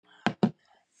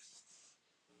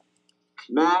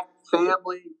Matt,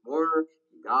 family, work,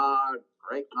 God,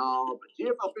 great and all, but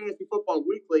GFL Fantasy Football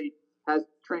Weekly has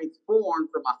transformed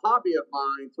from a hobby of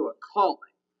mine to a calling.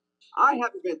 I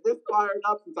haven't been this fired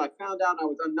up since I found out I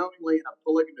was unknowingly in a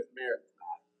polygamous marriage,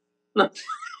 Matt.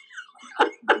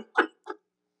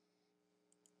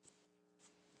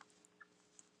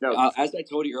 No. As I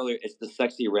told you earlier, it's the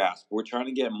sexy rasp. We're trying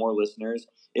to get more listeners.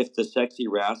 If the sexy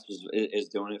rasp is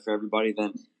doing it for everybody,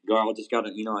 then Garl just got to,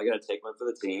 I got to take one for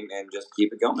the team and just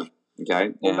keep it going.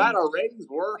 Okay. Well, Matt, our ratings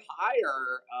were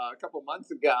higher a couple months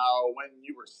ago when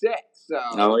you were sick. So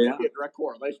maybe a direct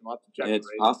correlation. We'll have to check. It's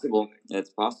possible.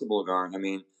 It's possible, Gar. I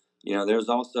mean, there's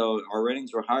also our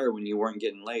ratings were higher when you weren't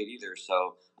getting laid either.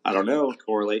 So I don't know,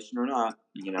 correlation or not.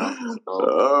 So,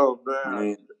 oh man. I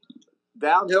mean,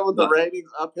 downhill with the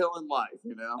ratings, uphill in life,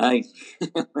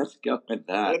 Let's go with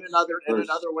that. In other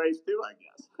ways too, I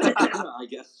guess. I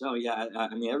guess so. Yeah.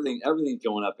 I mean, everything's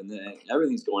going up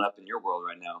everything's going up in your world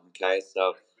right now. Okay.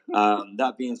 So,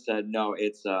 that being said, no,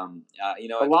 it's a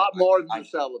lot more than you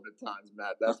celibate times,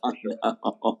 Matt. That's for sure.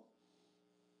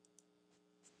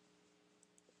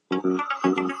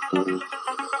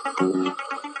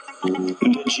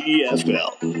 The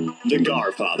GFL, the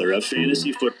Garfather of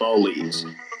fantasy football leagues.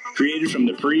 Created from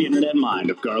the pre-internet mind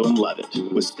of Garland Levitt,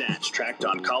 with stats tracked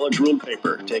on college-ruled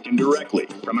paper taken directly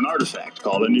from an artifact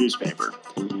called a newspaper.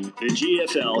 The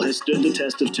GFL has stood the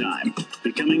test of time,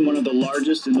 becoming one of the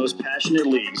largest and most passionate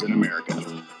leagues in America.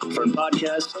 From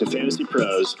podcasts to fantasy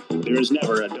pros, there is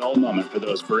never a dull moment for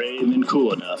those brave and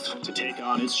cool enough to take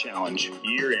on its challenge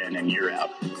year in and year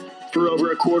out. For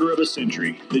over a quarter of a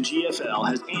century, the GFL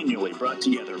has annually brought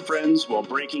together friends while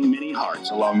breaking many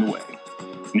hearts along the way.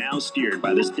 Now steered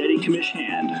by the steady commish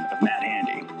hand of Matt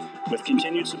Handy, with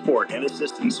continued support and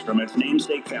assistance from its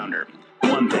namesake founder,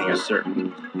 one thing is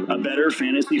certain: a better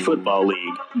fantasy football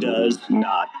league does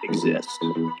not exist.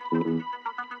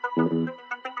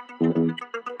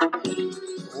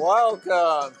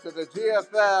 Welcome to the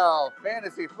GFL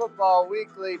Fantasy Football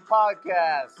Weekly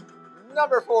Podcast,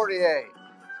 number 48.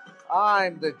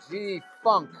 I'm the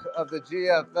G-Funk of the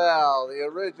GFL, the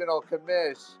original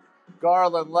commish,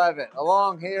 Garland Levitt,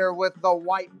 along here with the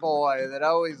white boy that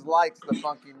always likes the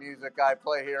funky music I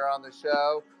play here on the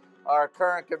show, our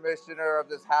current commissioner of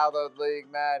this hallowed league,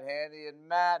 Matt Handy. And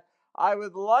Matt, I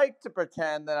would like to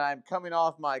pretend that I'm coming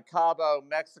off my Cabo,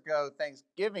 Mexico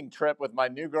Thanksgiving trip with my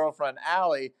new girlfriend,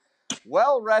 Allie,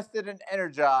 well rested and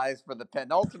energized for the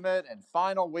penultimate and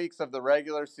final weeks of the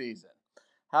regular season.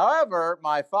 However,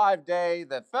 my 5-day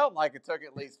that felt like it took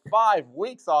at least 5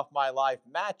 weeks off my life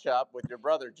matchup with your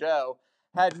brother Joe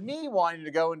had me wanting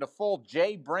to go into full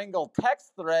Jay Bringle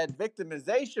text thread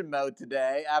victimization mode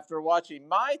today after watching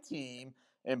my team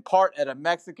in part at a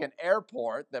Mexican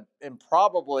airport that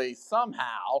improbably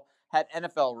somehow had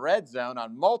NFL Red Zone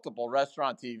on multiple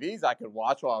restaurant TVs I could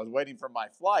watch while I was waiting for my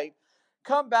flight,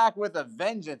 come back with a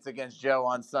vengeance against Joe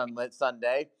on Sunlit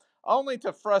Sunday, only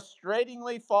to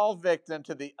frustratingly fall victim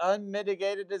to the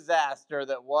unmitigated disaster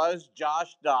that was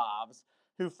Josh Dobbs,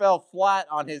 who fell flat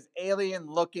on his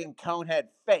alien-looking conehead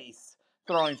face,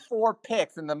 throwing 4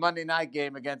 picks in the Monday night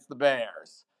game against the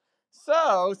Bears.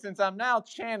 So, since I'm now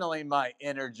channeling my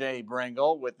inner Jay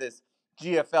Bringle with this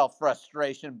GFL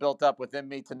frustration built up within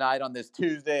me tonight on this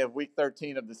Tuesday of Week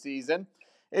 13 of the season,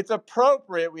 it's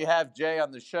appropriate we have Jay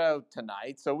on the show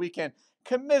tonight so we can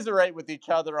commiserate with each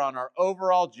other on our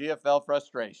overall GFL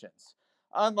frustrations.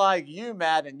 Unlike you,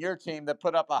 Matt, and your team that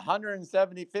put up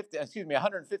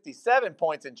 157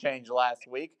 points and change last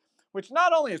week, which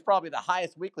not only is probably the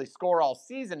highest weekly score all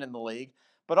season in the league,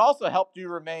 but also helped you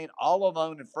remain all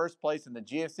alone in first place in the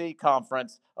GFC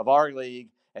conference of our league,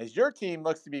 as your team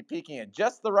looks to be peaking at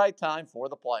just the right time for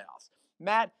the playoffs.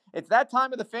 Matt, it's that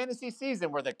time of the fantasy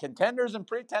season where the contenders and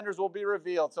pretenders will be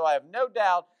revealed, so I have no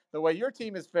doubt the way your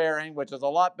team is faring, which is a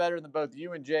lot better than both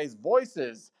you and Jay's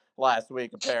voices last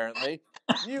week, apparently,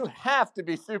 you have to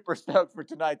be super stoked for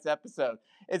tonight's episode.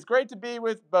 It's great to be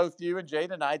with both you and Jay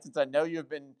tonight, since I know you've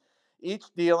been each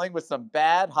dealing with some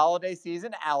bad holiday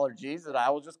season allergies that I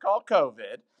will just call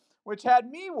COVID, which had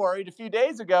me worried a few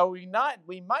days ago we might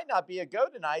not be a go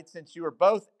tonight, since you were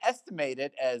both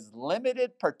estimated as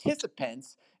limited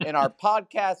participants in our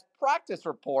podcast practice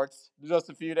reports just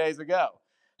a few days ago.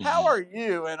 How are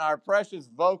you and our precious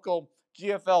vocal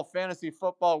GFL Fantasy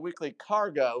Football Weekly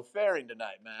cargo faring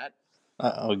tonight, Matt?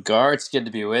 Gar, it's good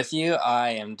to be with you.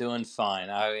 I am doing fine.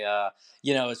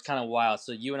 It's kind of wild.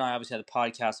 So you and I obviously had a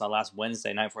podcast on last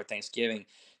Wednesday night before Thanksgiving.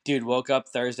 Dude, woke up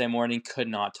Thursday morning, could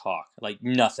not talk. Like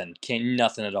nothing.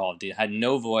 Nothing at all, dude. Had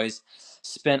no voice.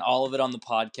 Spent all of it on the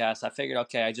podcast. I figured,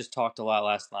 okay, I just talked a lot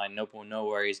last night. No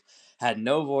worries. Had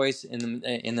no voice in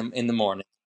the morning.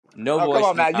 No Oh, come voice on,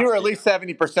 for me Matt. You were at after. least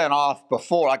 70% off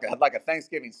before, like a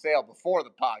Thanksgiving sale before the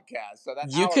podcast. So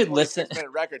that You hour could listen.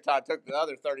 26-minute record time took the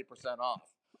other 30% off.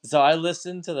 So I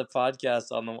listened to the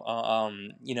podcast on the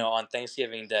on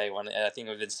Thanksgiving Day when I think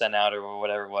it had been sent out or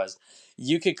whatever it was.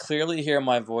 You could clearly hear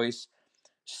my voice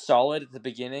solid at the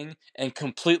beginning and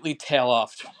completely tail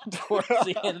off towards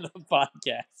the end of the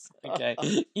podcast. Okay,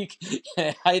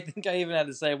 I think I even had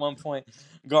to say at one point,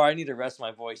 "Gar, I need to rest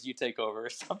my voice. You take over," or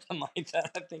something like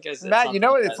that. I think I said Matt, you something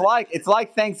know what like it's that. like? It's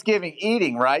like Thanksgiving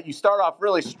eating, right? You start off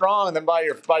really strong, and then by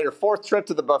your fourth trip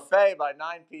to the buffet by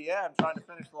 9 p.m., trying to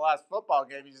finish the last football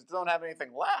game, you just don't have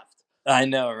anything left. I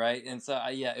know, right? And so,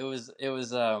 yeah, it was.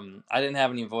 I didn't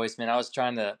have any voice, man.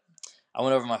 I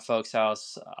went over to my folks'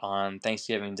 house on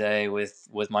Thanksgiving Day with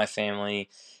my family,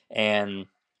 and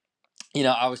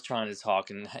I was trying to talk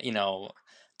and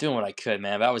doing what I could,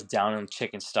 man. But I was down in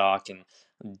chicken stock and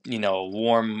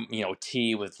warm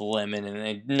tea with lemon,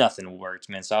 and nothing worked,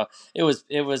 man. So it was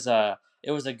a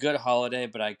good holiday,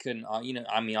 but I couldn't.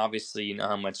 I mean, obviously, you know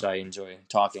how much I enjoy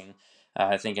talking.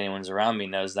 I think anyone's around me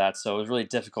knows that. So it was really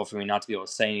difficult for me not to be able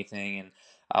to say anything, and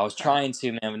I was trying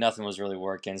to, man, but nothing was really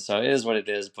working. So it is what it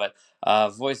is. But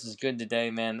voice is good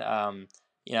today, man. Well, I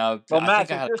Matt, think I since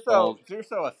had you're a so cold. since you're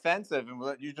so offensive and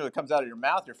what usually comes out of your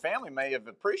mouth, your family may have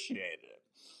appreciated it.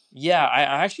 Yeah, I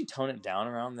actually tone it down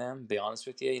around them. To be honest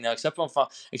with you, except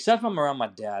if I'm around my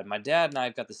dad. My dad and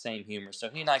I've got the same humor, so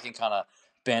he and I can kind of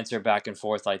banter back and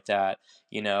forth like that.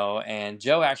 And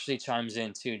Joe actually chimes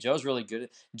in too. Joe's really good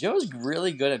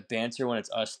at banter when it's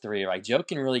us three. Like Joe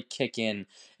can really kick in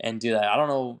and do that. I don't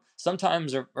know.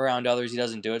 Sometimes around others he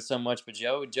doesn't do it so much, but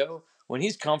Joe, when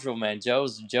he's comfortable, man, Joe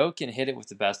can hit it with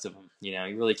the best of them. He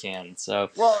really can.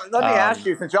 So, Well, let me ask um,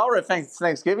 you, since y'all were at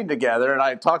Thanksgiving together, and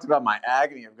I talked about my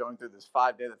agony of going through this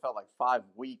 5 day that felt like 5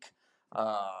 week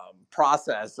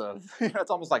process of, it's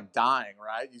almost like dying,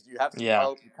 right? You have some yeah.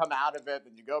 hope, you come out of it,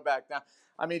 then you go back down.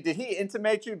 I mean, did he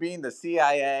intimate you being the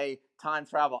CIA time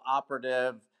travel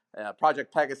operative,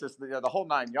 Project Pegasus, the whole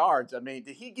 9 yards? I mean,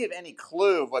 did he give any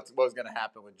clue of what was going to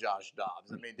happen with Josh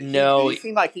Dobbs? I mean, did No, he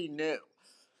seem like he knew?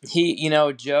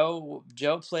 Joe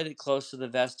played it close to the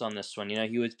vest on this one.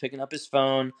 He was picking up his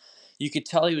phone. You could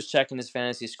tell he was checking his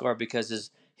fantasy score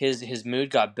because his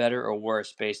mood got better or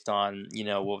worse based on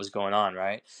what was going on,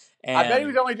 right? I bet he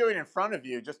was And only doing it in front of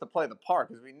you just to play the part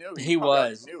because he he probably already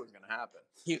was knew it was going to happen.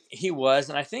 he was,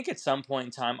 and I think at some point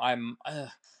in time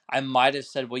I might have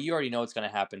said, "Well, you already know what's going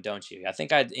to happen, don't you?" I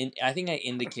think I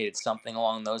indicated something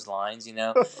along those lines,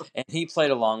 and he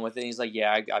played along with it. He's like,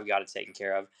 "Yeah, I've got it taken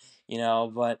care of,"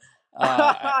 but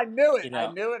I, I knew it. you I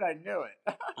know. knew it. I knew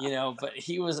it. But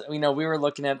he was, we were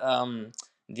looking at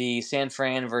the San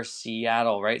Fran versus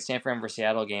Seattle, right? San Fran versus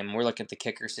Seattle game. We're looking at the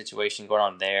kicker situation going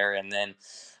on there, and then,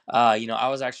 I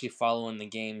was actually following the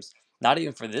games, not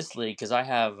even for this league, because I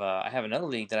have another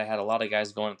league that I had a lot of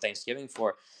guys going to Thanksgiving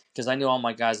for, because I knew all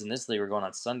my guys in this league were going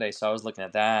on Sunday, so I was looking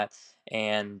at that,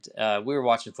 and we were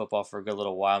watching football for a good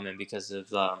little while, man, because of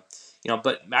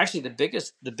But actually,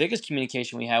 the biggest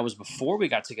communication we had was before we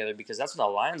got together, because that's when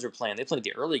the Lions were playing. They played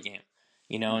the early game,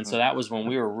 and so that was when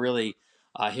we were really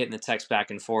hitting the text back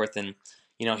and forth, and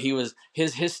he was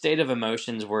his state of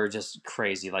emotions were just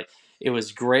crazy. Like it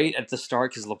was great at the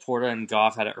start because Laporta and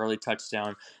Goff had an early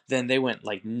touchdown. Then they went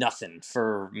like nothing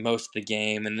for most of the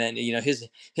game, and then his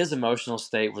emotional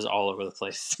state was all over the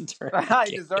place during the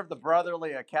He game. deserved the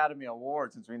Brotherly Academy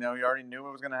Award since we know he already knew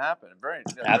what was going to happen. Very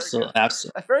good. Absolutely,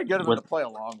 absolutely. That's very good of him to With, play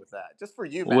along with that. Just for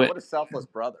you, man. with What a selfless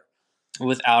brother.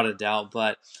 Without a doubt.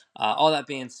 But all that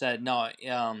being said, no,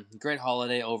 great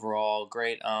holiday overall.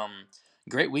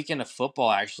 Great weekend of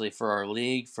football actually for our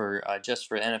league, for just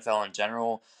for NFL in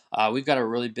general. We've got a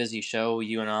really busy show,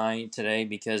 you and I, today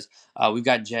because we've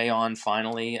got Jay on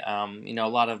finally. A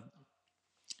lot of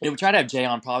we tried to have Jay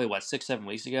on probably 6-7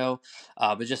 weeks ago,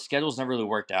 but just schedules never really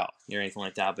worked out or anything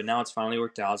like that. But now it's finally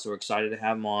worked out, so we're excited to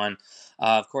have him on.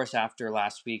 Of course, after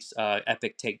last week's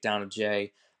epic takedown of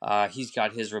Jay, he's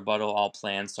got his rebuttal all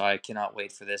planned, so I cannot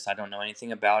wait for this. I don't know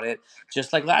anything about it,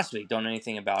 just like last week, don't know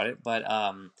anything about it, but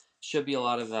should be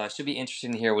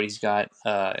interesting to hear what he's got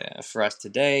for us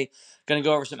today. Going to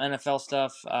go over some NFL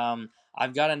stuff.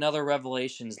 I've got another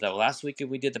revelations though. Last week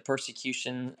we did the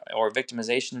persecution or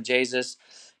victimization of Jaysus.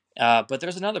 But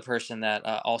there's another person that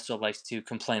also likes to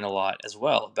complain a lot as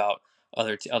well about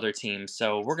other teams.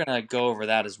 So we're gonna go over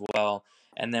that as well.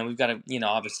 And then we've got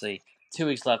obviously 2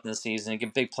 weeks left in the season. A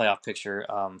big playoff picture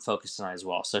focus tonight as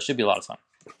well. So it should be a lot of fun.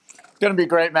 It's going to be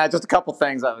great, Matt. Just a couple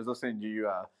things. I was listening to you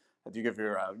you give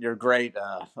your great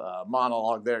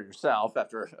monologue there yourself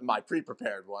after my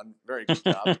pre-prepared one. Very good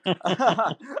job.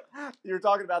 You were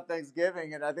talking about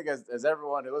Thanksgiving, and I think as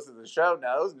everyone who listens to the show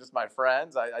knows, and just my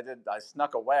friends, I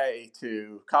snuck away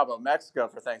to Cabo, Mexico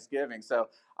for Thanksgiving. So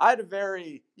I had a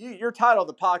very your title of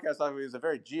the podcast was a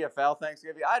very GFL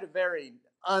Thanksgiving. I had a very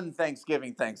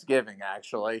unthanksgiving Thanksgiving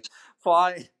actually,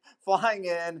 flying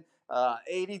in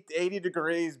 80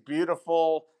 degrees,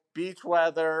 beautiful beach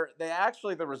weather.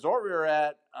 The resort we were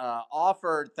at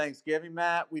offered Thanksgiving,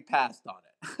 Matt. We passed on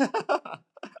it.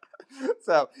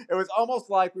 So it was almost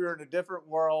like we were in a different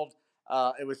world.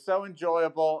 It was so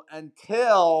enjoyable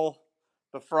until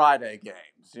the Friday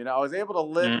games. I was able to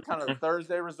live with kind of the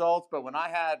Thursday results, but when I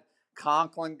had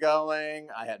Conklin going,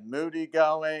 I had Moody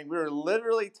going, we were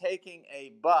literally taking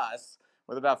a bus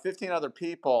with about 15 other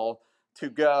people to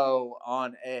go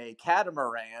on a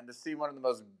catamaran to see one of the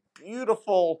most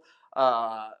beautiful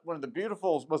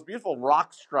most beautiful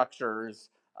rock structures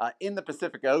in the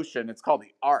Pacific Ocean. It's called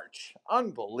the Arch.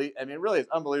 Unbelievable. I mean, really, it's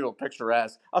unbelievable,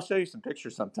 picturesque. I'll show you some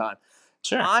pictures sometime.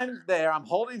 Sure. I'm there. I'm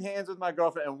holding hands with my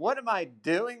girlfriend. And what am I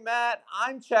doing, Matt?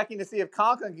 I'm checking to see if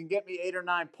Conklin can get me 8 or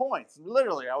 9 points.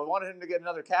 Literally, I wanted him to get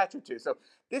another catch or two. So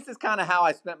this is kind of how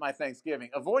I spent my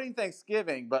Thanksgiving. Avoiding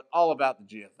Thanksgiving, but all about the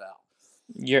GFL.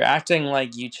 You're acting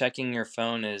like you checking your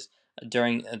phone is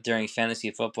during fantasy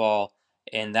football,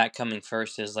 and that coming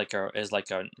first is like a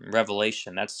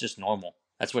revelation. That's just normal.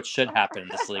 That's what should happen in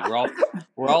this league.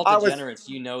 We're all degenerates.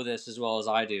 You know this as well as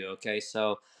I do. Okay,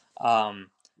 so I'm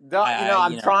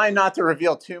trying not to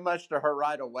reveal too much to her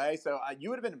right away. So you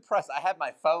would have been impressed. I had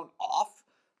my phone off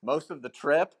most of the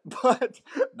trip, but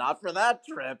not for that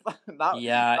trip. Not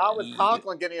with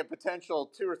Conklin getting a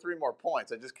potential 2 or 3 more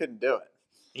points. I just couldn't do it.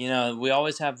 We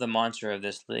always have the mantra of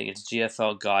this league. It's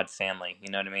GFL God family.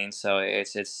 You know what I mean? So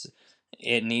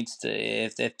it needs to.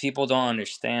 If people don't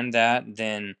understand that,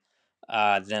 then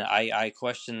I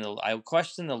question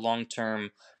the long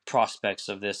term prospects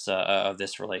of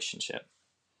this relationship.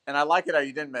 And I like it how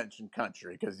you didn't mention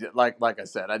country because, like I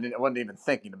said, I wasn't even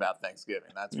thinking about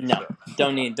Thanksgiving. That's for sure.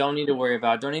 don't need to worry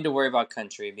about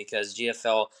country because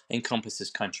GFL encompasses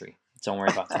country. Don't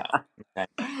worry about that. Okay.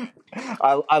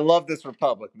 I love this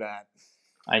republic, Matt.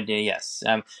 I do, yes.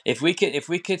 If we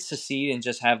could secede and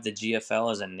just have the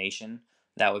GFL as a nation,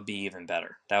 that would be even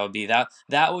better. That would be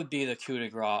the coup de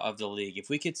grace of the league. If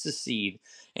we could secede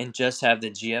and just have the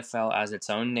GFL as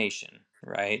its own nation,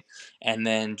 right? And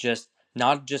then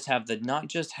not just have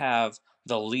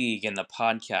the league and the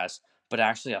podcast, but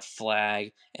actually a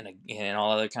flag and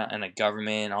all other kind and a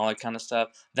government and all that kind of stuff.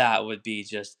 That would be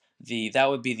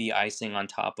the icing on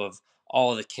top of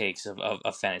all the cakes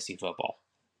of fantasy football.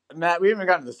 Matt, we haven't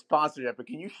gotten the sponsor yet, but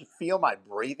can you feel my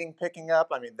breathing picking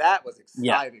up? I mean, that was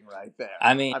exciting right there.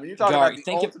 I mean, you're talking about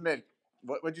the ultimate.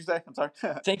 What would you say? I'm sorry.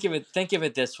 Think of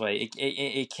it this way.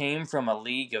 It came from a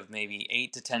league of maybe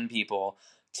 8 to 10 people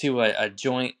to a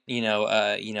joint. You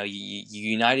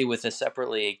united with a separate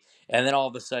league, and then all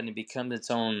of a sudden it becomes its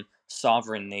own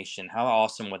sovereign nation. How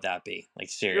awesome would that be? Like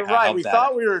seriously, you're right. We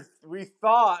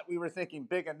thought we were thinking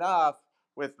big enough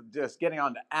with just getting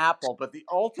onto Apple, but the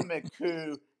ultimate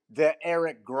coup, the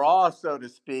Eric Graw, so to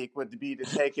speak, would be to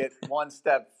take it one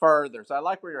step further. So I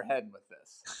like where you're heading with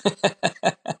this.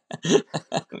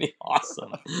 That'd be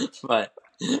awesome. But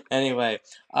anyway,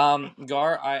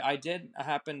 Gar, I did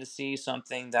happen to see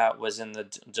something that was in the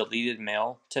deleted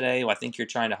mail today. I think you're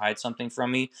trying to hide something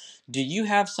from me. Do you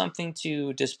have something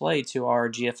to display to our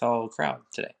GFL crowd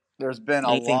today? There's been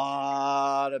a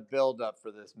lot of buildup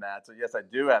for this, Matt. So yes, I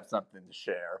do have something to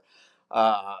share.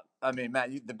 I mean, Matt,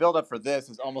 the buildup for this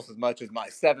is almost as much as my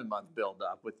 7-month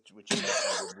buildup, which you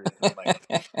mentioned recently.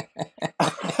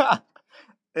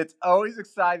 It's always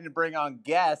exciting to bring on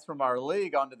guests from our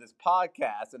league onto this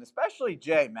podcast, and especially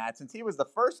Jay, Matt, since he was the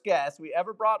first guest we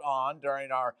ever brought on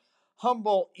during our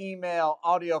humble email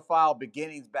audio file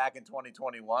beginnings back in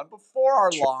 2021 before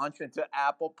our launch into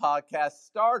Apple Podcast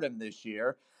stardom this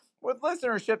year, with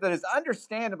listenership that is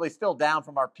understandably still down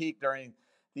from our peak during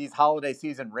these holiday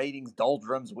season ratings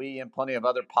doldrums we and plenty of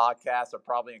other podcasts are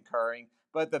probably incurring.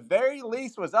 But at the very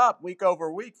least was up week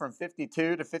over week from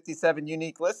 52 to 57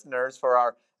 unique listeners for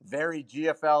our very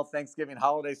GFL Thanksgiving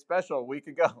holiday special a week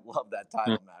ago. Love that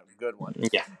title, Matt. Good one.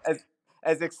 Yeah.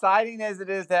 As exciting as it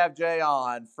is to have Jay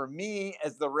on, for me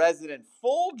as the resident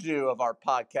full Jew of our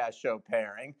podcast show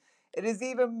pairing, it is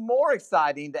even more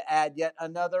exciting to add yet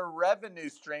another revenue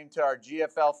stream to our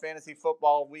GFL Fantasy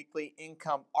Football Weekly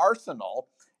income arsenal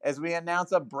as we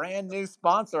announce a brand new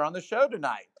sponsor on the show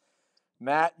tonight.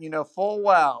 Matt, you know full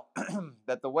well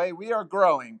that the way we are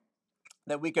growing,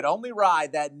 that we could only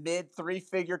ride that mid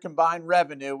three-figure combined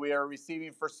revenue we are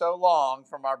receiving for so long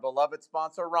from our beloved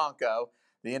sponsor, Ronco,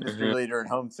 the industry leader in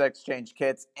home sex change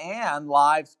kits and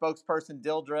live spokesperson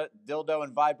dildo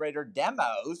and vibrator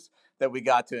demos that we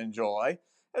got to enjoy,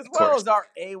 as well as our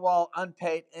AWOL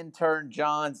unpaid intern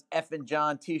John's Effin'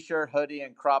 John t-shirt, hoodie,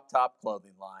 and crop top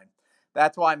clothing line.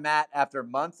 That's why, Matt, after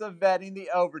months of vetting the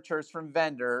overtures from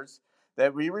vendors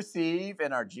that we receive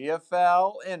in our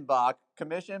GFL inbox,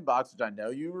 commission inbox, which I know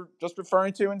you were just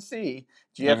referring to and see,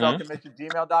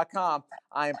 gflcommission@gmail.com,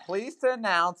 I am pleased to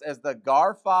announce, as the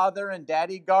Garfather and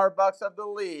Daddy Garbucks of the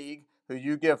league, who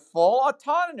you give full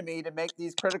autonomy to make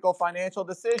these critical financial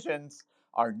decisions,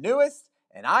 our newest,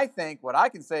 and I think what I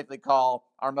can safely call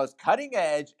our most cutting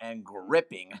edge and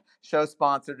gripping show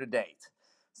sponsor to date.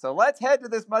 So let's head to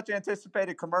this much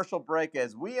anticipated commercial break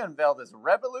as we unveil this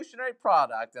revolutionary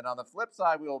product. And on the flip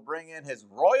side, we will bring in His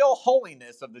Royal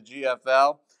Holiness of the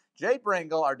GFL, Jay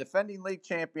Bringle, our defending league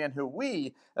champion, who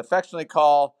we affectionately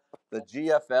call the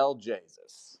GFL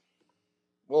Jaysus.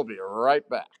 We'll be right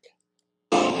back.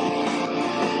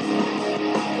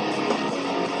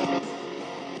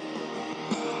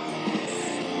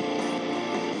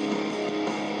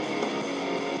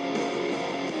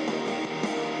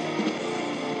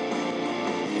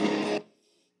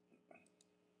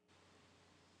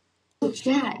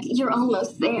 Jack, you're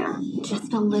almost there.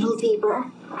 Just a little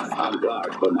deeper. I'm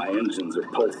dark, but my engines are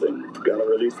pulsing. Gotta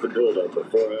release the buildup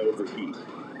before I overheat.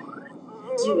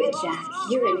 Do it, Jack.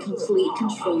 You're in complete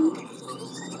control.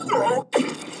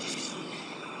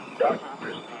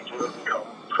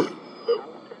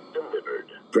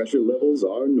 Pressure levels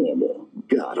are normal.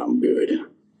 God, I'm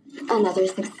good. Another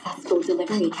successful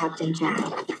delivery, Captain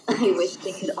Jack. I wish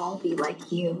they could all be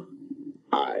like you.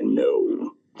 I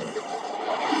know.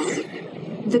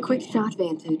 The Quick Shot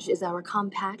Vantage is our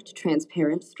compact,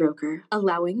 transparent stroker,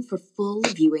 allowing for full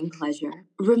viewing pleasure.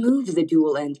 Remove the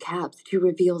dual-end caps to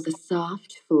reveal the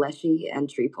soft, fleshy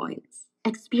entry points.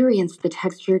 Experience the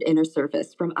textured inner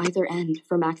surface from either end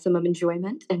for maximum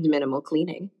enjoyment and minimal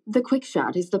cleaning. The Quick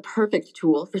Shot is the perfect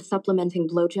tool for supplementing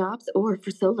blowjobs or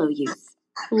for solo use.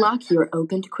 Lock your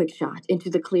opened Quick Shot into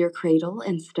the clear cradle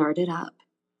and start it up.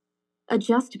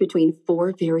 Adjust between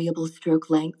 4 variable stroke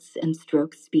lengths and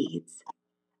stroke speeds.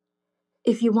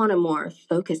 If you want a more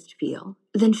focused feel,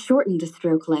 then shorten the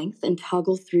stroke length and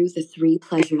toggle through the 3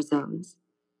 pleasure zones.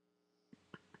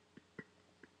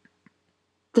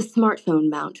 The smartphone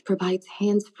mount provides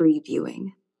hands-free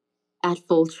viewing. At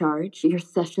full charge, your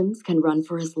sessions can run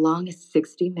for as long as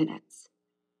 60 minutes.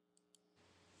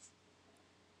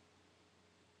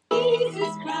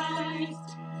 Jesus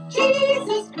Christ,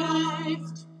 Jesus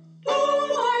Christ, for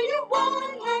your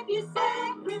one have you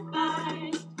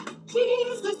sacrificed.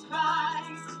 Jesus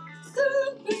Christ,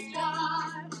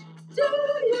 superstar, do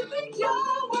you think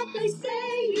you're what they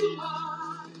say you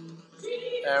are?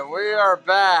 And we are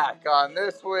back on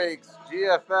this week's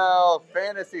GFL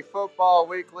Fantasy Football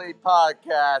Weekly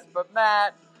podcast. But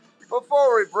Matt,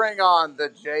 before we bring on the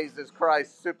Jesus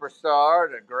Christ superstar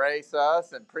to grace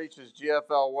us and preach his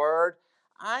GFL word,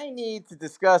 I need to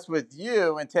discuss with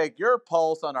you and take your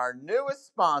pulse on our newest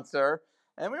sponsor.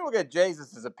 And we will get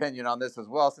Jaysus' opinion on this as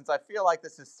well, since I feel like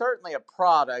this is certainly a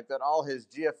product that all his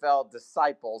GFL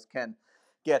disciples can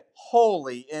get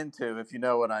wholly into, if you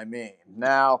know what I mean.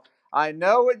 Now, I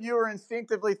know what you were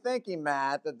instinctively thinking,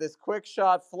 Matt, that this Quick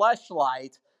Shot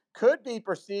Fleshlight could be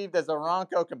perceived as a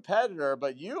Ronco competitor,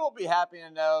 but you will be happy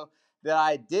to know that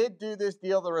I did do this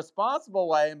deal the responsible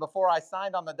way, and before I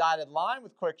signed on the dotted line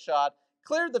with Quick Shot,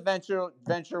 cleared the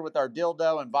venture with our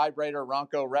dildo and vibrator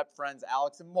Ronco rep friends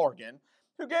Alex and Morgan,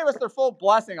 who gave us their full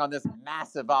blessing on this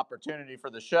massive opportunity for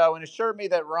the show and assured me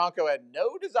that Ronco had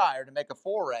no desire to make a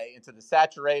foray into the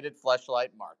saturated fleshlight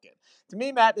market. To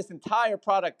me, Matt, this entire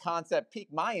product concept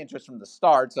piqued my interest from the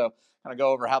start, so I'm going to go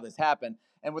over how this happened.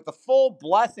 And with the full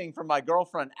blessing from my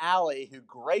girlfriend, Allie, who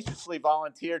graciously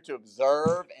volunteered to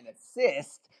observe and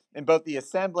assist in both the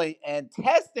assembly and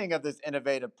testing of this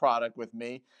innovative product with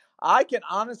me, I can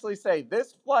honestly say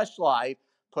this fleshlight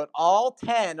put all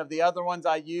 10 of the other ones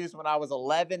I used when I was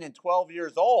 11 and 12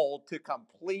 years old to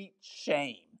complete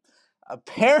shame.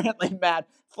 Apparently, Matt,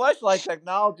 fleshlight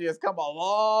technology has come a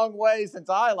long way since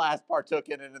I last partook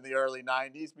in it in the early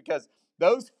 90s, because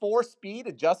those 4-speed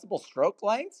adjustable stroke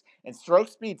lengths and stroke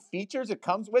speed features it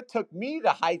comes with took me to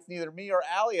heights neither me or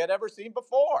Allie had ever seen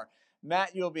before.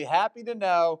 Matt, you'll be happy to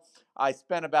know I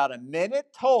spent about a minute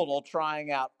total trying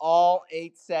out all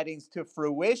 8 settings to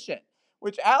fruition,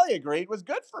 which Allie agreed was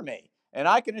good for me. And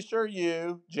I can assure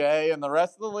you, Jay, and the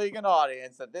rest of the league and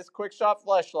audience that this Quick Shot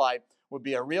Fleshlight would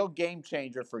be a real game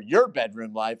changer for your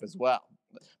bedroom life as well.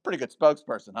 Pretty good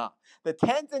spokesperson, huh? The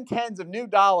tens and tens of new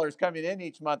dollars coming in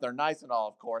each month are nice and all,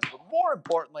 of course, but more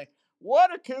importantly,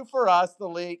 what a coup for us, the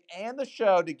league, and the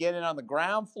show to get in on the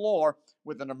ground floor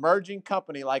with an emerging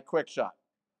company like QuickShot.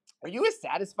 Are you as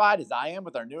satisfied as I am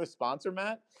with our newest sponsor,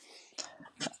 Matt?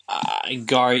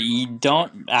 Gar, you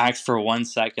don't act for 1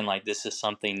 second like this is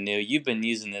something new. You've been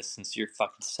using this since your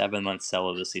fucking 7-month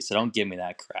celibacy, so don't give me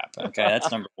that crap. Okay, that's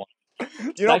number one.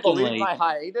 You don't believe my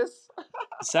hiatus?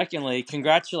 Secondly,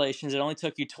 congratulations! It only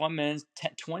took you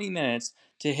 20 minutes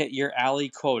to hit your alley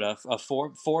quota of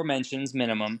four mentions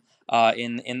minimum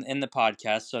in the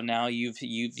podcast. So now you've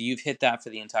hit that for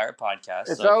the entire podcast.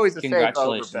 It's So always a safe over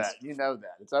congratulations. bet. You know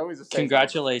that. It's always a safe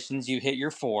Congratulations, you hit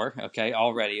your 4. Okay,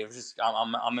 already.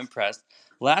 I'm impressed.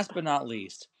 Last but not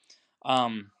least,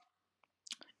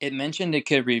 it mentioned it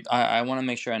could I want to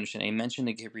make sure I understand. It mentioned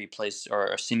it could replace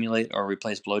or simulate or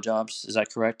replace blowjobs. Is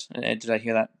that correct? Did I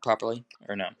hear that properly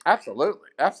or no? Absolutely,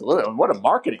 absolutely. And what a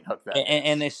marketing hook that is.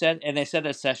 And they said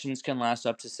that sessions can last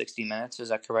up to 60 minutes. Is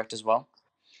that correct as well?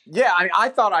 Yeah, I mean, I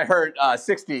thought I heard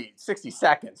 60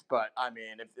 seconds, but I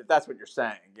mean, if that's what you're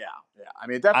saying, yeah. I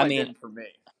mean, it definitely didn't for me.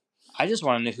 I just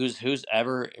want to know who's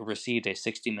ever received a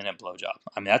 60-minute blowjob.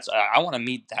 I mean, I want to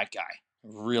meet that guy.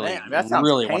 Really, man, that sounds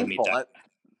really painful. want to meet that.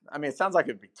 I mean, it sounds like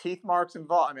it'd be teeth marks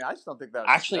involved. I mean, I just don't think that.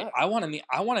 Actually, I want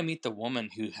to meet the woman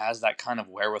who has that kind of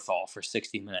wherewithal for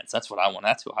 60 minutes. That's what I want.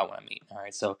 That's who I want to meet. All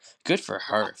right, so good for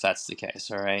her if that's the case.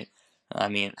 All right, I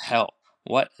mean, hell,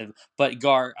 what? But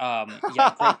Gar,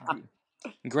 yeah,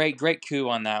 great coup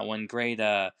on that one. Great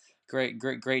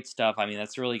stuff. I mean,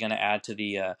 that's really going to add to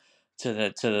the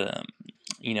the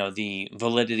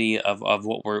validity of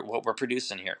what we're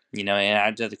producing here. And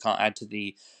add to the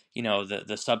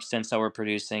the substance that we're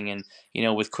producing, and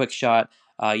with Quick Shot,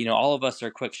 all of us are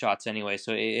quick shots anyway,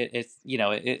 so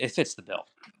it fits the bill.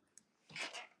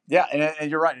 Yeah,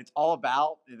 and you're right. It's all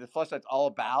about the fleshlight's all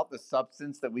about the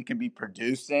substance that we can be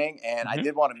producing. And I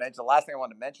did want to mention the last thing I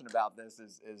wanted to mention about this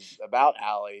is about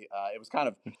Allie. It was kind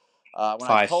of when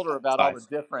I told her about all the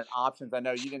different options. I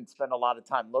know you didn't spend a lot of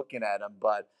time looking at them,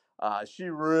 but she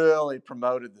really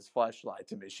promoted this fleshlight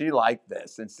to me. She liked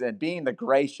this, and being the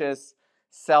gracious,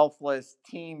 selfless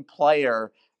team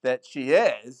player that she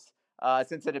is.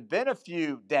 Since it had been a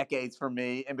few decades for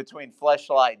me in between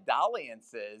fleshlight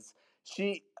dalliances,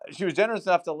 she was generous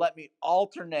enough to let me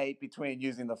alternate between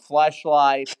using the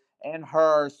fleshlight and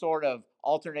her, sort of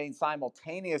alternating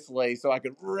simultaneously, so I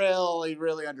could really,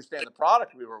 really understand the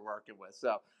product we were working with.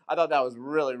 So I thought that was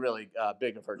really, really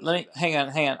big of her. Hang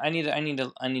on. I need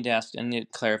to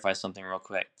clarify something real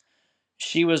quick.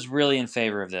 She was really in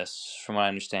favor of this, from what I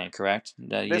understand. Correct?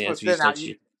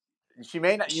 She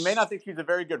may not. You may not think she's a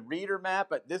very good reader, Matt,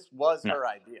 but this was her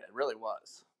idea. It really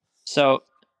was. So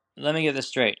let me get this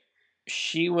straight.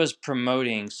 She was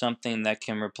promoting something that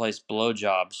can replace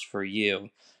blowjobs for you.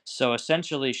 So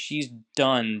essentially, she's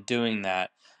done doing that,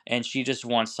 and she just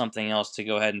wants something else to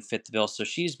go ahead and fit the bill. So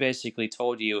she's basically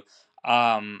told you,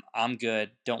 I'm good,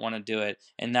 don't want to do it,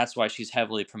 and that's why she's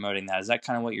heavily promoting that. Is that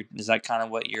kind of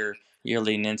what you're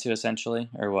leading into, essentially,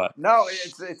 or what? No,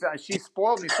 it's she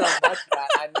spoiled me so much that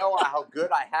I know how good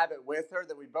I have it with her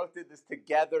that we both did this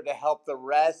together to help the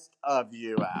rest of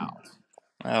you out.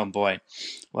 Oh boy.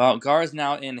 Well, Gar's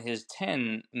now in his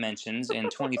 10 mentions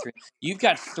and 23. You've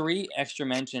got 3 extra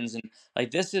mentions, and like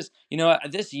this is,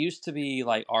 this used to be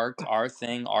like our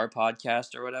thing, our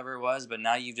podcast or whatever it was, but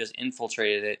now you've just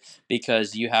infiltrated it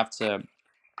because you have to,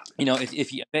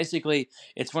 if you basically,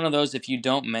 it's one of those, if you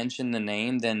don't mention the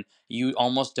name, then you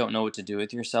almost don't know what to do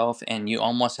with yourself, and you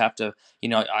almost have to,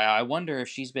 I wonder if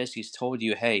she's basically told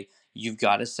you, hey, you've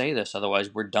got to say this,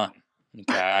 otherwise we're done.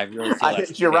 Okay, I really feel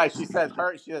you're right. She says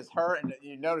her, and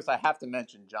you notice I have to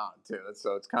mention John too.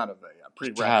 So it's kind of a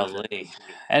prerequisite. Golly.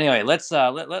 Anyway, let's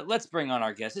bring on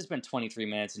our guest. It's been 23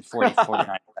 minutes and 49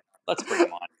 seconds. Let's bring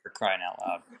him on, for crying out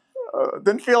loud.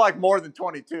 Didn't feel like more than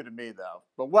 22 to me though.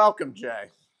 But welcome, Jay.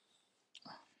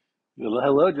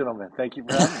 Hello, gentlemen. Thank you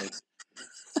for having me.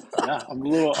 Yeah,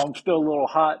 I'm still a little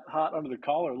hot under the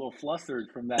collar, a little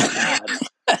flustered from that ad.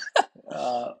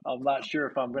 I'm not sure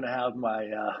if I'm going to have my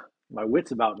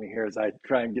wits about me here as I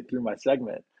try and get through my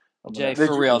segment. Jay,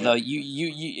 for real though, do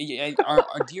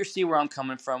you see where I'm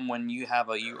coming from when you have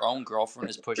your own girlfriend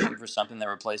is pushing for something that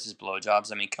replaces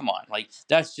blowjobs? I mean, come on, like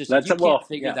if you can't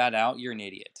figure that out, you're an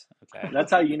idiot. Okay,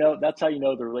 that's how you know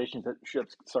the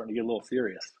relationship's starting to get a little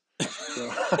serious. So,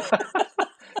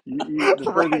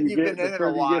 the further you get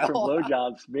from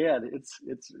blowjobs, man, it's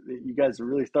you guys are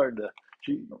really starting to.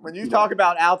 When you talk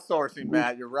about outsourcing,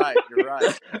 Matt, you're right.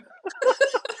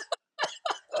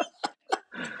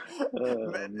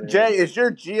 Oh, man. Jay, is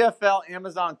your GFL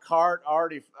Amazon cart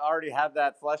already have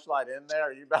that fleshlight in there?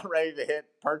 Are you about ready to hit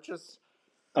purchase?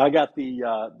 I got the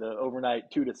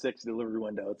overnight 2 to 6 delivery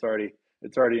window. It's already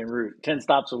en route. 10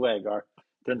 stops away, Gar.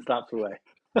 10 stops away.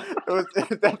 It's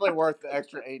definitely worth the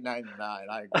extra $8.99.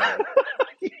 I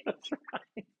agree.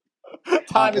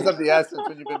 That's Time is of the essence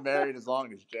when you've been married as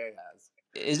long as Jay has.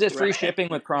 Is it free right. shipping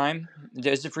with Prime?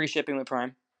 Is it free shipping with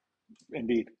Prime?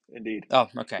 Indeed. Oh,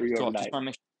 okay. Free Cool.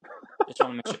 overnight. Just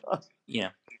want to make sure. Yeah.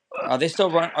 Are they still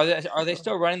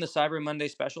still running the Cyber Monday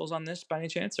specials on this by any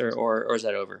chance, or is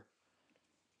that over?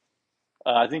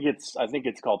 I think it's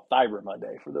called Cyber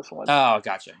Monday for this one. Oh,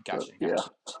 gotcha. So, yeah.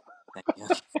 Thank you.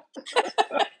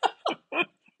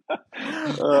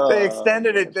 They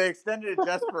extended man. it. They extended it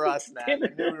just for us, Matt. They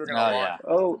knew we were going to Oh launch yeah, this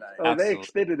Oh, tonight. they absolutely.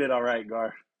 extended it all right,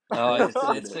 Gar. Oh, They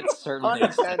extended it. it's certainly Pun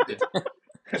intended.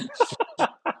 extended.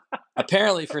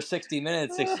 Apparently, for 60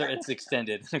 minutes, it's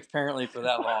extended. Apparently, for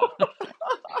that long.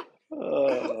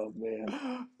 Oh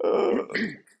man.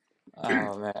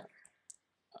 Oh man.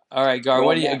 All right, Gar.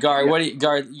 Well, Matt, yeah. Gar? It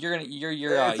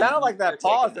sounded like You're that taking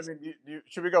pause. I this. mean,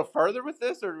 should we go further with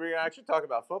this, or do we actually talk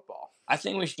about football? I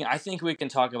think we can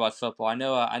talk about football. I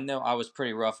know I was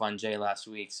pretty rough on Jay last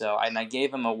week, so I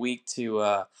gave him a week to.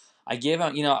 I gave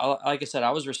him, like I said,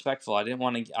 I was respectful. I didn't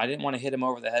want to hit him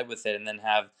over the head with it, and then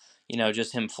have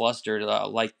just him flustered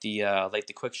like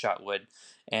the quick shot would,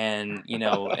 and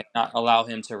and not allow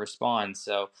him to respond.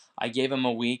 So I gave him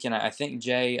a week, and I think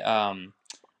Jay.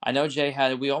 I know Jay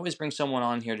had. We always bring someone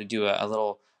on here to do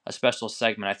a special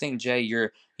segment. I think Jay,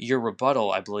 your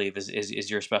rebuttal, I believe,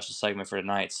 is your special segment for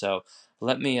tonight. So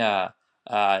let me, Gar,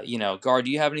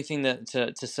 do you have anything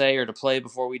to say or to play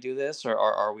before we do this, or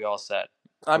are we all set?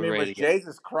 I Are we mean, ready was to go?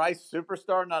 Jesus Christ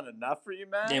Superstar not enough for you,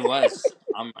 Matt? It was.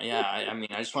 Yeah. I mean,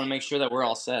 I just want to make sure that we're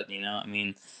all set. I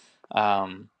mean,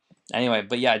 um, anyway,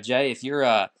 but yeah, Jay, if you're,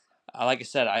 like I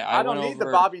said, I I went don't need the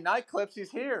over. Bobby Knight clips. He's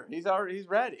here. He's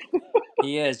ready.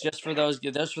 He is just for those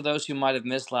who might have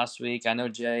missed last week. I know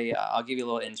Jay. I'll give you a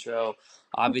little intro.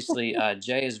 Obviously,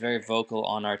 Jay is very vocal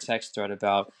on our text thread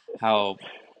about how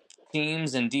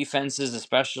teams and defenses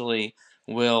especially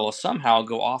will somehow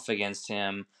go off against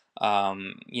him,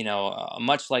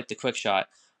 much like the quick shot,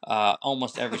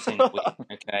 almost every single week.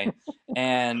 Okay,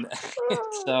 and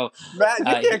so Matt, you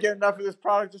uh, can't get enough of this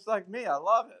product just like me. I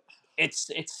love it.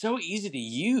 it's so easy to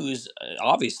use,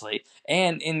 obviously,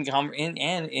 and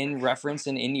in reference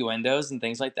and innuendos and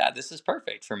things like that. This is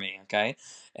perfect for me. Okay,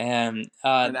 and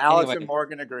And Alex anyway. and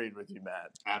Morgan agreed with you,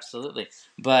 Matt. Absolutely.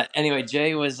 But anyway,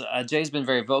 Jay's been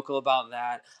very vocal about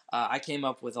that. I came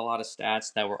up with a lot of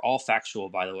stats that were all factual,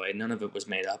 by the way. None of it was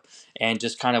made up, and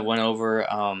just kind of went over,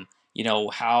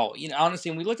 how honestly,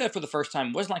 when we looked at it for the first time,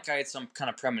 it wasn't like I had some kind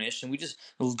of premonition. We just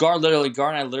Gar and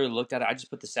I literally looked at it. I just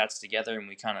put the stats together, and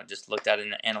we kind of just looked at it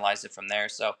and analyzed it from there.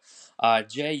 So,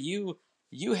 Jay, you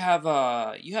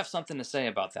have something to say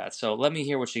about that. So let me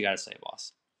hear what you got to say,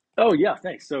 boss. Oh yeah,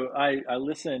 thanks. So I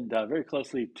listened very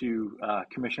closely to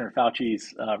Commissioner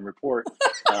Fauci's report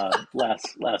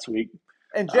last week,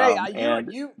 And Jay, and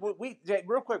Jay,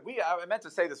 real quick, I meant to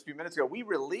say this a few minutes ago. We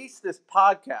released this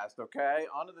podcast, okay,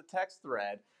 onto the text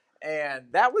thread, and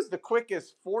that was the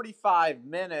quickest 45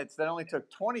 minutes. That only took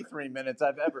 23 minutes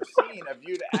I've ever seen of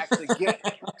you to actually get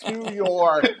to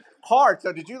your part.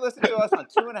 So, did you listen to us on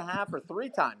 2.5 or 3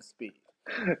 times speed?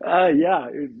 yeah,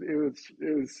 it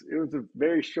was a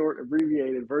very short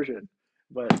abbreviated version,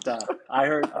 but I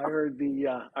heard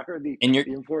And you're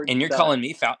the important. and you're calling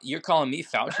me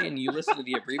Fauci, and you listen to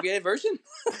the abbreviated version.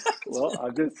 Well,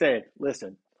 I'm just saying.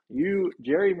 Listen, you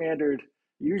gerrymandered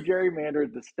you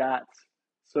gerrymandered the stats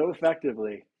so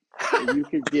effectively that you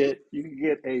could get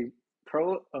a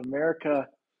pro America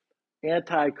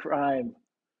anti crime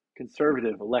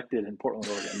conservative elected in Portland,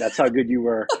 Oregon. That's how good you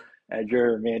were at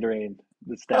gerrymandering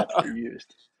the stats that you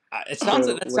used.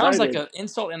 So That what I sounds like did, an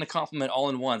insult and a compliment all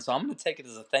in one. So I'm going to take it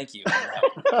as a thank you on that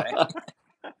one.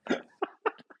 Okay.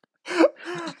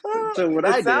 so what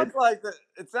It I did,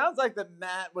 sounds like that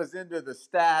Matt was into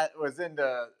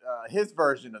his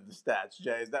version of the stats.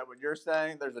 Jay, is that what you're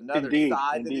saying? There's another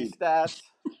side to these indeed, stats.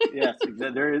 yes,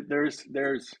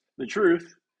 there's the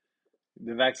truth.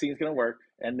 The vaccine's going to work,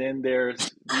 and then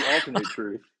there's the alternate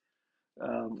truth,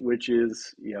 which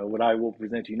is what I will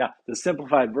present to you now, the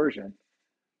simplified version.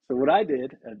 So what I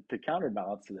did to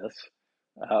counterbalance this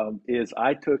is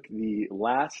I took the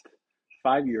last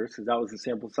 5 years, because that was the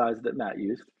sample size that Matt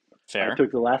used. I Fair.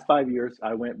 took the last 5 years.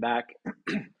 I went back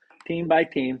team by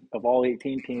team of all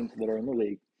 18 teams that are in the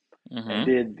league and Mm-hmm.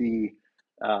 did the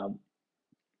um,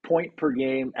 point per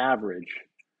game average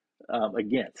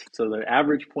against. So the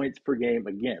average points per game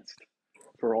against.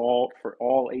 for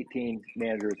all 18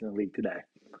 managers in the league today,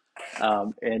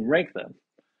 and rank them.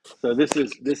 So this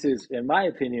is, in my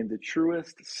opinion, the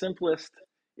truest, simplest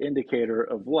indicator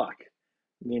of luck,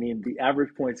 meaning the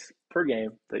average points per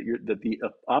game that the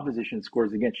opposition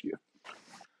scores against you.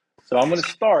 So I'm going to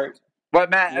start. But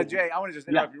Matt, with, Jay, I want to just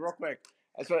yeah, interrupt you real quick.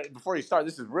 So before you start,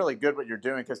 this is really good what you're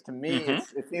doing, because to me,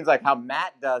 Mm-hmm. it seems like how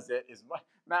Matt does it is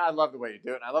Matt. I love the way you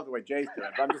do it, and I love the way Jay's doing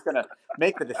it. But I'm just gonna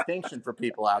make the distinction for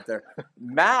people out there.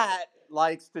 Matt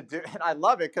likes to do, and I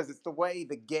love it because it's the way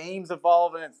the game's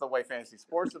evolving. It's the way fantasy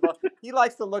sports evolve. He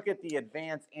likes to look at the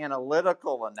advanced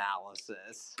analytical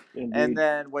analysis, indeed. and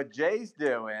then what Jay's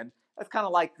doing. That's kind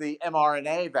of like the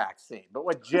mRNA vaccine. But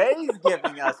what Jay's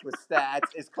giving us with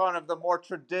stats is kind of the more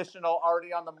traditional,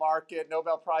 already on the market,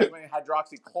 Nobel Prize winning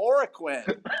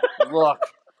hydroxychloroquine look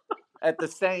at the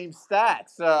same stats.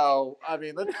 So, I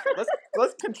mean,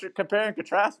 let's compare and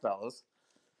contrast, fellas.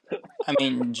 I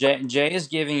mean, Jay is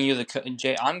giving you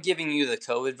Jay. I'm giving you the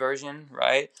COVID version,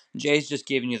 right? Jay's just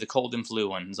giving you the cold and flu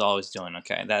one. Is all he's doing.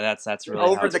 Okay, that's really how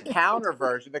Over it's. the counter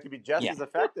version that could be just Yeah. as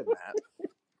effective, Matt.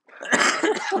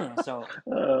 So.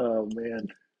 Oh man.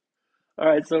 All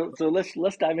right, so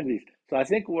let's dive into these. So I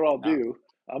think what I'll do,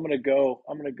 I'm gonna go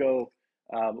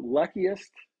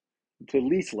luckiest to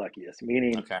least luckiest,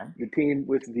 meaning Okay. the team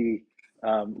with the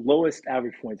lowest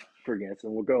average points per game. So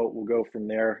we'll go from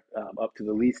there up to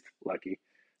the least lucky,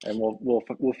 and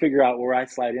we'll figure out where I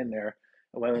slide in there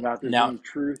and whether or not there's Now, any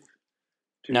truth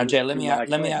now, to Jay, my let me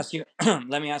claim. ask you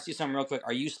let me ask you something real quick.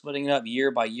 Are you splitting it up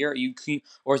year by year?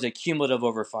 Or is it cumulative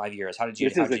over 5 years? This How is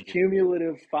did a you do?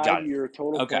 cumulative Got it. 5-year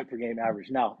total Okay. point per game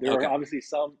average. Now, there are Okay. obviously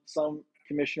some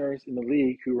commissioners in the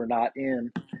league who are not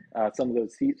in some of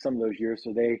those years,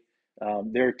 so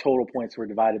their total points were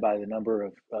divided by the number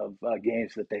of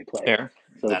games that they played. Fair.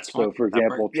 So, That's fine. for That works.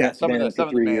 example, Yeah, Trent's been in for some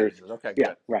of the 3 years. managers. Okay, Yeah,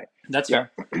 good. right. That's Yeah.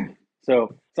 fair.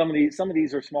 So some of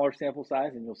these are smaller sample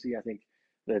size, and you'll see. I think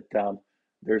that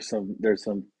there's some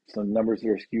numbers that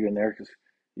are skewed in there because.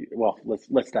 Well,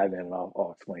 let's dive in, and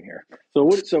I'll explain here.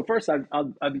 So first,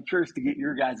 I'd be curious to get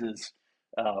your guys'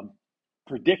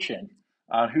 prediction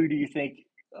on who do you think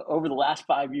over the last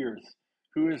 5 years,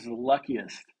 who is the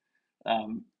luckiest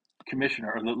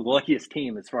commissioner or the luckiest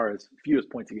team as far as fewest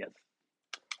points against?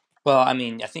 Well, I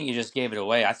mean, I think you just gave it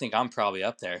away. I think I'm probably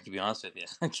up there, to be honest with you.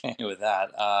 Okay, with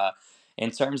that.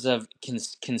 In terms of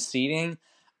conceding,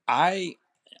 I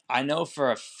I know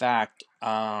for a fact.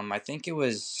 I think it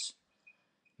was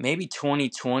maybe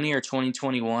 2020 or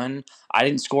 2021. I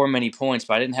didn't score many points,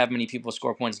 but I didn't have many people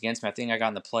score points against me. I think I got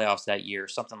in the playoffs that year,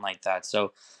 something like that.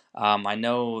 So I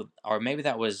know, or maybe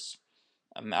that was.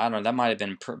 I don't know. That might have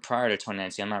been prior to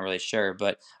 2019. I'm not really sure,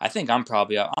 but I think I'm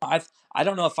probably. I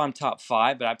don't know if I'm top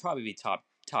 5, but I'd probably be top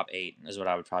 8 is what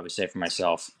I would probably say for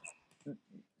myself. All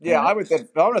Yeah, right. I would. I'm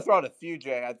going to throw out a few,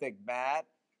 Jay. I think Matt.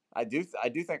 I do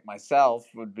think myself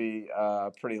would be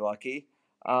pretty lucky.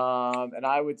 And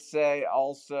I would say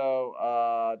also,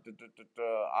 I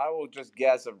will just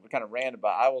guess a kind of random,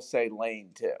 but I will say Lane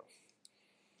too.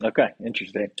 Okay,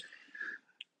 interesting.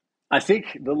 I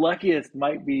think the luckiest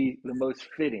might be the most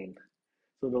fitting.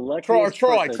 So the luckiest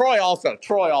person. Troy also.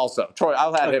 Troy,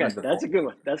 I'll have him Okay, as the that's fourth. a good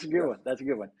one. That's a good Yeah. one. That's a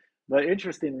good one. But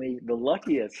interestingly, the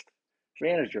luckiest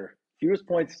manager, fewest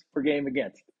points per game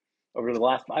against over the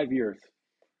last 5 years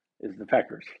is the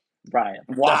Packers, Brian.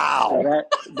 So Wow.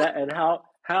 and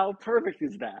how perfect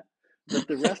is that? That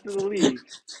the rest of the league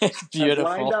It's has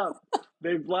lined beautiful. up.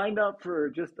 They've lined up for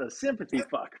just a sympathy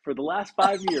fuck for the last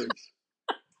 5 years,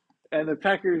 and the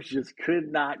Packers just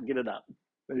could not get it up.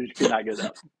 They just could not get it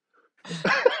up.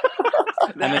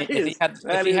 I mean, if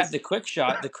that he had is the quick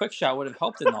shot would have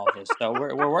helped in all this. So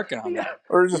we're working on yeah, that.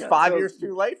 Or just yeah. 5 years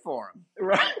too late for him.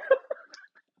 Right.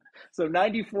 So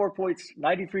 94 points,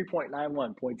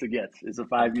 93.91 points against is a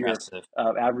 5-year Impressive.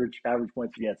 average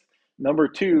points against. Number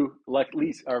two,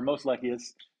 least or most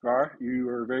luckiest, Gar, you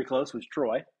were very close, was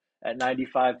Troy at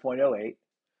 95.08,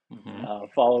 Hmm.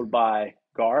 followed by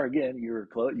Gar. Again, you were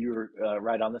close. You were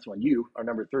right on this one. You are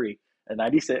number three at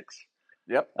 96.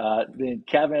 Yep. Then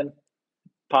Kevin,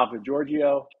 Papa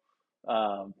Giorgio,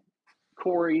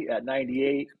 Corey at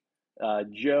 98,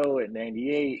 Joe at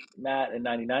 98, Matt at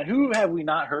 99. Who have we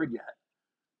not heard yet?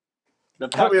 The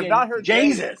We have fucking not heard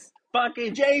Jay's.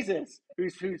 Jaysus,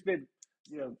 who's been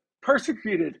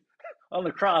persecuted on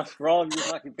the cross for all of your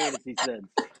fucking fantasy sins.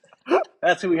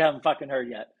 That's who we haven't fucking heard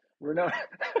yet. We're no.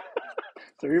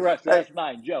 So you're right. So Hey, that's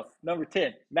 9. Joe. Number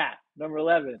 10, Matt. Number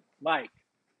 11, Mike.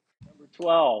 Number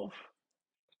 12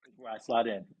 is where I slot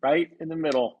in, right in the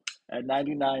middle at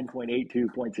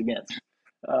 99.82 points against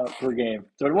per game.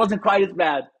 So it wasn't quite as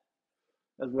bad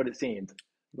as what it seemed,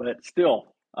 but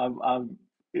still,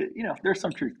 there's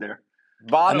some truth there.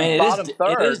 I mean, Bottom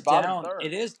it is third. down.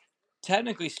 It is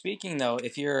technically speaking, though.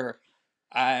 If you're,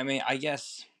 I mean, I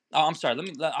guess. Oh, I'm sorry.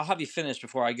 I'll have you finish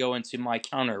before I go into my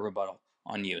counter rebuttal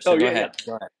on you. Oh So go yeah, yeah. ahead.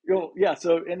 Go ahead. Yeah.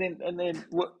 So and then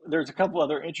there's a couple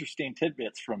other interesting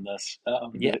tidbits from this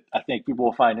Yeah. that I think people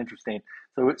will find interesting.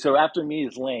 So after me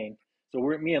is Lane. So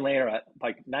me and Lane are at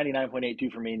like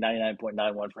 99.82 for me,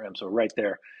 99.91 for him. So right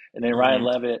there. And then Ryan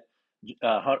Mm-hmm. Levitt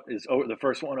is over the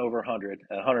first one over 100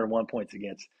 at 101 points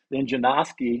against. Then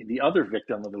Janoski, the other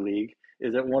victim of the league,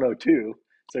 is at 102.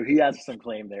 So he has some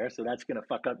claim there. So that's going to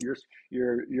fuck up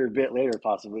your bit later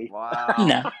possibly. Wow.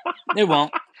 No, it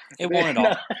won't. It won't at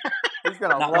all. He's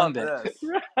gonna Not one love bit. this.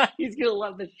 He's gonna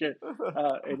love this shit.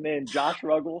 And then Josh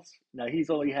Ruggles. Now he's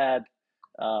only had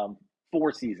 4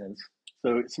 seasons,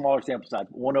 so smaller sample size.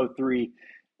 103.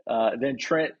 Then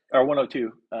Trent or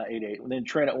 102, 88. And then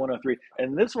Trent at 103.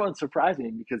 And this one's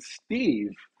surprising because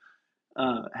Steve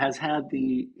had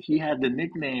the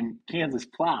nickname Kansas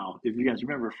Plow, if you guys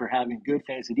remember, for having good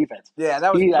fantasy defense. Yeah,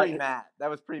 that was He pre-Matt. That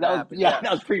was pre-Matt, but yes.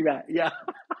 that was pretty bad. Yeah.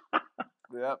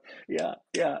 Yep. Yeah.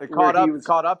 It Where he was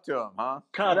caught up to him, huh?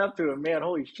 caught up to him, man.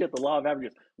 Holy shit, the law of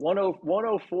averages.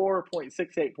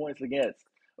 104.68 points against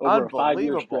over a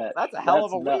 5-year Unbelievable. stretch. That's a hell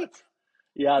of That's a week. nuts.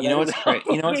 Yeah, You that know is what's a hell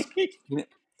crazy? of a week.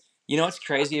 You know what's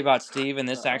crazy about Steve, and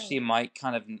this actually might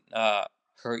kind of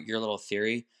hurt your little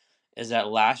theory, is that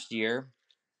last year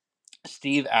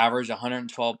Steve averaged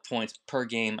 112 points per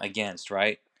game against.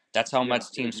 Right? That's how Yeah, much it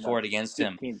was teams scored nuts. against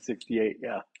him. 1568.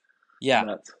 Yeah, Yeah.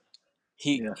 nuts.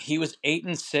 Yeah, He was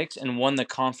 8-6 and won the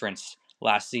conference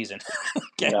last season.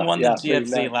 Okay, won the yeah, pretty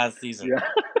GFC nuts. last season. Yeah,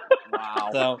 Wow.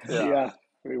 So Yeah. yeah,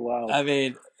 pretty wild. I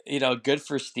mean, good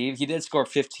for Steve. He did score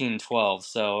 15-12.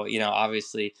 So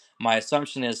obviously, my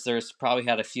assumption is there's probably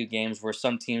had a few games where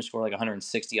some teams score like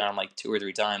 160 on him like 2 or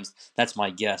 3 times. That's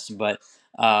my guess. But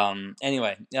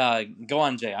anyway, go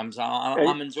on, Jay. Hey,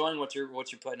 I'm enjoying what you're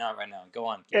putting out right now. Go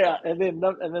on, keep yeah, going.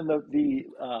 and then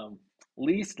the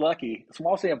least lucky,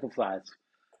 small sample size,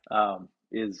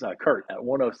 is Kurt at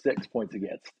 106 points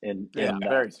against in Yeah, in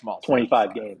very small sample 25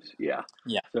 size. games. Yeah,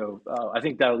 Yeah. so I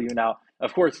think that'll even out.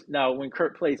 Of course, now when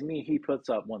Kurt plays me, he puts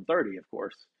up 130, of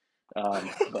course.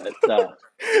 But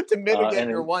To mitigate and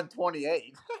your then,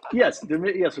 128. yes,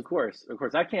 yes, of course.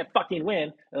 I can't fucking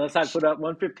win unless I put up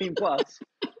 115 plus.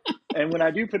 And when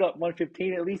I do put up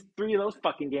 115, at least 3 of those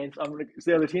fucking games,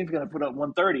 the other team's gonna put up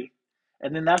 130.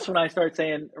 And then that's when I start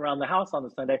saying around the house on the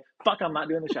Sunday, fuck, I'm not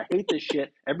doing this. I hate this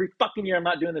shit. Every fucking year, I'm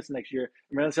not doing this next year.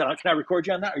 And Marissa said, can I record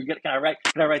you on that? Or can I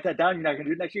write that down? You're not going to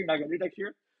do it next year? You're not going to do it next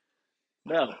year?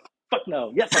 No. Fuck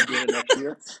no. Yes, I'm doing it next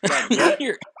year. God damn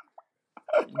it.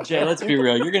 Jay, let's be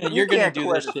real. You You're gonna can't do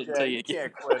quit this us, shit until Jay. you You get.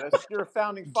 can't quit us. You're a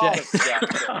founding Jay, father, for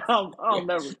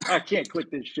God's sake. I can't quit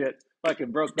this shit.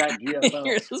 Fucking broke back GFL.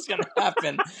 here's what's gonna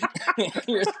happen.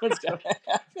 Here's what's gonna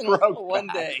happen Broke one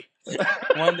back. day.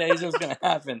 One day is what's gonna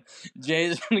happen.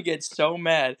 Jay's gonna get so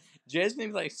mad. Jay's gonna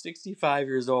be like 65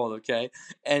 years old, okay?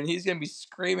 And he's gonna be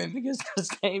screaming because the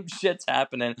same shit's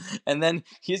happening. And then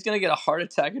he's gonna get a heart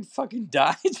attack and fucking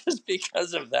die just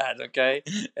because of that, okay?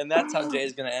 And that's how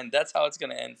Jay's gonna end. That's how it's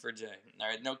gonna end for Jay. All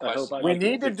right, no I hope question I We make it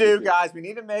need to 62. guys, we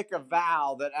need to make a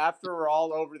vow that after we're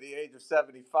all over the age of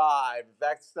 75, if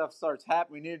that stuff starts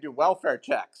happening, we need to do welfare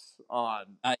checks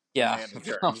on the Yeah, manager.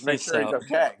 Just probably make sure he's so.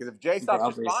 okay. Because if Jay stops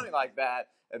Probably so. responding like that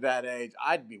at that age,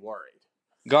 I'd be worried.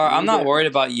 Gar, I'm We not need worried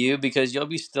about you because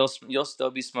you'll still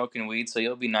be smoking weed, so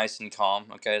you'll be nice and calm.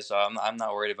 Okay, so I'm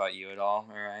not worried about you at all.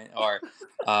 All right, or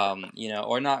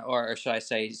or not, or should I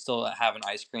say, still having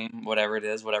ice cream, whatever it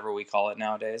is, whatever we call it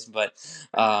nowadays. But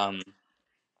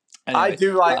I anyway,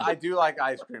 do like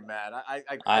ice cream, man. I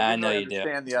I didn't know really you do.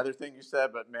 understand the other thing you said,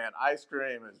 but man, ice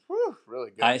cream is really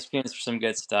good. Ice cream is some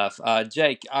good stuff.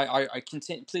 Jake,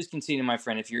 please continue, my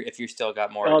friend. If you're still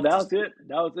got more. Oh, that was it.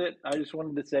 That was it. I just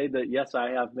wanted to say that, yes, I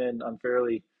have been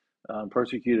unfairly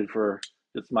persecuted for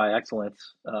just my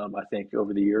excellence, I think,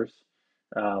 over the years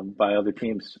by other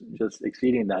teams just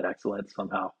exceeding that excellence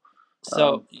somehow.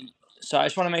 So, so I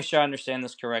just want to make sure I understand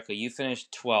this correctly. You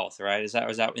finished 12th, right? Was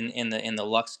that in the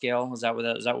luck scale? Is that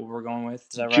what we're going with?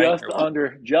 Is that right?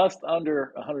 Just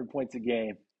under 100 points a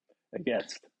game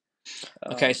against.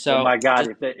 Okay, But so my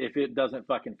God, if it doesn't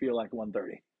fucking feel like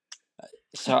 130.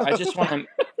 I just want to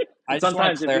And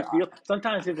clarify.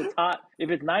 sometimes if it's hot, if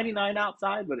it's 99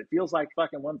 outside, but it feels like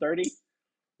fucking 130,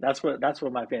 that's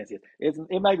what my fantasy is.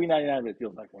 It might be 99, but it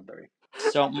feels like 130.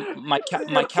 So my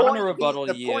counter rebuttal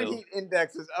to the point you. heat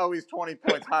index is always 20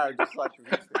 points higher, just like the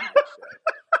Houston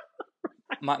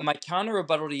index. My counter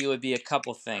rebuttal to you would be a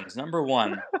couple things. Number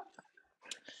one,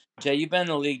 Jay, you've been in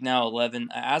the league now 11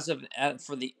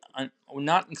 for the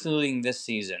not including this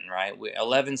season, right?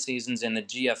 11 seasons in the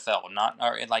GFL, not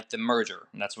or in like the merger.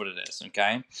 That's what it is.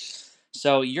 Okay,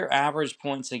 so your average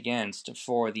points against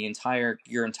for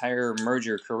your entire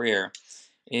merger career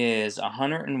is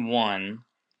 101.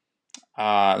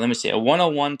 Let me see, a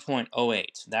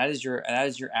 101.08. That is your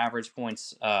average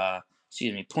points.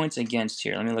 Points against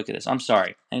here. Let me look at this. I'm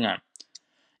sorry. Hang on.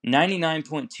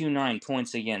 99.29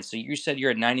 points against. So you said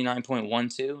you're at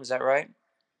 99.12. Is that right?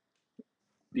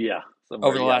 Yeah, somewhere.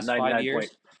 Over the Yeah, last 5 99 point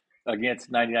years. against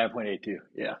 99.82.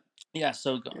 Yeah, Yeah.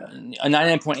 So yeah, a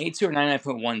 99.82 or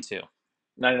 99.12.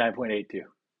 99.82.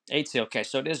 82. Okay,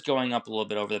 so it is going up a little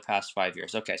bit over the past 5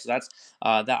 years. Okay, so that's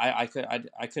that I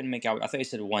couldn't make out. I thought you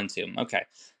said 1-2. Okay,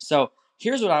 so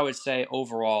here's what I would say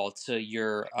overall to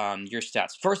your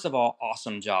stats. First of all,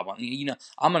 awesome job on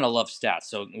I'm gonna love stats.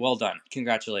 So well done,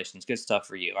 congratulations, good stuff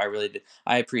for you. I really did.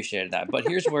 I appreciated that. But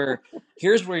here's where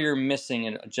you're missing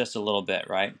it just a little bit,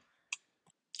 right?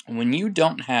 When you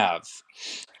don't have,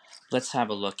 let's have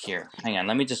a look here. Hang on,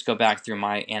 let me just go back through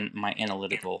my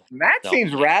analytical Matt self.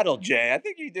 seems rattled, Jay. I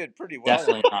think you did pretty well.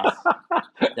 Definitely not.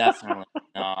 Definitely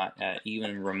not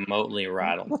even remotely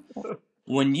rattled.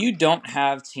 When you don't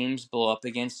have teams blow up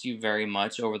against you very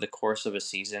much over the course of a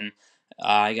season,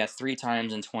 I got 3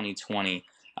 times in 2020.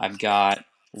 I've got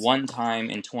 1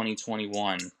 time in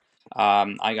 2021.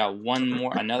 I got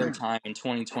another time in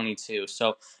 2022.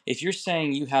 So if you're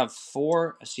saying you have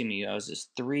was this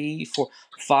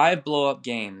 5 blow up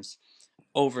games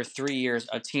over 3 years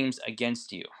of teams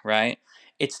against you, right?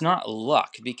 It's not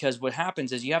luck because what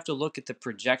happens is you have to look at the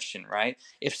projection, right?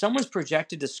 If someone's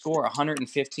projected to score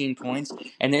 115 points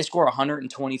and they score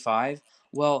 125,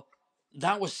 well,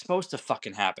 that was supposed to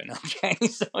fucking happen, okay?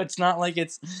 So it's not like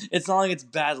it's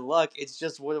bad luck. It's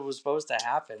just what was supposed to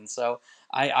happen. So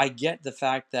I get the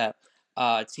fact that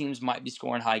teams might be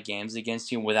scoring high games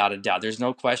against you without a doubt. There's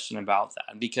no question about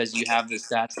that because you have the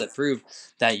stats that prove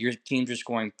that your teams are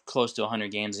scoring close to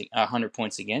 100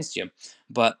 points against you.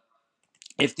 But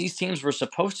if these teams were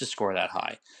supposed to score that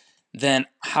high, then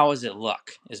how is it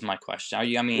luck? Is my question.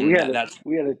 we had a That's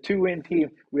we had a 2-win team.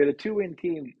 We had a 2-win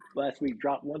team last week.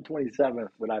 Dropped 127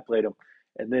 when I played them,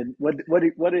 and then what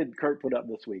did Kurt put up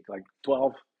this week? Like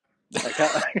 12? Like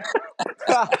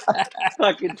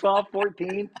fucking 12,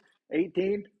 14,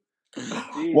 18? Jesus,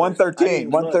 I didn't 113, even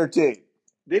look. 113.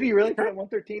 Did he really put up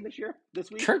 113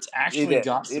 this week? Kurt's He actually did.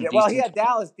 got some Well, he decent had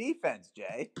Dallas defense,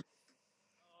 Jay.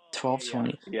 12,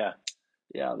 20. Yeah.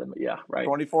 Right.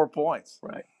 24 points.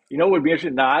 Right. You know what would be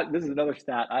interesting? Now, this is another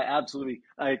stat. I'd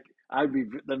be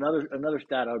another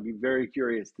stat. I would be very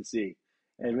curious to see,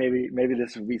 and maybe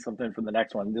this would be something for the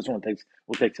next one. This one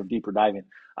will take some deeper diving.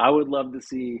 I would love to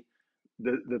see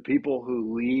the people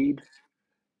who lead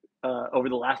over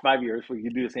the last 5 years. We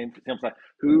could do the same slide.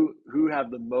 Who have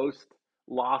the most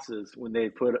losses when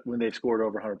they've scored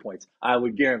over 100 points? I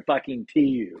would guarantee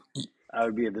you, I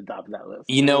would be at the top of that list.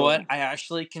 You know what? I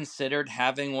actually considered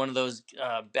having one of those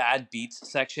bad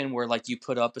beats section where like you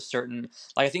put up a certain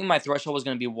I think my threshold was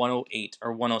going to be 108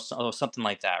 or 10 something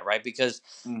like that, right? Because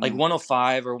like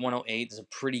 105 or 108 is a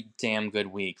pretty damn good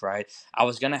week, right? I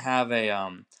was going to have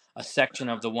a section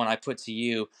of the one I put to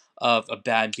you of a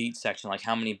bad beat section, like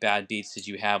how many bad beats did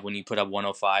you have when you put up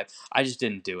 105? I just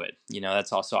didn't do it.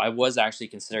 That's also I was actually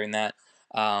considering that.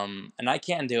 And I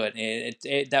can do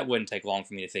it. That wouldn't take long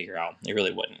for me to figure out. It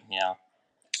really wouldn't. Yeah.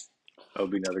 That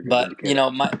would be another good But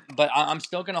indicator. I'm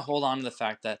still gonna hold on to the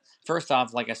fact that first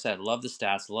off, like I said, love the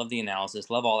stats, love the analysis,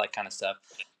 love all that kind of stuff.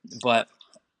 But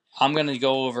I'm gonna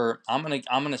go over. I'm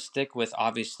gonna stick with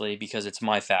obviously because it's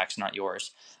my facts, not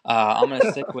yours. I'm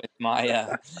gonna stick with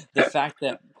my the fact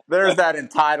that There's that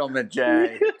entitlement,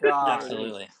 Jay. There God. it is.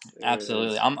 absolutely, There it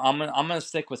absolutely. is. I'm gonna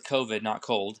stick with COVID, not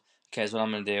cold. Okay, is what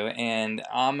I'm gonna do, and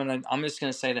I'm just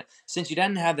gonna say that since you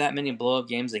didn't have that many blow up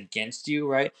games against you,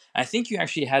 right? I think you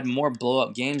actually had more blow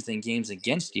up games than games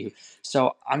against you.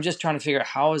 So I'm just trying to figure out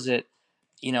how is it,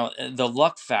 the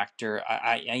luck factor.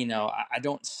 I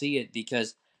don't see it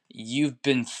because you've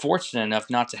been fortunate enough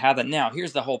not to have that. Now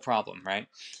here's the whole problem, right?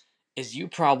 Is you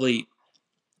probably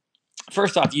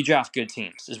first off you draft good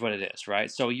teams is what it is,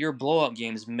 right? So your blow up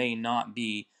games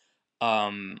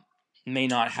um, may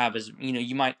not have as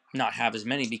you might not have as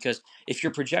many because if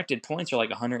your projected points are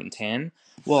like 110,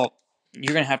 well,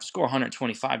 you're gonna have to score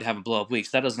 125 to have a blow up week.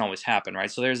 So that doesn't always happen,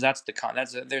 right? So there's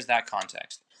there's that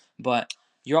context. But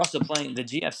you're also playing the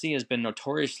GFC has been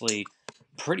notoriously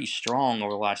pretty strong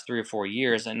over the last 3 or 4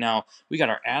 years, and now we got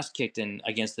our ass kicked in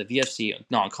against the VFC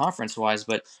non-conference wise,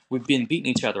 but we've been beating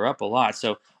each other up a lot.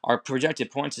 So our projected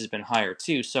points has been higher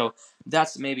too. So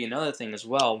that's maybe another thing as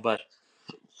well, but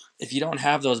if you don't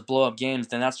have those blow up games,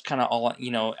 then that's kind of all. If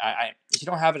you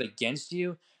don't have it against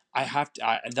you, I have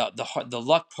to. The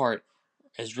luck part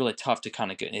is really tough to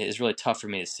kind of get. Is really tough for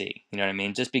me to see. You know what I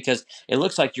mean? Just because it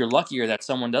looks like you're luckier that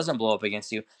someone doesn't blow up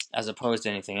against you as opposed to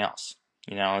anything else.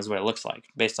 Is what it looks like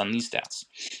based on these stats.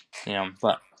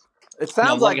 But It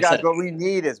sounds like like, I guys, said, what we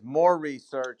need is more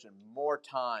research and more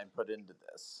time put into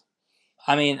this.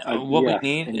 I mean, what we Yes,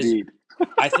 need is, indeed.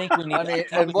 I think we need. I mean, I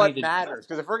think and what we what need to. matters?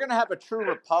 Because if we're going to have a true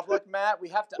republic, Matt, we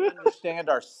have to understand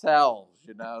ourselves,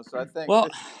 So I think Well,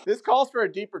 this calls for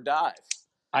a deeper dive.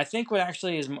 I think what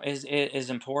actually is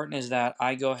important is that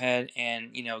I go ahead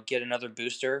and get another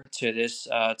booster to this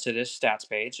stats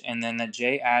page, and then that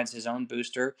Jay adds his own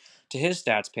booster to his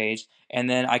stats page, and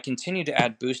then I continue to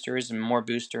add boosters and more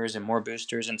boosters and more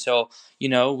boosters until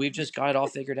we've just got it all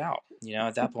figured out.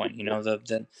 At that point,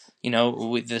 the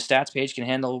stats page can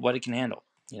handle what it can handle.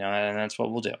 And that's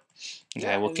what we'll do. Okay,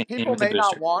 Yeah, we'll and continue people with the may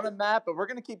not booster. want them, Matt, but we're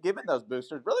going to keep giving those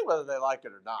boosters, really, whether they like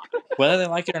it or not. Whether they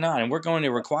like it or not, and we're going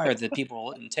to require that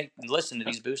people listen to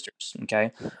these boosters,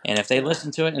 okay? And if they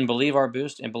listen to it and believe our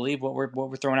boost and believe what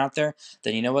we're throwing out there,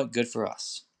 then you know what? Good for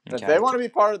us. If they Okay. want to be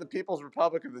part of the People's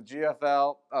Republic of the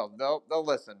GFL, they'll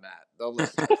listen, Matt. They'll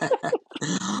listen.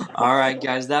 All right,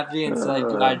 guys. That being said,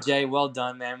 Uh, Jay, well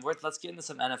done, man. Let's get into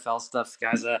some NFL stuff,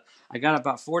 guys. I got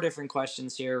about 4 different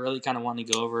questions here. Really kind of want to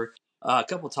go over a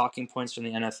couple talking points from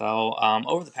the NFL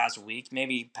over the past week,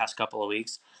 maybe past couple of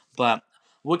weeks. But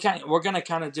we're gonna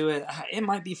kind of do it. It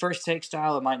might be first take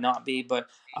style, it might not be, but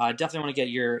definitely want to get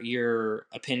your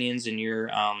opinions and your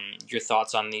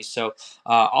thoughts on these. So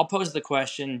I'll pose the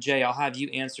question, Jay. I'll have you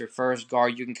answer first. Gar,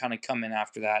 you can kind of come in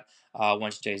after that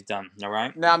once Jay's done. All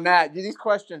right. Now, Matt, these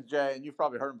questions, Jay, and you've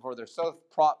probably heard them before, they're so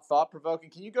thought-provoking.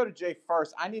 Can you go to Jay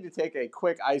first? I need to take a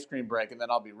quick ice cream break, and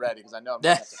then I'll be ready because I know I'm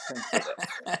going to have to think for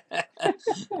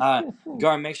this.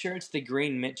 Gar, make sure it's the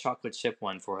green mint chocolate chip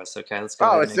one for us. Okay, let's go Oh,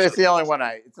 ahead and it's, make sure. it's the only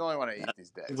one I eat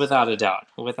these days. Without a doubt,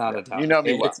 without a doubt. You know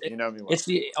me well. It's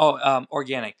the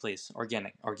organic, please,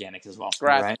 organic as well. All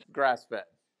right. Grass fed.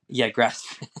 Yeah, grass.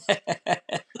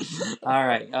 All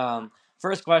right.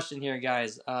 First question here,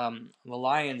 guys. The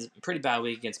Lions, pretty bad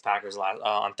week against Packers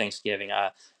on Thanksgiving.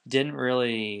 Didn't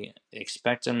really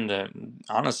expect them to.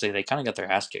 Honestly, they kind of got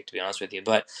their ass kicked, to be honest with you.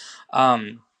 But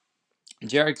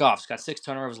Jared Goff's got 6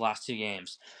 turnovers last 2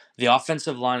 games. The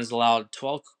offensive line has allowed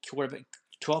 12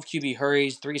 QB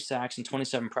hurries, 3 sacks, and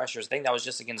 27 pressures. I think that was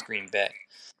just against Green Bay.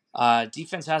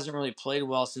 Defense hasn't really played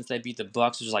well since they beat the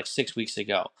Bucs, which was like 6 weeks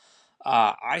ago.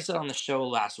 I said on the show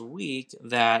last week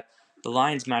that the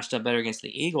Lions matched up better against the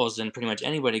Eagles than pretty much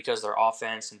anybody because of their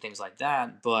offense and things like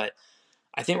that. But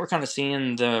I think we're kind of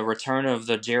seeing the return of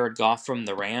the Jared Goff from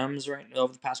the Rams right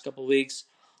over the past couple of weeks.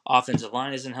 Offensive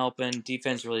line isn't helping.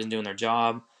 Defense really isn't doing their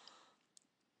job.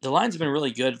 The Lions have been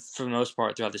really good for the most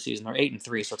part throughout the season. They're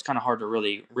 8-3, so it's kind of hard to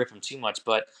really rip them too much.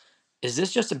 But is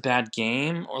this just a bad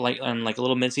game, or like a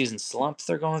little midseason slump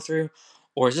they're going through,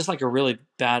 or is this like a really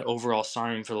bad overall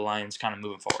sign for the Lions kind of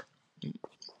moving forward?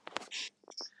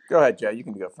 Go ahead, Jay. You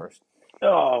can go first.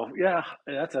 oh yeah,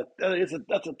 that's a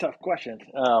tough question.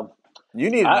 You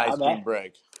need an ice cream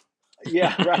break.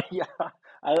 Yeah, right. Yeah,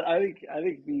 I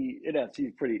think the NFC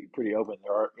is pretty open.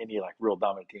 There aren't any like real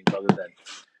dominant teams other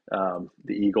than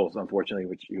the Eagles, unfortunately,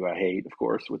 which I hate, of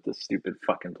course, with the stupid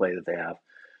fucking play that they have.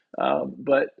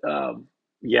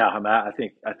 Yeah, I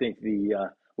think the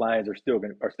Lions are still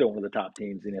one of the top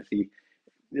teams in the NFC.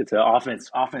 It's an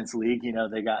offense league.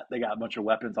 They got a bunch of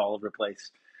weapons all over the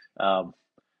place. Um,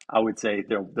 I would say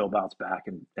they'll bounce back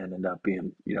and end up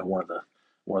being one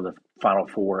of the final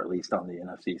 4 at least on the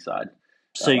NFC side.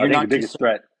 So I you're think the not biggest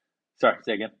concerned. threat. Sorry,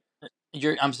 say again.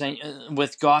 I'm saying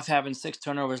with Goff having 6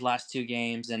 turnovers last 2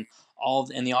 games and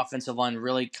and the offensive line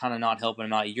really kind of not helping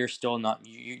him out. You're still not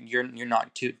you're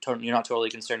not totally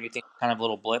concerned. You think kind of a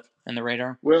little blip in the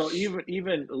radar. Well,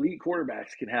 even elite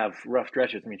quarterbacks can have rough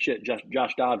stretches. I mean, shit.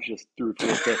 Josh Dobbs just threw 4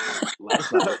 picks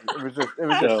last night. It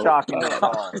was just shocking to us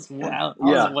all. Wow, I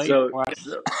was Yeah. waiting So for it.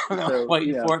 so so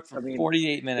Waiting for it for I mean,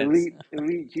 48 minutes.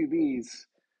 elite QBs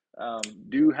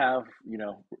do have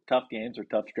tough games or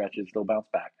tough stretches. They'll bounce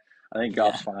back. I think Yeah.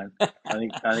 Goff's fine. I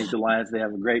think the Lions, they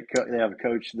have a great they have a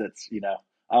coach that's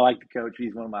I like the coach.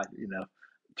 He's one of my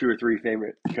 2 or 3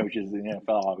 favorite coaches in the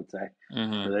NFL. I would say.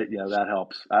 Mm-hmm. So that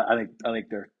helps. I think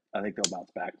they'll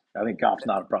bounce back. I think Goff's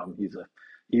not a problem.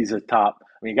 He's a top. I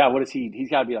mean, God, what is he? He's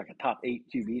got to be like a top 8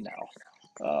 QB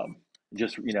now.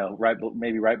 Just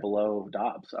maybe right below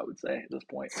Dobbs, I would say at this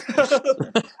point. So.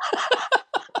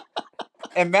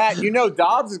 And Matt,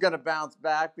 Dobbs is going to bounce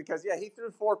back because he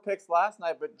threw 4 picks last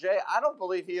night. But Jay, I don't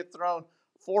believe he had thrown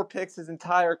 4 picks his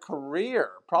entire career.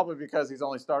 Probably because he's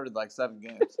only started like 7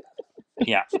 games.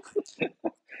 Yeah.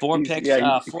 Four He's picks.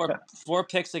 yeah. Four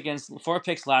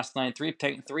picks last night.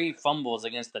 Three fumbles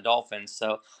against the Dolphins.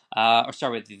 So, or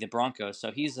sorry, with the Broncos.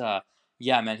 So he's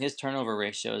yeah, man. His turnover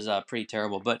ratio is pretty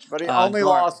terrible. But But he only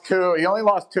Gar, lost two. He only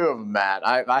lost two of them, Matt.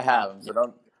 I oh, have him. So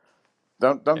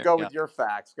don't there go you go. with your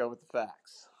facts. Go with the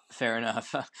facts. Fair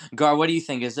enough. Gar, what do you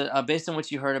think? Is it based on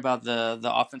what you heard about the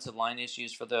offensive line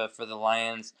issues for the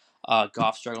Lions?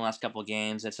 Goff struggling last couple of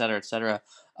games, et cetera, et cetera.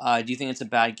 Do you think it's a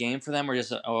bad game for them,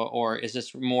 or is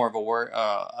this more of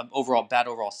a bad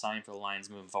overall sign for the Lions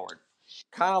moving forward?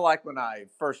 Kind of like when I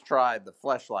first tried the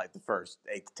fleshlight the first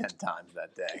 8 to 10 times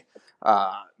that day.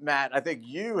 Matt, I think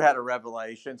you had a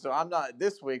revelation. So I'm not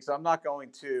this week. So I'm not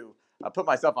going to put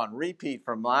myself on repeat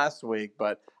from last week.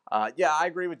 But yeah, I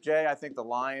agree with Jay. I think the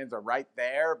Lions are right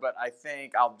there. But I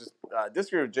think I'll just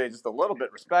disagree with Jay just a little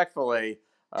bit respectfully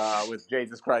with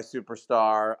Jaysus Christ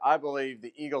Superstar. I believe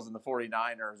the Eagles and the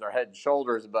 49ers are head and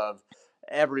shoulders above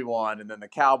everyone. And then the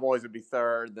Cowboys would be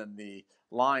third. Then the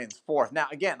Lions fourth. Now,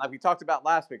 again, like we talked about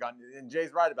last week, and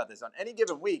Jay's right about this. On any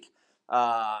given week,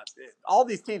 all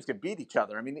these teams could beat each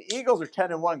other. I mean, the Eagles are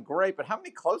 10-1, great, but how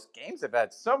many close games have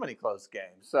had? So many close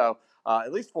games. So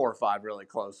at least 4 or 5 really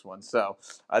close ones. So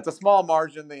it's a small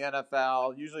margin in the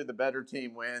NFL. Usually the better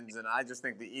team wins, and I just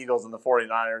think the Eagles and the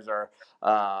 49ers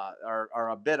are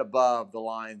a bit above the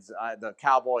Lions, the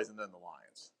Cowboys, and then the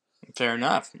Lions. Fair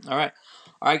enough. All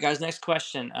right, guys. Next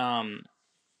question.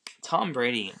 Tom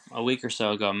Brady, a week or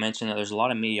so ago, mentioned that there's a lot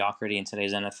of mediocrity in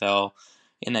today's NFL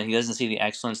and that he doesn't see the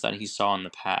excellence that he saw in the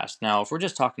past. Now, if we're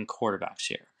just talking quarterbacks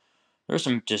here, there's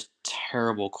some just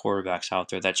terrible quarterbacks out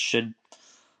there that shouldn't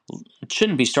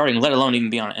be starting, let alone even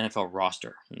be on an NFL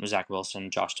roster. Zach Wilson,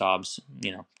 Josh Dobbs,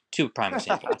 two prime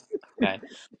examples. Okay.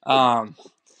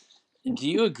 Do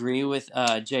you agree with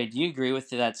Jay? Do you agree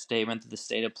with that statement that the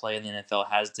state of play in the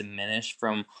NFL has diminished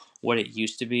from what it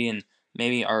used to be, and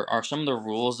maybe are some of the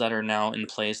rules that are now in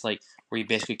place, like where you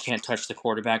basically can't touch the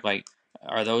quarterback, like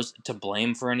are those to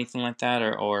blame for anything like that,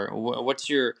 or what's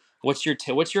your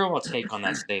overall take on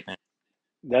that statement?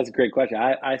 That's a great question.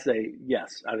 I say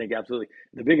yes. I think absolutely.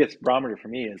 The biggest barometer for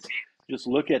me is just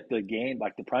look at the game,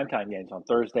 like the primetime games on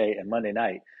Thursday and Monday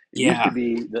night. It used to Yeah,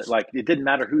 be that like it didn't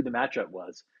matter who the matchup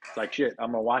was. It's like shit.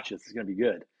 I'm gonna watch this. It's gonna be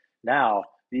good. Now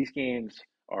these games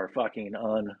are fucking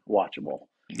unwatchable.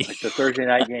 Like the Thursday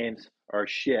night games are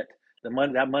shit. That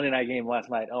Monday night game last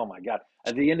night. Oh my god!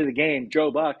 At the end of the game, Joe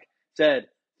Buck said,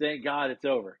 "Thank God it's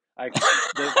over." Like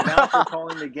the announcer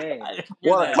calling the game I didn't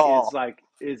hear What a that. call.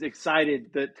 is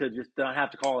excited to just not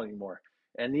have to call anymore.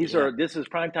 And Yeah, this is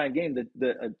primetime game that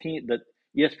the team that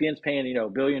ESPN's paying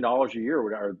 $1 billion a year or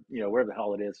whatever the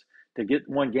hell it is to get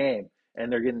one game,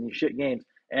 and they're getting these shit games.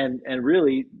 And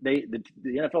really the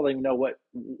NFL doesn't even know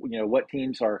what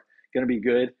teams are going to be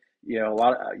good. A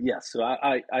lot of yes. So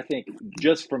I think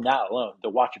just from that alone, the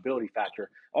watchability factor.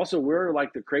 Also, we're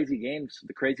like the crazy games,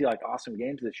 the crazy like awesome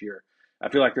games this year. I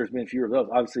feel like there's been fewer of those.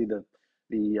 Obviously,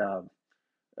 the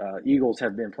Eagles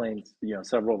have been playing,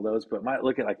 several of those, but might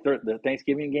look at like the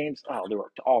Thanksgiving games. Oh, they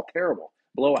were all terrible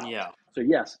blowouts. yeah. So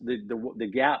yes,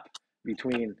 the gap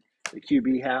between the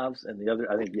QB halves and the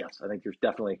other, I think yes, I think there's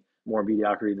definitely more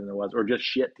mediocrity than there was, or just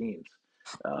shit teams.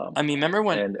 I mean,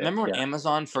 And remember when yeah,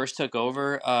 Amazon first took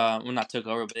over? Well, not took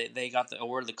over, but they got the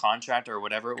award of the contract or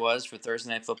whatever it was for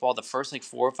Thursday Night Football. The first like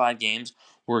 4 or 5 games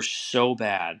were so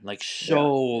bad, like yeah,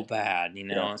 so bad,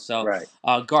 yeah, So, right.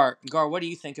 Gar, what do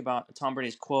you think about Tom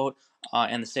Brady's quote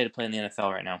and the state of play in the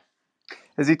NFL right now?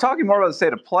 Is he talking more about the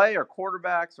state of play or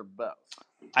quarterbacks or both?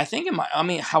 I think I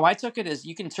mean, how I took it is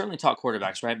you can certainly talk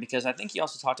quarterbacks, right? Because I think he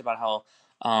also talked about how.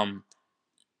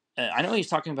 I know he's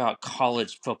talking about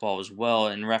college football as well,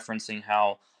 and referencing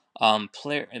how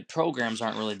player programs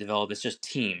aren't really developed. It's just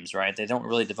teams, right? They don't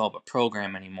really develop a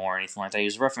program anymore or anything like that. He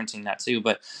was referencing that too,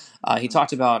 but he Mm-hmm.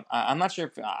 talked about. I'm not sure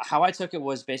if, how I took it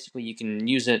was basically you can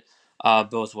use it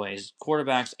both ways,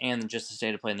 quarterbacks and just the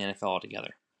state of play in the NFL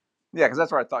altogether. Yeah, because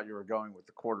that's where I thought you were going with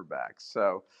the quarterbacks.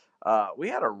 So we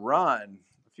had a run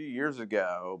a few years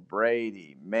ago: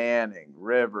 Brady, Manning,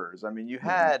 Rivers. I mean, you Mm-hmm.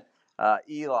 had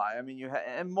Eli. I mean, you had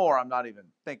and more. I'm not even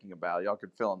thinking about. Y'all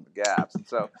could fill in the gaps. And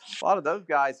so a lot of those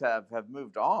guys have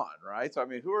moved on, right? So I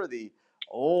mean, who are the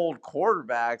old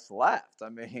quarterbacks left? I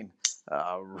mean.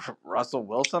 Russell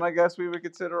Wilson, I guess we would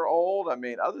consider old. I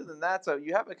mean, other than that, so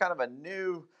you have a kind of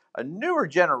a newer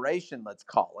generation, let's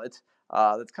call it,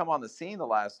 that's come on the scene the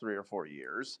last 3 or 4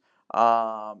 years.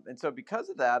 And so because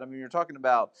of that, I mean, you're talking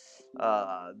about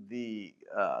the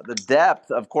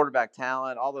depth of quarterback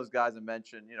talent. All those guys I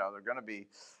mentioned, they're going to be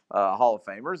Hall of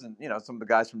Famers, and some of the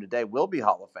guys from today will be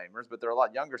Hall of Famers, but they're a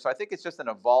lot younger. So I think it's just an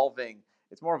evolving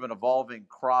it's more of an evolving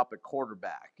crop at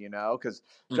quarterback, because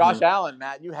Josh Mm-hmm. Allen,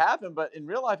 Matt, you have him, but in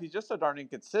real life, he's just so darn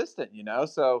inconsistent,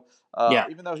 So Yeah.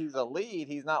 even though he's a lead,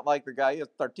 he's not like the guy. He has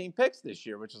 13 picks this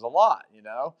year, which is a lot,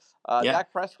 Yeah.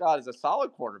 Dak Prescott is a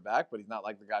solid quarterback, but he's not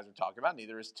like the guys we're talking about.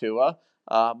 Neither is Tua.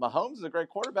 Mahomes is a great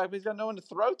quarterback, but he's got no one to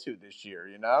throw to this year,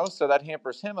 So that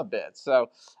hampers him a bit. So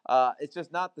it's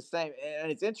just not the same.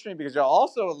 And it's interesting because you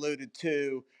also alluded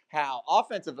to how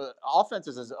offenses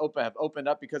have opened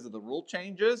up because of the rule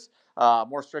changes,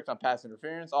 more strict on pass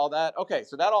interference, all that. Okay,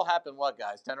 so that all happened, what,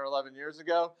 guys, 10 or 11 years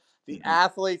ago? The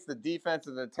athletes, the defense,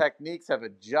 and the techniques have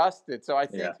adjusted. So I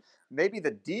think maybe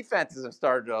the defenses have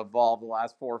started to evolve the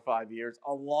last 4 or 5 years,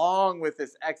 along with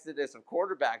this exodus of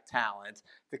quarterback talent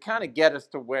to kind of get us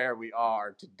to where we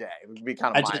are today. It would be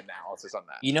kind I of my just, analysis on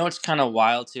that. it's kind of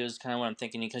wild too. Is kind of what I'm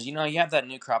thinking because you have that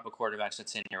new crop of quarterbacks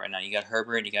that's in here right now. You got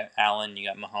Herbert, you got Allen, you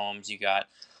got Mahomes, you got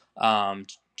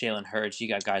Jalen Hurts, you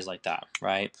got guys like that,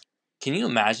 right? Can you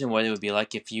imagine what it would be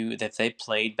like if they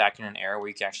played back in an era where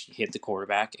you could actually hit the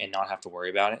quarterback and not have to worry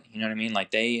about it? You know what I mean?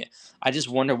 Like I just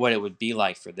wonder what it would be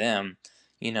like for them,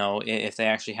 if they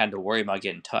actually had to worry about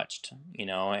getting touched,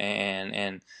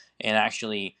 and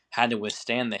actually had to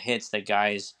withstand the hits that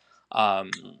guys,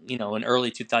 in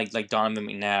early two like Donovan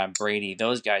McNabb, Brady,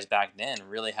 those guys back then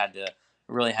really had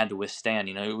to withstand.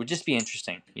 It would just be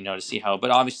interesting, to see how. But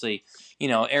obviously,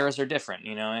 eras are different,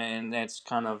 and that's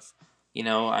kind of,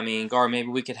 I mean, Gar, maybe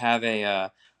we could have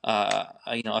a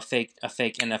fake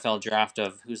NFL draft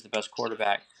of who's the best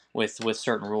quarterback with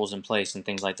certain rules in place and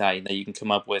things like that you can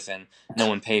come up with and no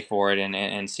one pay for it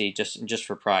and see just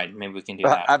for pride. Maybe we can do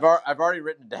that. I've already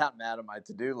written it down, Matt, on my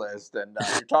to-do list, and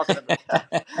you're talking about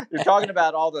you're talking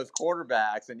about all those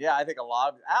quarterbacks, and yeah, I think a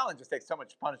lot of Allen just takes so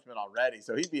much punishment already,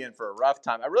 so he'd be in for a rough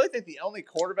time. I really think the only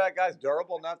quarterback guys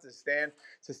durable enough to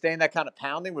sustain that kind of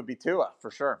pounding would be Tua for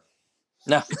sure.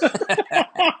 No.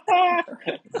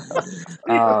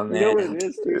 Oh, man. You know what it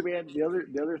is too, man.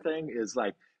 The other thing is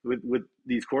like with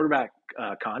these quarterback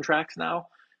contracts now.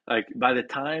 Like by the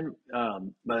time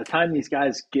these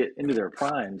guys get into their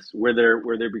primes, where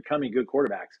they're becoming good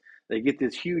quarterbacks, they get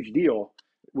this huge deal,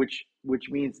 which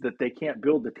means that they can't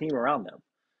build the team around them.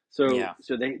 So Yeah.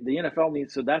 the NFL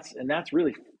needs that's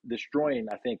really destroying,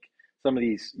 I think, some of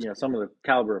these some of the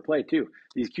caliber of play too.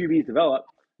 These QBs develop,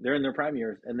 they're in their prime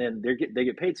years, and then they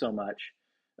get paid so much,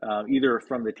 either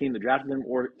from the team that drafted them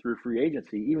or through free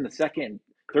agency. Even the second,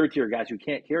 third tier guys who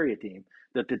can't carry a team,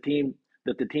 that the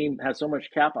team has so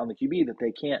much cap on the QB that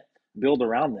they can't build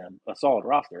around them a solid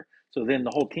roster. So then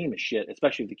the whole team is shit,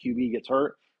 especially if the QB gets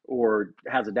hurt or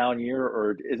has a down year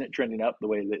or isn't trending up the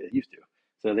way that it used to.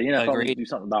 So the NFL needs to Agreed. do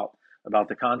something about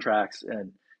the contracts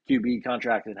and QB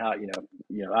contracts and how I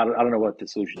don't know what the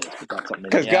solution is, but that's something.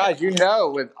 Because Yeah. guys,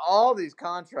 with all these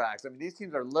contracts, I mean, these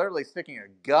teams are literally sticking a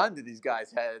gun to these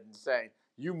guys' heads and saying,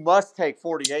 "You must take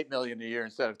 $48 million a year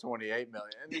instead of $28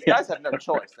 million." And these guys have no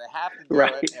choice; they have to do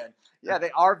Right. it. And yeah,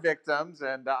 they are victims,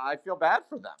 and I feel bad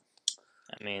for them.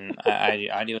 I mean,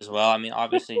 I do as well. I mean,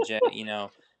 obviously, Jay,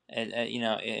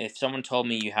 if someone told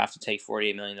me you have to take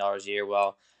 $48 million a year,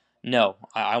 well, no,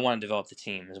 I want to develop the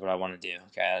team is what I want to do.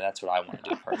 Okay, that's what I want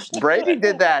to do personally. Brady But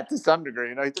did that to some degree.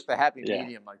 He took the happy Yeah.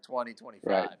 medium, like 20, 25.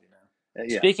 Right.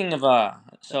 Yeah. speaking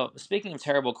of speaking of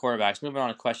terrible quarterbacks, moving on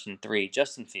to question 3,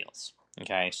 Justin Fields.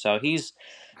 Okay, so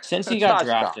since he got Josh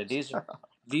drafted, Dobbs.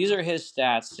 these are his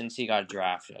stats since he got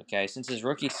drafted. Okay, since his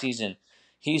rookie season,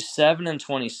 he's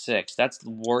 7-26. That's the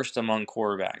worst among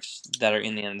quarterbacks that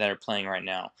are playing right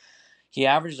now. He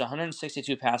averages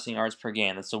 162 passing yards per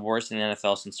game. That's the worst in the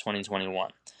NFL since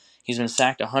 2021. He's been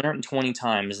sacked 120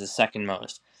 times, the second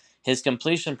most. His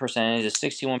completion percentage is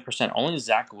 61%. Only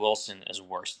Zach Wilson is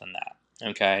worse than that.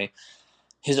 Okay.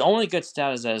 His only good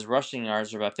stat is that his rushing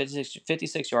yards are about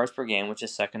 56 yards per game, which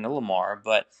is second to Lamar.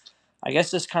 But I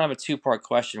guess this is kind of a two-part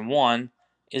question. One,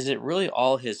 is it really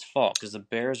all his fault? Because the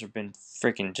Bears have been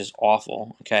freaking just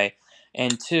awful. Okay.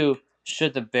 And two,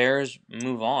 should the Bears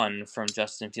move on from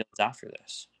Justin Fields after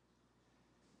this?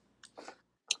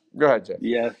 Go ahead, Jay.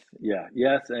 Yes. Yeah.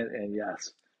 Yes. And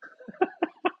yes.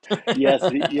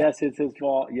 Yes, it's his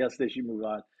fault. Yes, they should move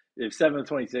on. If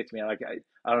 7-26, man, like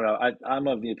I don't know. I'm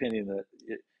of the opinion that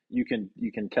you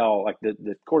can tell like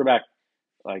the quarterback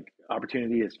like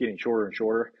opportunity is getting shorter and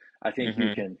shorter. I think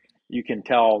Mm-hmm. you can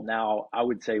tell now. I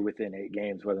would say within 8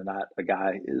 games whether or not a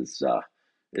guy is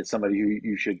somebody who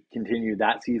you should continue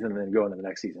that season and then go into the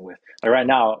next season with. Like right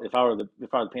now, if I were the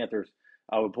Panthers,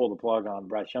 I would pull the plug on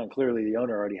Bryce Young. Clearly, the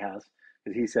owner already has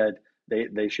because he said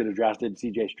they should have drafted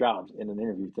C.J. Stroud in an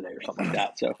interview today or something like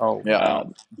that. So Oh, Yeah.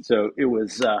 wow. so it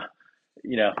was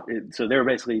so they're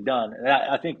basically done, and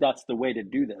I think that's the way to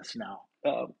do this now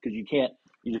because you can't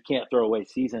you just can't throw away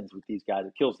seasons with these guys.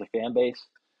 It kills the fan base.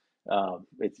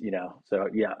 It's so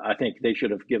yeah, I think they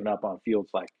should have given up on Fields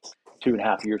like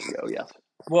 2.5 years ago. Yes.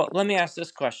 Well, let me ask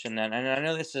this question then, and I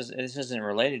know this isn't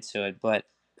related to it, but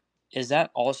is that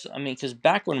also? I mean, because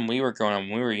back when we were growing up,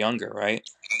 when we were younger, right?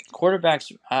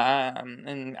 Quarterbacks,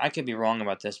 and I could be wrong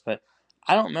about this, but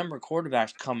I don't remember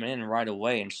quarterbacks coming in right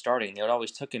away and starting. They would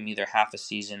always took them either half a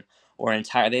season or an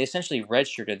entire. They essentially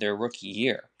redshirted their rookie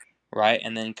year, right?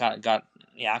 And then got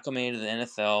acclimated to the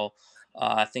NFL,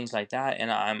 things like that.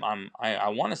 And I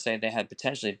want to say they had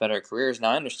potentially better careers. Now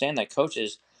I understand that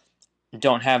coaches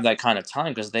don't have that kind of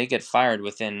time because they get fired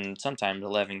within sometimes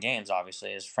 11 games,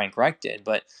 obviously, as Frank Reich did.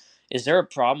 But is there a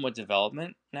problem with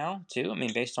development now, too? I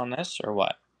mean, based on this, or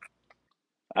what?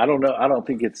 I don't know. I don't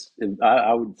think it's.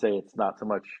 I would say it's not so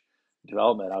much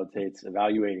development. I would say it's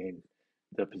evaluating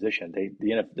the position.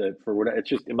 For what it's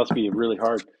just. It must be a really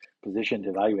hard position to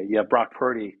evaluate. You have Brock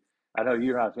Purdy. I know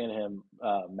you're not a fan of him,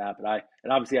 Matt, but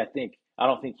obviously I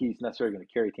don't think he's necessarily going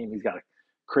to carry a team. He's got a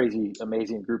crazy,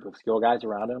 amazing group of skill guys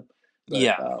around him. But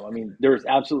Yeah. I mean, there's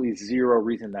absolutely zero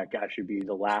reason that guy should be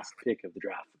the last pick of the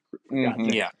draft. For God's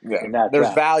sake, Yeah. Yeah, in that there's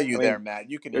draft. value I there, mean, Matt.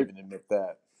 You can there. even admit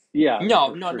that. Yeah, I mean, No,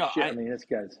 for no, no. shit. I mean, this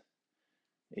guy's.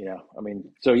 I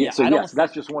mean, so yeah, Yeah, so I yes, don't.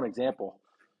 that's just one example.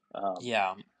 Um,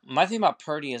 Yeah, my thing about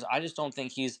Purdy is I just don't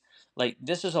think he's like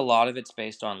this. Is a lot of it's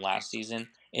based on last season.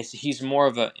 He's more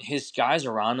of a his guys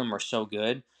around him are so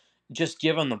good. Just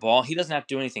give him the ball. He doesn't have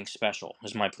to do anything special.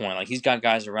 Is my point. Like he's got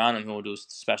guys around him who will do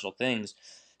special things.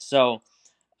 So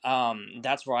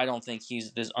that's where I don't think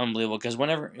he's this unbelievable because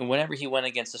whenever he went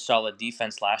against a solid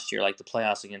defense last year, like the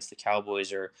playoffs against the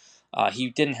Cowboys, or he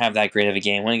didn't have that great of a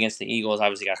game. Went against the Eagles,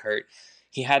 obviously got hurt.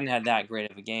 He hadn't had that great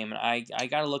of a game, and I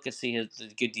got to look and see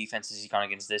the good defenses he's gone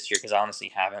against this year because I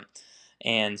honestly haven't,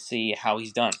 and see how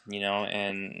he's done,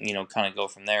 and kind of go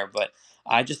from there. But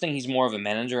I just think he's more of a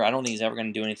manager. I don't think he's ever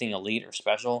going to do anything elite or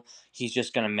special. He's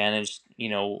just going to manage,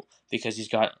 because he's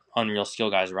got unreal skill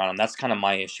guys around him. That's kind of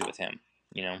my issue with him,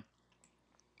 you know.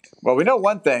 Well, we know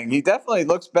one thing. He definitely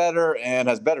looks better and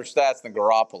has better stats than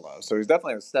Garoppolo. So he's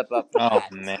definitely a step up from Oh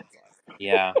that, it man, seems like.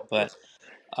 yeah, but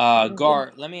um,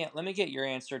 Gar, let me get your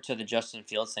answer to the Justin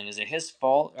Fields thing. Is it his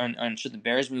fault, and should the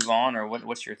Bears move on, or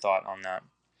what's your thought on that?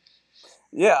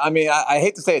 Yeah, I mean, I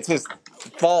hate to say it's his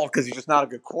fault because he's just not a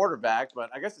good quarterback, but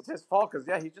I guess it's his fault because,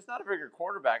 yeah, he's just not a very good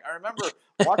quarterback. I remember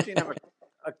watching him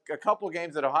a couple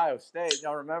games at Ohio State.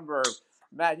 I remember,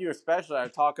 Matt, you especially, I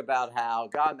talk about how,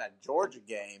 God, in that Georgia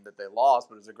game that they lost,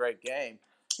 but it was a great game,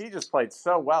 he just played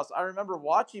so well. So I remember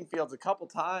watching Fields a couple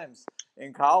times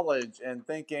in college and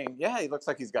thinking, yeah, he looks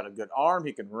like he's got a good arm.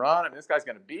 He can run. I mean, this guy's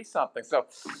going to be something. So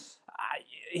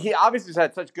he obviously has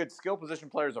had such good skill position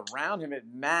players around him. It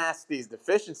masks these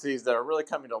deficiencies that are really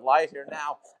coming to light here.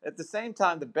 Now, at the same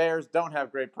time, the Bears don't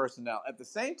have great personnel. At the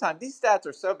same time, these stats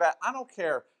are so bad. I don't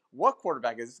care what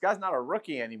quarterback is. This guy's not a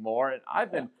rookie anymore. And I've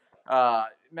been,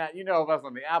 Matt, you know of us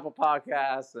on the Apple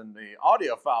podcast and the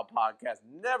Audiophile podcast,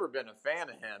 never been a fan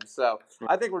of him. So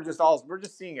I think we're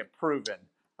just seeing it proven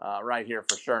right here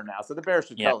for sure now. So the Bears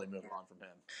should Yeah. totally move on from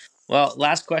him. Well,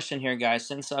 last question here, guys.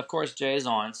 Since of course Jay's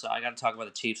on, so I got to talk about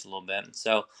the Chiefs a little bit.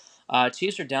 So,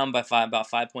 Chiefs are down by about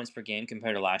 5 points per game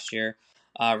compared to last year.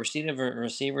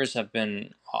 Receivers have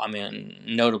been, I mean,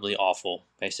 notably awful,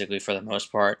 basically for the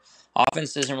most part.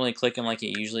 Offense isn't really clicking like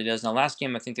it usually does. Now, last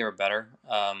game I think they were better,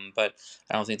 but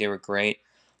I don't think they were great.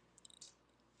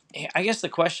 I guess the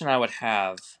question I would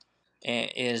have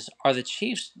is: are the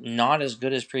Chiefs not as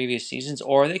good as previous seasons,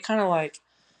 or are they kind of like?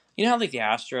 You know how like the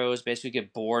Astros basically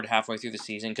get bored halfway through the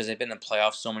season because they've been in the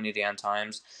playoffs so many damn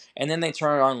times, and then they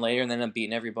turn it on later and then end up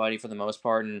beating everybody for the most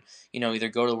part, and either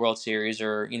go to the World Series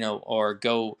or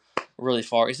go really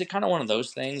far. Is it kind of one of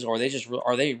those things, or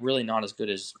are they really not as good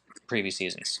as previous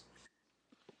seasons?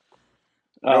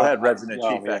 Go ahead, resident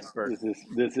oh Chief man, expert.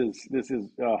 this is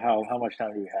how much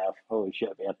time do we have? Holy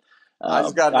shit, man! I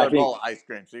just got I another think. bowl of ice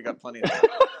cream, so you got plenty of time.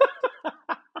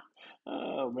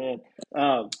 Oh man,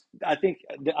 I think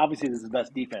obviously this is the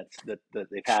best defense that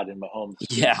they've had in Mahomes'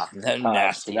 Yeah, they're time. So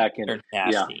nasty. that can, They're yeah,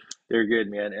 nasty. they're good,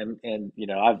 man. And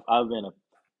I've been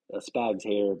a Spags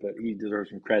hater, but he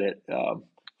deserves some credit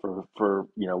for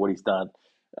what he's done.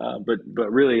 But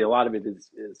really, a lot of it is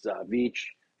Veach.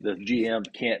 The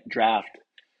GM can't draft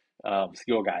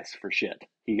skill guys for shit.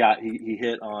 He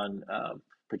hit on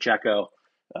Pacheco,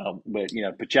 but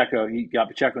Pacheco he got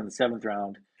Pacheco in the seventh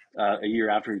round a year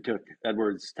after he took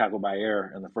Edwards tackle by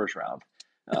air in the first round.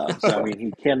 So I mean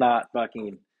he cannot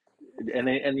fucking and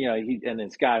then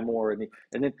Sky Moore and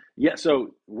then yeah.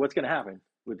 So what's going to happen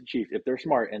with the Chiefs if they're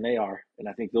smart and they are, and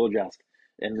I think they'll adjust.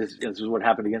 And this is what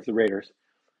happened against the Raiders.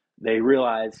 They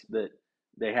realize that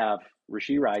they have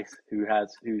Rashee Rice,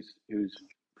 who's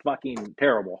fucking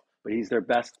terrible, but he's their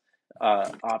best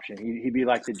option. He'd be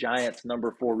like the Giants'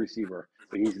 number 4 receiver,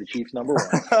 but he's the Chiefs' number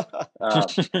 1. They're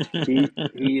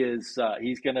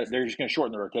just gonna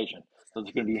shorten the rotation. So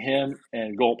it's gonna be him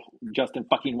and Gulp, Justin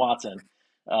fucking Watson,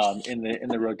 in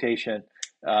the rotation,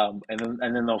 and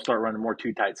then they'll start running more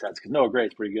 2 tight sets because Noah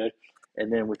Gray's pretty good. And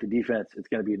then with the defense, it's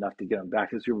going to be enough to get them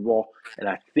back to the Super Bowl. And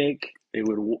I think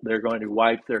they're going to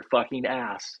wipe their fucking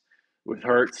ass with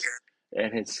Hurts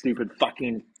and his stupid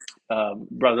fucking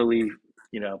brotherly,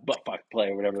 butt fuck play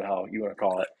or whatever the hell you want to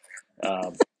call it.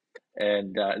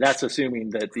 And that's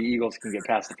assuming that the Eagles can get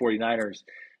past the 49ers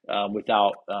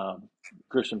without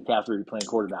Christian McCaffrey playing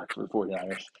quarterback for the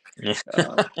 49ers.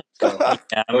 So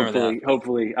Yeah, I remember that.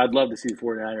 hopefully, I'd love to see the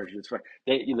 49ers.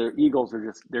 The Eagles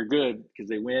they're good because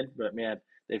they win, but man,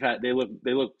 they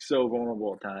look so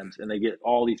vulnerable at times, and they get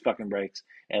all these fucking breaks,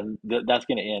 and that's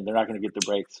going to end. They're not going to get the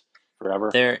breaks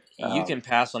forever. You can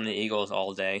pass on the Eagles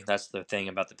all day. That's the thing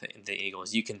about the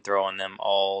Eagles. You can throw on them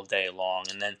all day long,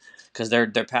 and then because their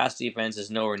pass defense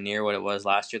is nowhere near what it was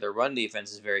last year. Their run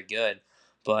defense is very good,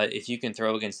 but if you can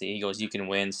throw against the Eagles, you can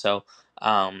win. So,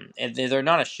 and they're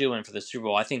not a shoe-in for the Super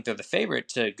Bowl. I think they're the favorite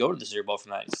to go to the Super Bowl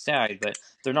from that side, but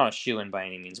they're not a shoe-in by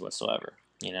any means whatsoever.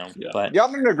 Yeah. But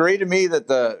y'all gonna agree with me that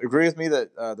the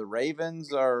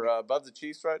Ravens are above the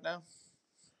Chiefs right now?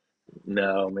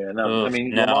 No, man. No. I oof,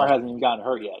 mean, Lamar no. hasn't even gotten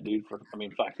hurt yet, dude. Fuck,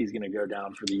 he's going to go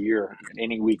down for the year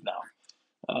any week now,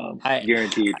 I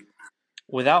guaranteed.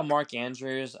 Without Mark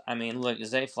Andrews, I mean, look,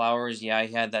 Zay Flowers, yeah,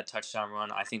 he had that touchdown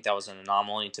run. I think that was an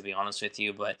anomaly, to be honest with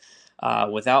you. But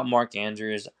without Mark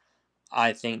Andrews,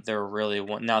 I think they're really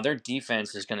one. Now, their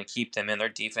defense is going to keep them in. Their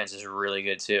defense is really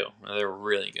good, too. They're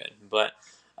really good. But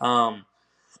I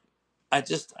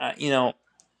just,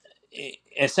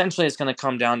 essentially it's going to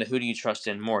come down to who do you trust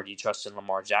in more? Do you trust in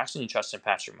Lamar Jackson? Do you trust in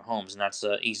Patrick Mahomes? And that's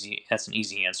an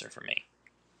easy answer for me.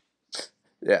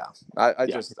 Yeah, I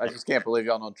just can't believe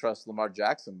y'all don't trust Lamar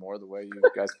Jackson more the way you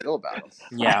guys feel about him.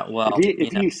 Yeah, well,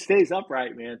 if he stays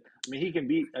upright, man, I mean, he can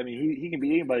beat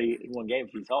anybody in one game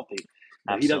if he's healthy.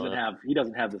 But absolutely. he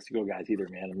doesn't have the skill guys either,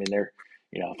 man. I mean,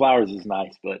 Flowers is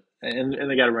nice, but and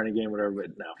they got to run a game, whatever.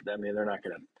 But no, I mean, they're not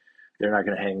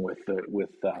gonna hang with.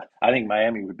 I think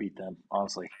Miami would beat them,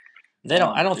 honestly. They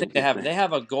don't. I don't think they have. They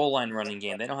have a goal line running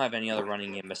game. They don't have any other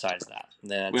running game besides that.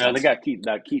 Well, they got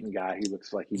Keaton guy. He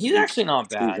looks like he's actually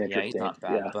not he's bad. Yeah, he's interesting. not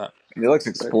bad. Yeah. But he looks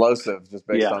explosive just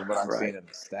based on what I'm right. seeing in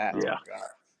the stats. Yeah.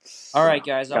 All right,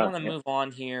 guys. I want to move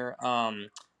on here.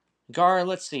 Gar,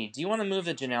 let's see. Do you want to move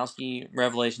the Janowski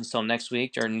revelations till next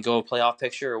week, or go a playoff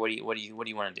picture, or what do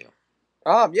you want to do?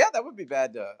 Yeah, that would be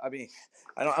bad. I mean,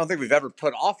 I don't think we've ever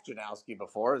put off Janowski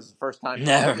before. This is the first time.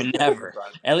 Never.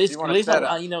 At least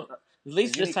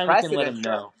this time we can let him here?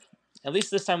 know. At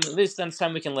least this time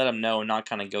we can let him know and not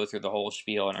kind of go through the whole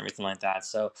spiel and everything like that.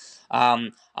 So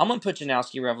I'm going to put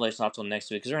Janowski revelation off till next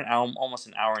week because we're almost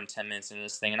an hour and 10 minutes into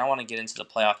this thing, and I want to get into the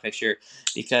playoff picture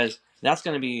because that's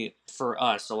going to be, for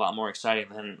us, a lot more exciting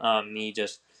than me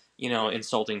just,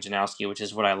 insulting Janowski, which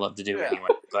is what I love to do anyway.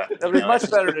 But it'll be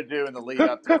much better to do in the lead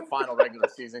up to the final regular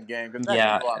season game because next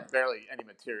week we'll have barely any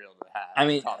material to have. I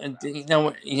mean,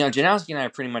 Janowski and I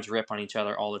pretty much rip on each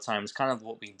other all the time. It's kind of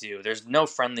what we do. There's no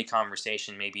friendly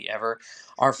conversation, maybe ever.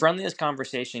 Our friendliest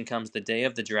conversation comes the day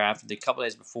of the draft, the couple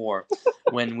days before,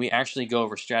 when we actually go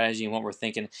over strategy and what we're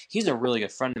thinking. He's a really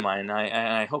good friend of mine, and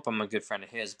I hope I'm a good friend of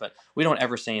his. But we don't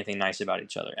ever say anything nice about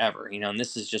each other ever, And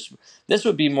this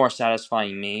would be more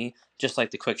satisfying me, just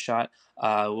like the quick shot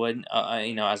would,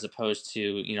 as opposed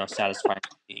to satisfying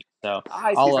me. So I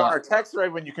see. So on our text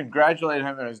thread, when you congratulated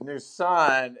him on his new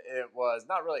son, it was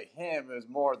not really him; it was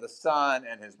more the son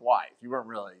and his wife. You weren't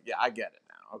really. Yeah, I get it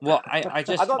now. Okay. Well, I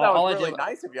thought that was really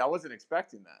nice of you. I wasn't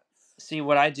expecting that. See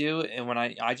what I do, and when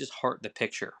I just heart the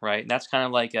picture, right? And that's kind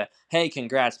of like a hey,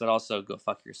 congrats, but also go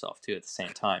fuck yourself too at the same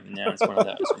time. And it's one of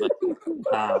those.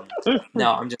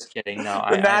 No, I'm just kidding. No,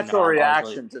 the natural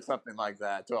reaction to something like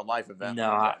that, to a life event.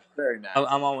 No, very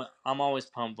natural. I'm always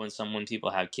pumped when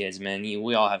people have kids, man.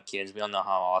 We all have kids. We all know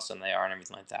how awesome they are and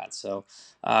everything like that. So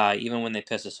even when they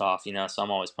piss us off, so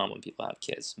I'm always pumped when people have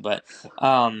kids. But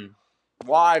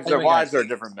wives are a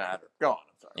different matter. Go on.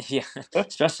 Yeah,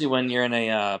 especially when you're in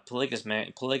a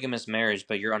polygamous marriage,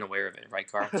 but you're unaware of it, right,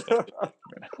 Gar?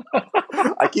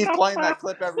 I keep playing that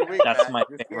clip every week. That's my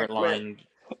favorite line.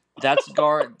 That's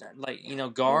Gar.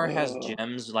 Gar has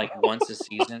gems like once a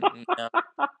season,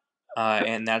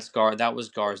 and that's Gar. That was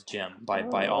Gar's gem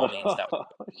by all means. That was.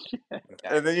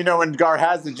 And then when Gar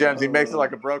has the gems, he makes it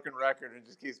like a broken record and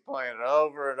just keeps playing it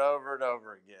over and over and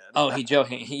over again. Oh, he Joe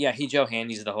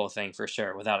Handy's the whole thing for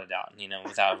sure, without a doubt.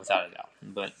 Without a doubt.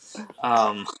 But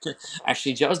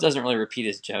actually, Joe's doesn't really repeat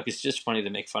his joke. It's just funny to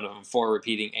make fun of him for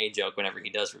repeating a joke whenever he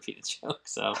does repeat a joke.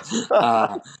 So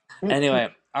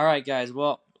anyway, all right, guys.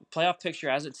 Well, playoff picture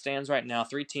as it stands right now,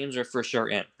 3 teams are for sure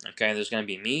in. Okay, there's going to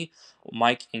be me,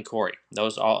 Mike, and Corey.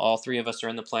 Those all 3 of us are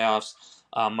in the playoffs.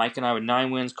 Mike and I with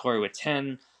 9 wins, Corey with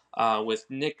 10. With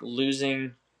Nick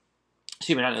losing.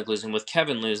 Excuse me, not Nick losing. With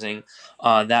Kevin losing,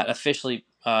 that officially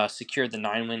secured the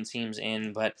 9-win teams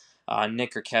in. But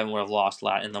Nick or Kevin would have lost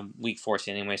in the week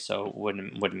 14 anyway, so it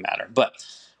wouldn't matter. But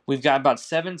we've got about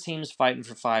 7 teams fighting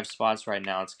for 5 spots right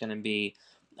now. It's going to be,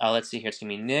 let's see here. It's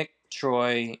going to be Nick,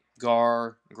 Troy,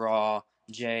 Gar, Graw,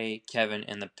 Jay, Kevin,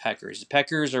 and the Peckers. The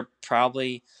Peckers are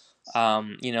probably,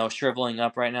 shriveling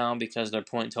up right now because their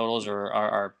point totals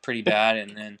are pretty bad,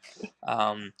 and then.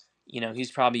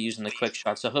 He's probably using the quick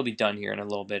shot, so he'll be done here in a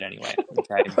little bit anyway.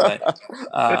 Okay, but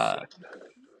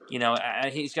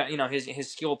he's got his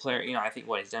skill player. I think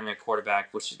he's done a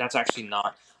quarterback, which that's actually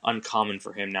not uncommon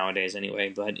for him nowadays anyway.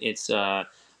 But it's I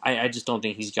just don't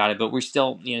think he's got it. But we're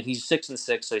still he's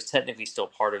 6-6, so he's technically still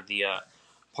part of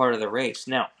the race.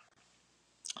 Now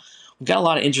we've got a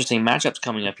lot of interesting matchups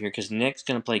coming up here because Nick's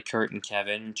going to play Kurt and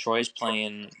Kevin. Troy's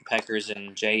playing Peckers,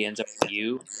 and Jay ends up with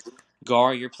you.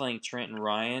 Gar, you're playing Trent and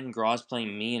Ryan. Graw's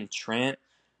playing me and Trent.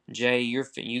 Jay, you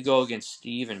go against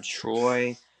Steve and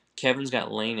Troy. Kevin's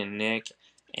got Lane and Nick,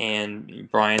 and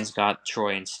Brian's got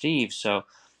Troy and Steve. So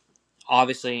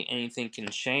obviously anything can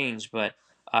change. But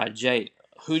Jay,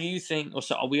 who do you think? Well,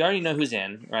 so we already know who's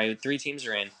in, right? 3 teams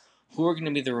are in. Who are going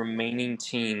to be the remaining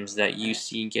teams that you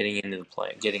see getting into the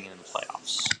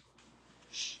playoffs?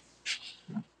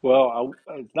 Well,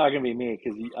 it's not going to be me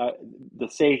because the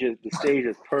stage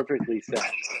is perfectly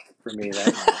set for me right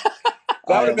now.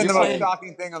 That would have been the most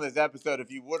shocking thing on this episode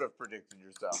if you would have predicted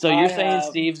yourself. So you're saying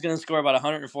Steve's going to score about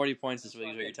 140 points this week?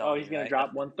 Is what you're telling me? Oh, he's going right? to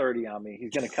drop 130 on me.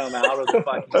 He's going to come out of the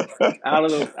fucking out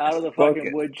of the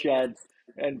fucking woodshed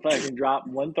and fucking drop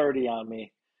 130 on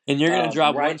me. And you're going to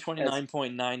drop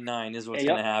 129.99 is what's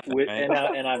going to happen, right?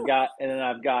 And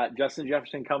I've got Justin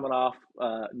Jefferson coming off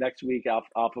next week off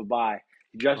of bye.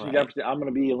 Jefferson, I'm going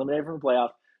to be eliminated from the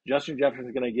playoffs. Justin Jefferson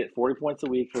is going to get 40 points a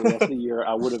week for the rest of the year.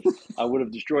 I would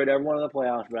have destroyed everyone in the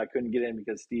playoffs, but I couldn't get in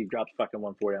because Steve dropped fucking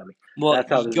 140 on me. Well, that's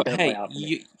how this is going to play out for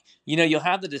me. You'll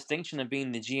have the distinction of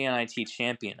being the GNIT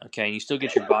champion, okay? And you still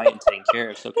get your buy-in taken care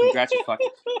of. So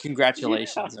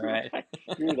congratulations, all right?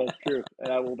 That's true.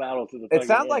 And I will battle to the. It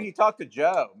sounds like you talked to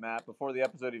Joe, Matt, before the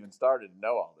episode even started to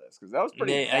know all this, because that was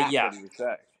pretty what he was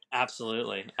saying.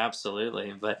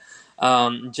 Absolutely. But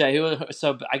Jay,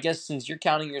 so I guess since you're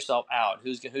counting yourself out,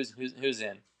 who's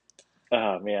in?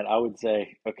 Oh man, I would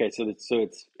say okay. So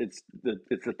it's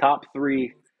the top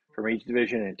 3 from each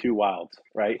division and 2 wilds,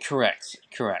 right? Correct.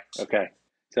 Okay,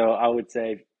 so I would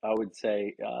say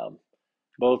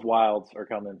both wilds are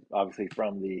coming obviously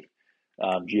from the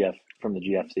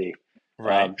GFC.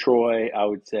 Right. Troy, I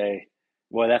would say,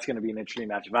 well, that's going to be an interesting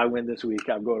match. If I win this week,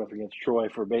 I'm going up against Troy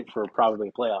for probably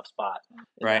a playoff spot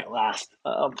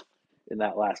in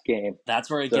that last game. That's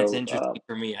where it gets interesting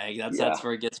for me. That's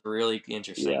where it gets really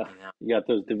interesting. Yeah, you got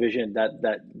those division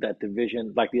that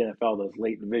division like the NFL, those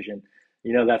late division.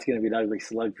 That's going to be an ugly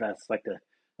slugfest, like an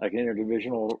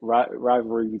interdivisional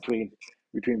rivalry between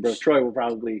both. Troy will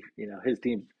probably, his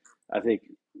team, I think,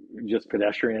 just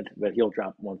pedestrian, but he'll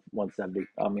drop 170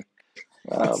 on me.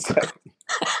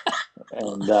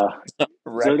 And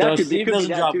so that Steve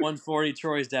doesn't drop 140.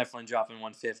 Troy's definitely dropping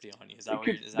 150 on you. Is that what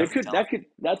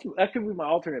that could be my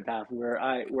alternate path where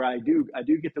I do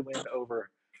get the win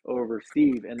over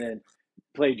Steve, and then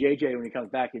play JJ when he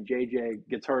comes back, and JJ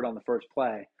gets hurt on the first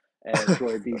play, and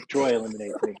Troy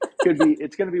eliminates me.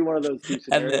 It's going to be one of those 2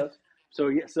 scenarios. So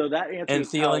that answer. And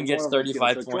Thielen gets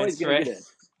 35 points. Troy's going to get in.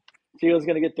 Thielen's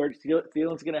going to get 30.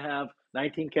 Thielen's going to have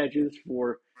 19 catches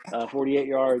for 48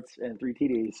 yards and 3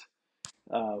 TDs.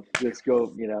 Just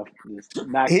go, just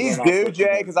maximum. He's due,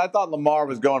 Jay, because I thought Lamar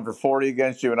was going for 40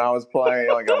 against you, and I was playing. He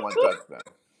only got 1 touchdown.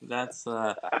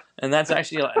 That's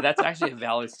actually a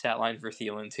valid stat line for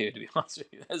Thielen too. To be honest with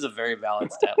you, that's a very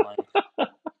valid stat line.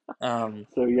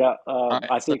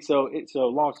 I think so. It's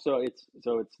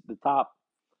the top.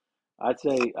 I'd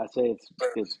say it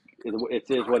is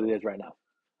what it is right now.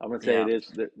 I'm going to say it is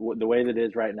the way that it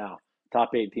is right now.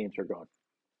 Top 8 teams are going.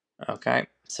 Okay,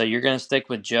 so you're going to stick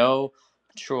with Joe,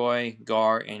 Troy,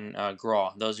 Gar, and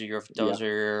Graw. Those are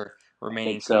your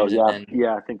remaining teams.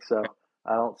 I think so.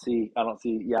 I don't see.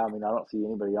 Yeah, I don't see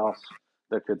anybody else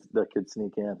that could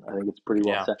sneak in. I think it's pretty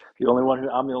well Yeah. set. I'm the only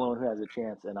one who has a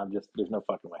chance, and there's no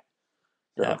fucking way.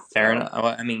 Yeah, So fair enough.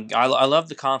 Well, I mean, I love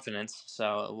the confidence,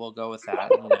 so we'll go with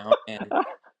that, And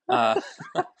uh,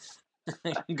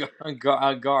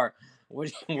 Gar,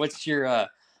 what's your?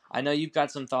 I know you've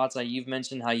got some thoughts. You've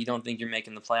mentioned how you don't think you're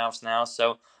making the playoffs now.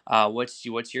 So, what's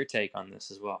your take on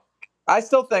this as well? I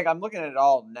still think I'm looking at it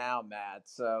all now, Matt.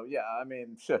 So yeah, I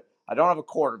mean, I don't have a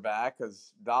quarterback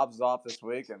because Dobbs is off this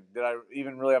week, and did I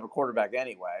even really have a quarterback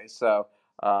anyway? So,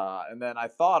 and then I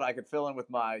thought I could fill in with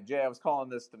my Jay. I was calling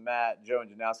this to Matt, Joe, and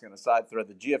Janowski on the side thread.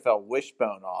 The GFL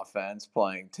wishbone offense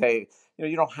playing Tate.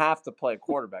 You don't have to play a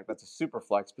quarterback. That's a super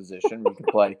flex position where you can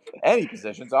play any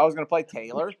position. So I was going to play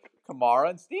Taylor, Kamara,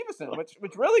 and Stevenson, which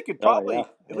really could oh probably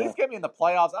at least get me in the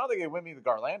playoffs. I don't think it'd win me the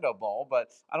Garlando Bowl,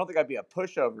 but I don't think I'd be a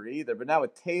pushover either. But now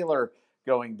with Taylor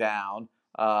going down,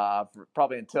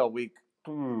 probably until week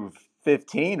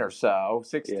 15 or so,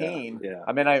 16, yeah.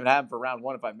 I may not even have him for round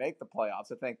one if I make the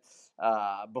playoffs. I think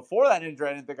before that injury,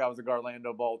 I didn't think I was a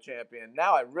Garlando Bowl champion.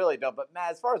 Now I really don't. But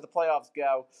Matt, as far as the playoffs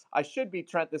go, I should beat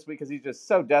Trent this week because he's just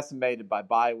so decimated by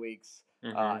bye weeks.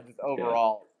 Just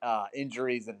overall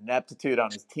injuries and ineptitude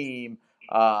on his team.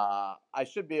 I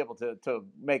should be able to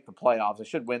make the playoffs. I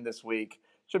should win this week.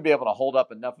 Should be able to hold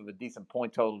up enough of a decent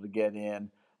point total to get in,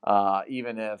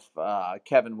 even if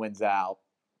Kevin wins out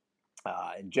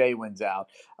and Jay wins out.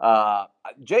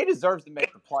 Jay deserves to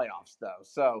make the playoffs, though.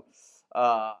 So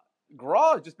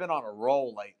Graw has just been on a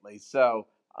roll lately. So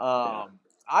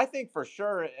I think for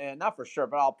sure, and not for sure,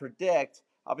 but I'll predict.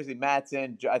 Obviously, Matt's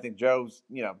in. I think Joe's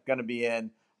going to be in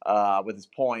with his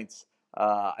points.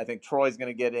 I think Troy's going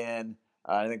to get in.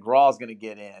 I think Graw's going to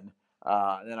get in.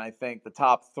 And then I think the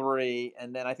top three.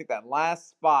 And then I think that last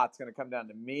spot's going to come down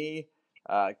to me,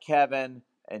 Kevin,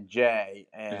 and Jay.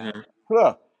 And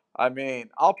I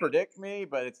mean, I'll predict me,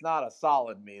 but it's not a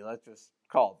solid me. Let's just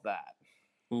call it that.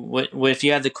 What if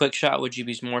you had the quick shot? Would you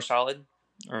be more solid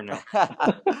or no?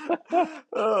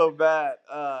 Oh, Matt.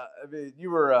 I mean, you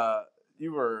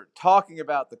were talking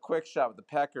about the quick shot with the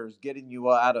Peckers getting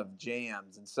you out of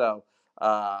jams, and so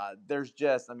there's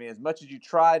just, I mean, as much as you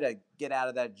try to get out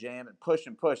of that jam and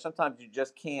push, sometimes you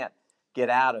just can't get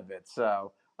out of it.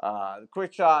 So the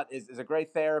quick shot is a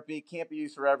great therapy. Can't be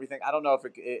used for everything. I don't know if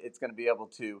it's going to be able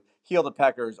to heal the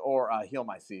Peckers or heal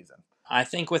my season. I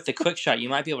think with the quick shot, you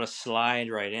might be able to slide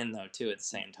right in though too at the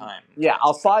same time. Yeah,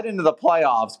 I'll slide into the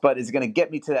playoffs, but it's going to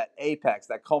get me to that apex,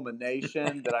 that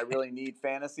culmination that I really need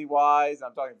fantasy wise.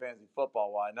 I'm talking fantasy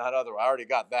football wise, not otherwise. I already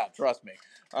got that. Trust me.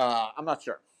 I'm not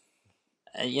sure.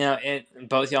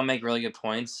 Both y'all make really good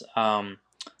points.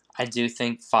 I do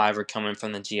think 5 are coming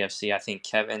from the GFC. I think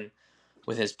Kevin,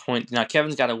 with his point, now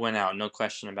Kevin's got to win out. No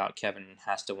question about Kevin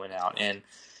has to win out, and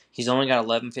he's only got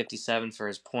 1157 for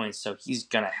his points, so he's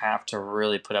gonna have to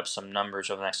really put up some numbers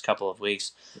over the next couple of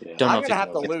weeks. Yeah. I'm gonna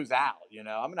have to lose out.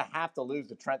 I'm gonna have to lose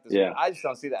to Trent this week. I just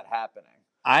don't see that happening.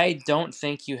 I don't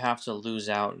think you have to lose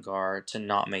out, Gar, to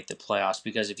not make the playoffs,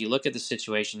 because if you look at the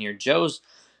situation here, Joe's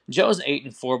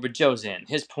 8-4, but Joe's in.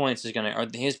 His points are.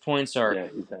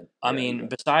 he's in. I mean,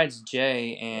 besides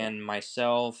Jay and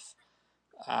myself.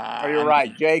 You're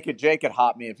right. Jay could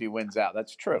hop me if he wins out.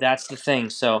 That's true. That's the thing.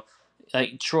 So,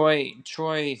 like Troy,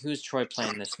 who's Troy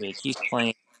playing this week? He's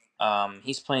playing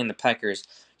the Packers.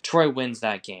 Troy wins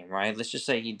that game, right? Let's just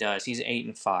say he does. He's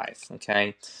 8-5.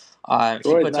 Okay. Troy's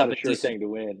he puts not up a sure thing to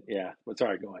win. Yeah. But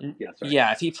sorry, go on. Yeah. Sorry.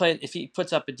 Yeah. If he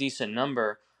puts up a decent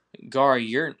number, Gar,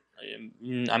 I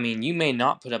mean, you may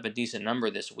not put up a decent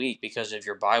number this week because of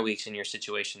your bye weeks and your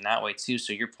situation that way too.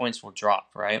 So your points will drop,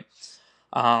 right?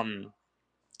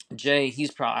 Jay,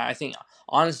 I think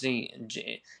honestly,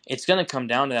 it's going to come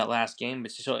down to that last game.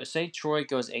 But so say Troy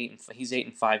goes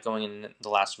 8-5 going in the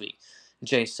last week.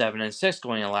 Jay 7-6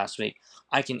 going in the last week.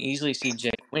 I can easily see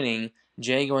Jay winning.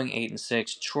 Jay going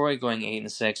 8-6. Troy going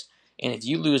 8-6. And if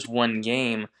you lose one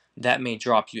game, that may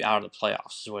drop you out of the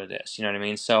playoffs. Is what it is. You know what I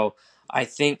mean? So I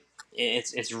think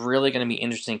it's really going to be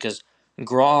interesting because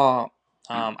Graw.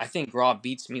 I think Graw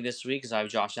beats me this week because I have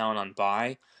Josh Allen on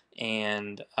bye.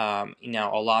 And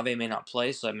Olave may not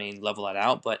play, so I may level that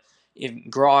out. But if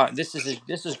Graw, this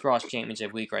is Graw's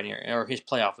championship week right here, or his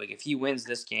playoff week. If he wins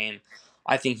this game,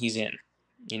 I think he's in.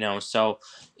 So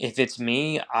if it's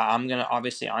me, I'm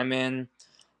in.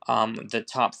 The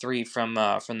top 3 from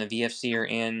the VFC are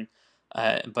in,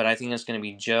 but I think it's going to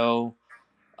be Joe,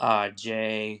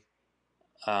 Jay,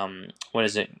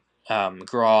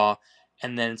 Graw.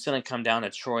 And then it's going to come down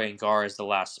to Troy and Gar as the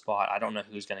last spot. I don't know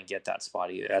who's going to get that spot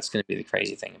either. That's going to be the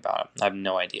crazy thing about it. I have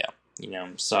no idea.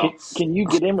 So can you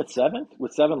get in with 7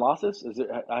 losses? Is it?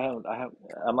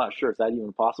 I'm not sure. Is that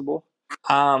even possible?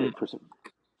 I don't.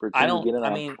 To get in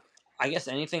I mean, I guess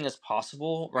anything is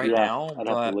possible right Yeah, now, I'd have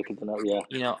to but look at the note. Yeah,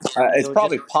 It's it would just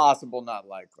probably possible, not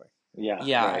likely. yeah,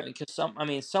 yeah, right. because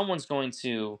someone's going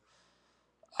to.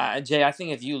 Jay, I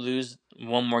think if you lose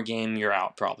one more game, you're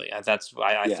out. Probably. I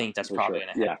Yeah, think that's for probably sure.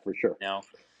 going to happen. Yeah, for sure, You know.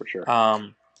 for sure.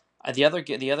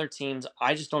 The other teams,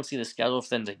 I just don't see the schedule for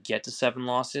them to get to 7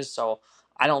 losses. So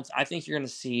I don't. I think you're going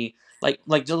to see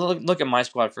just look at my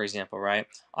squad for example, right?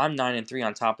 I'm 9-3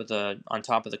 on top of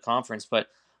the conference, but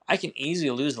I can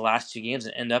easily lose the last 2 games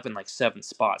and end up in like 7th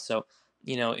spot. So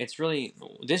it's really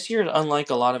this year, unlike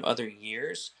a lot of other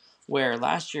years. Where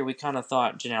last year we kind of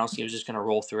thought Janowski was just going to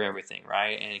roll through everything,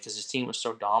 right? And because his team was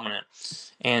so dominant,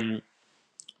 and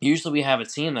usually we have a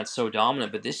team that's so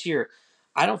dominant, but this year,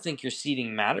 I don't think your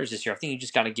seeding matters this year. I think you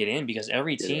just got to get in because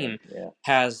every Get in. team Yeah,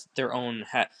 has their own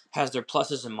has their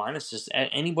pluses and minuses.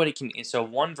 Anybody can. So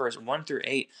 1 through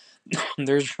 8,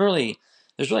 there's really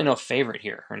no favorite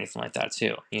here or anything like that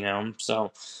too.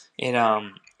 So it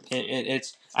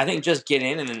it's I think just get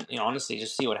in and then honestly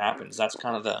just see what happens. That's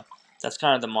kind of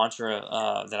the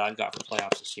mantra that I've got for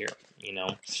playoffs this year.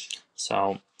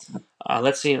 So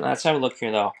let's see. Let's have a look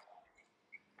here though.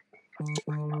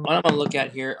 What I'm gonna look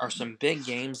at here are some big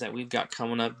games that we've got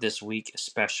coming up this week,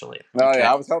 especially. Oh Okay.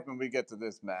 yeah, I was hoping we get to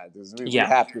this, Matt, because we Yeah,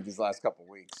 have to these last couple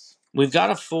weeks. we've got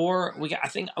a four. I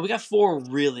think we got 4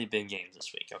 really big games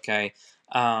this week. Okay.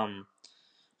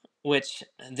 Which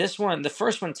the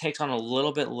first one takes on a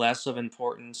little bit less of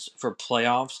importance for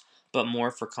playoffs, but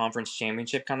more for conference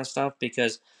championship kind of stuff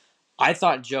because I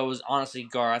thought Joe was honestly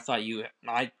Gar.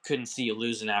 I couldn't see you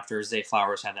losing after Zay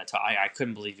Flowers had that. I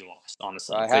couldn't believe you lost.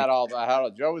 Honestly, I couldn't. had all. I had all,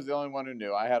 Joe was the only one who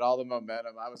knew. I had all the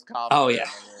momentum. I was Oh confident.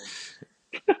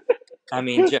 yeah. I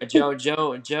mean, Joe.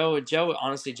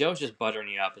 Honestly, Joe was just buttering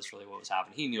you up. Is really what was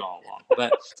happening. He knew all along.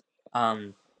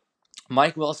 But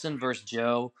Mike Wilson versus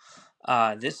Joe.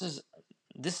 This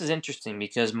is interesting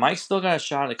because Mike's still got a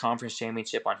shot at the conference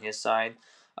championship on his side.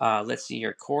 Let's see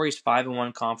here. Corey's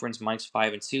 5-1 conference. Mike's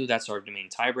 5-2. That's our main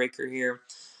tiebreaker here.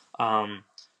 Um,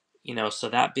 so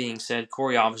that being said,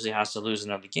 Corey obviously has to lose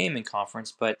another game in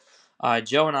conference, but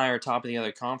Joe and I are top of the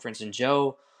other conference, and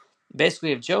Joe.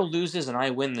 Basically, if Joe loses and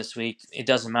I win this week, it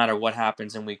doesn't matter what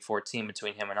happens in week 14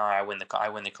 between him and I. I win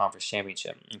the conference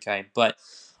championship. Okay, but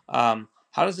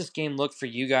how does this game look for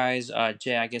you guys,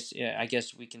 Jay? I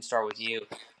guess we can start with you.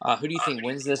 Who do you think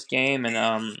wins this game, and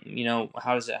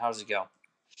how does it go?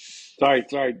 sorry.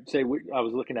 Say, I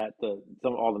was looking at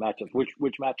all the matchups.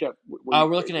 Which matchup? We're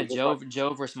looking Was at this one?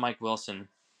 Joe versus Mike Wilson.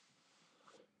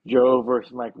 Joe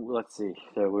versus Mike. Let's see.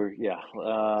 So we're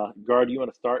Guard. You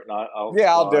want to start, and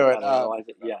Yeah, I'll while I do it. kind of analyze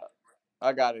it. Yeah.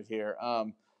 I got it here.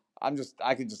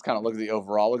 I can just kind of look at the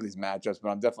overall, look at these matchups, but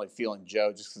I'm definitely feeling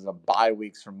Joe just because of bye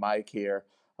weeks from Mike here.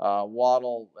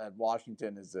 Waddle at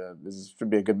Washington should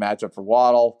be a good matchup for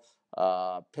Waddle.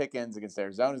 Pickens against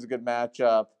Arizona is a good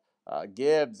matchup.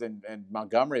 Gibbs and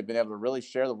Montgomery have been able to really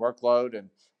share the workload and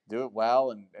do it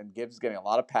well, and Gibbs is getting a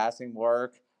lot of passing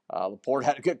work. Laporte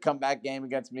had a good comeback game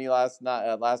against me last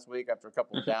week after a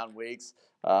couple of down weeks.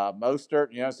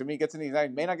 Mostert, so he gets in these, he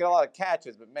may not get a lot of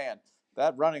catches, but man,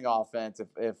 that running offense,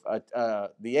 if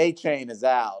the A chain is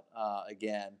out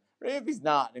again, or if he's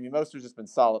not, I mean, Mostert's just been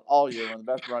solid all year, one of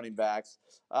the best running backs.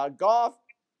 Goff,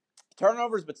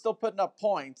 turnovers, but still putting up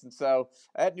points. And so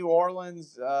at New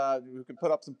Orleans, who can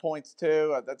put up some points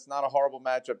too, that's not a horrible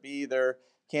matchup either.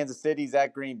 Kansas City's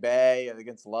at Green Bay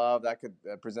against Love. That could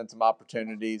present some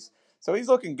opportunities. So he's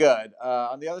looking good.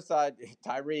 On the other side,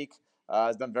 Tyreek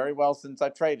has done very well since I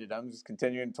traded him. Just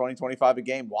continuing 20-25 a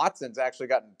game. Watson's actually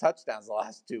gotten touchdowns the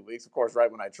last 2 weeks. Of course, right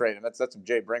when I traded him. That's some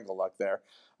Jay Bringle luck there.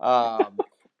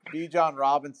 Bijan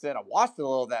Robinson. I watched a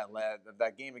little of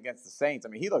that game against the Saints. I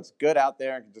mean, he looks good out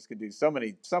there and can do so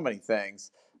many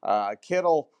things.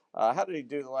 Kittle. How did he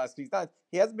do the last?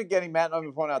 He hasn't been getting. Matt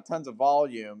Nolan pointed out tons of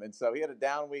volume, and so he had a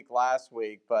down week last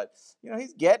week. But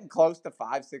he's getting close to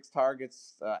 5-6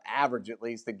 targets average at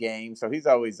least a game. So he's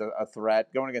always a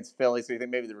threat going against Philly. So you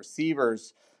think maybe the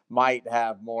receivers might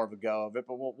have more of a go of it,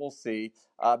 but we'll see.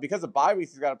 Because of bye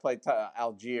weeks, he's got to play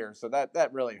Algier, so that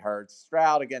really hurts.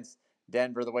 Stroud against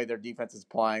Denver, the way their defense is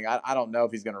playing, I don't know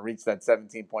if he's going to reach that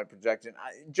 17-point projection.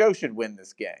 Joe should win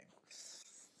this game.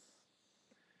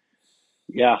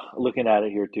 Yeah, looking at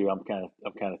it here too. I'm kind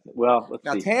of. Well, let's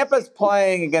Now see. Tampa's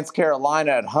playing against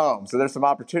Carolina at home, so there's some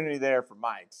opportunity there for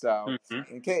Mike. So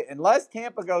unless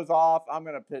Tampa goes off, I'm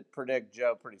going to predict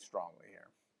Joe pretty strongly here.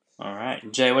 All right,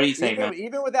 Jay, what do you think, man?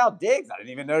 Even without Diggs, I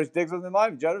didn't even notice Diggs was in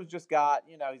line. Joe's just got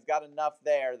he's got enough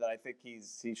there that I think he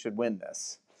should win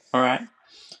this. All right,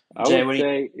 I Jay, would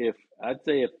say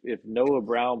if Noah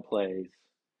Brown plays,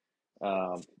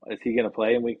 is he going to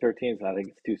play in Week 13? So I think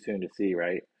it's too soon to see,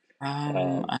 right?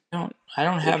 I don't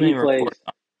If have he any plays, reports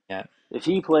on it yet. if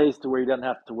he plays to where he doesn't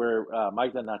have to wear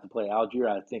Mike doesn't have to play Algier,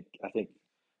 I think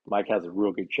Mike has a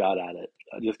real good shot at it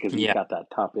just because he's Yeah, got that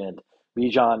top end.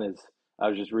 Bijan is. I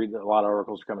was just reading a lot of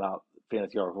articles coming out,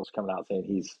 fantasy articles coming out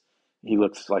saying he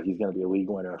looks like he's going to be a league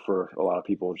winner for a lot of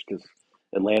people just because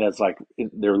Atlanta's like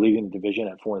they're leading the division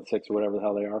at 4-6 or whatever the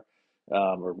hell they are,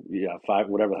 or yeah 5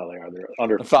 whatever the hell they are. They're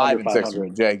under 5-6 500, for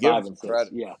Jay. Give him some 5-6,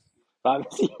 credit. yeah, 5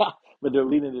 yeah, but they're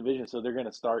leading the division, so they're going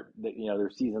to start. Their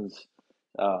seasons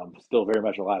still very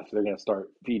much alive. So they're going to start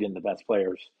feeding the best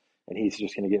players, and he's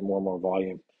just going to get more and more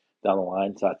volume down the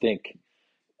line. So I think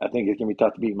it's going to be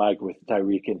tough to beat Mike with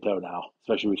Tyreek in tow now,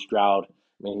 especially with Stroud. I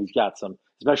mean, he's got some,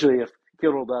 especially if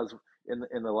Kittle does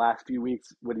in the last few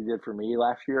weeks what he did for me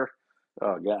last year.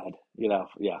 Oh God,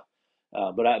 yeah.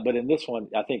 But in this one,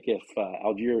 I think if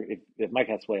Algier, if Mike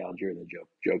has to play Algier, then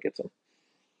Joe gets him.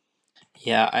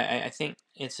 yeah. I think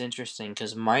it's interesting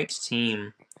because Mike's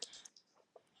team.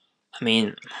 I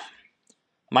mean,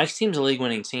 Mike's team's a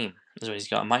league-winning team. Is what he's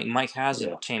got. Mike has a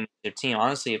Yeah, championship team.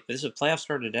 Honestly, if this is a playoff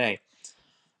start today,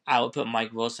 I would put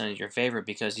Mike Wilson as your favorite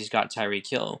because he's got Tyreek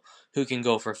Hill, who can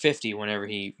go for 50 whenever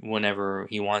he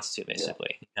wants to, yeah,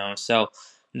 basically. So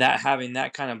that having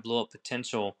that kind of blow up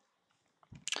potential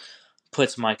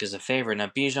puts Mike as a favorite. Now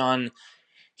Bijan,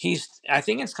 I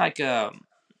think it's like a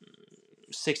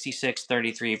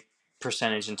 66-33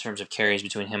 percentage in terms of carries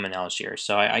between him and Algier.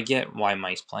 So I get why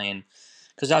Mike's playing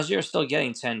because Algier is still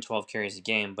getting 10, 12 carries a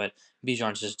game, but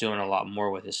Bijan's just doing a lot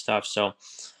more with his stuff. So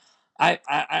I'm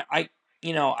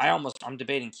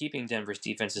debating keeping Denver's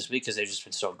defense this week because they've just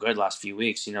been so good last few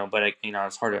weeks, but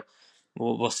it's hard to,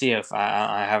 we'll see if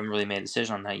I haven't really made a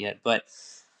decision on that yet, but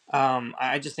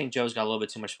I just think Joe's got a little bit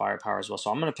too much firepower as well, so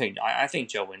I'm going to pick, I think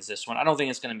Joe wins this one. I don't think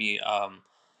it's going to be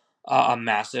a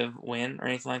massive win or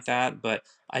anything like that, but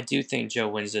I do think Joe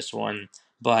wins this one,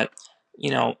 but,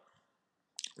 you know,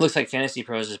 looks like Fantasy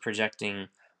Pros is projecting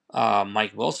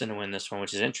Mike Wilson to win this one,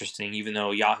 which is interesting, even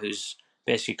though Yahoo's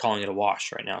basically calling it a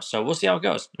wash right now. So we'll see how it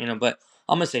goes, but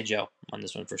I'm going to say Joe on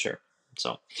this one for sure.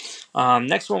 So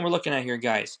next one we're looking at here,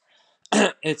 guys.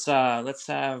 It's let's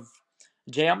have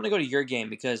Jay. I'm going to go to your game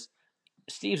because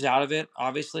Steve's out of it,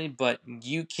 obviously, but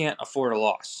you can't afford a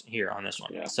loss here on this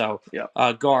one. yeah, So yeah.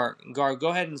 Gar, go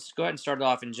ahead and start it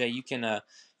off, and Jay, you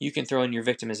can throw in your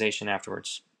victimization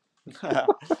afterwards.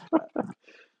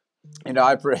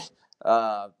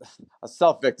 I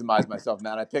self-victimized myself,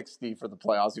 man. I picked Steve for the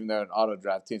playoffs, even though an auto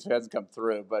draft team, so he hasn't come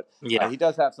through. But Yeah. he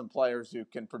does have some players who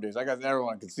can produce. I guess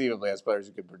everyone conceivably has players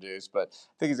who can produce, but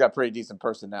I think he's got pretty decent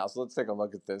personnel. So let's take a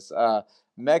look at this.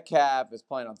 Metcalf is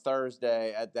playing on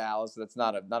Thursday at Dallas. So that's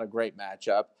not a great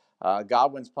matchup.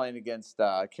 Godwin's playing against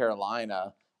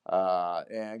Carolina.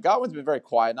 And Godwin's been very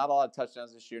quiet. Not a lot of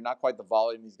touchdowns this year. Not quite the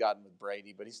volume he's gotten with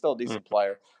Brady, but he's still a decent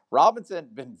player. Robinson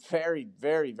been very,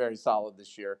 very, very solid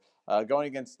this year. Going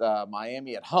against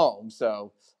Miami at home,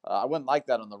 so I wouldn't like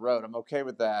that on the road. I'm okay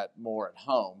with that more at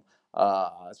home,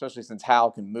 especially since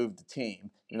Howell can move the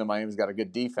team. Even though Miami's got a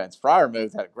good defense,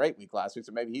 Freiermuth had a great week last week,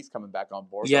 so maybe he's coming back on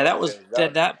board. Yeah, So I'm okay with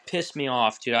that. that pissed me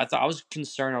off, dude. I was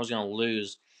concerned I was gonna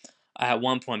lose at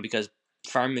one point because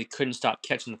Fireman couldn't stop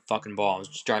catching the fucking ball. It was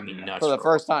just driving me nuts For the for a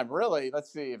while. first time, really.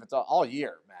 Let's see if it's all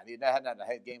year, man. He hadn't had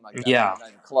a game like that. Yeah. Not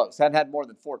even close. Hadn't had more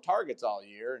than 4 targets all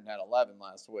year and had 11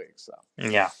 last week. So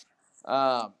Yeah.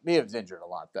 He was injured a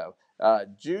lot though.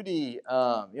 Judy,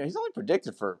 he's only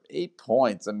predicted for 8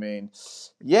 points. I mean,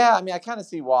 I kind of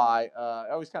see why. I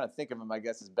always kind of think of him, I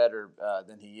guess, as better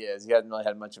than he is. He hasn't really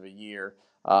had much of a year.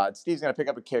 Steve's going to pick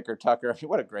up a kicker, Tucker. I mean,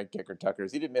 what a great kicker Tucker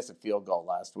is. He didn't miss a field goal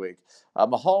last week.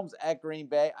 Mahomes at Green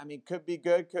Bay, I mean, could be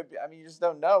good. Could be. I mean, you just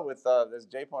don't know with, as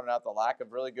Jay pointed out, the lack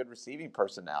of really good receiving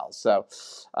personnel. So,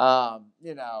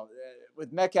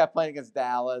 with Metcalf playing against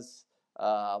Dallas,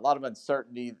 a lot of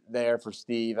uncertainty there for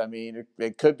Steve. I mean,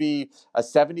 it could be a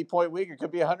 70-point week. It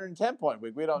could be a 110-point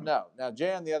week. We don't know. Now,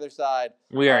 Jay on the other side.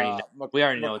 We already know. We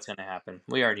already know what's gonna happen.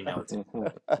 We already know it's.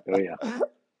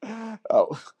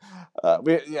 Oh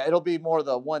yeah. It'll be more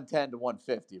the 110 to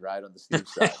 150, right, on the Steve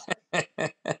side.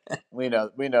 we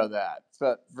know that.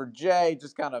 But for Jay,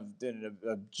 just kind of did an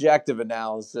objective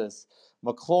analysis.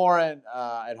 McLaurin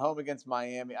at home against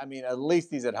Miami. I mean, at least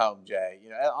he's at home, Jay.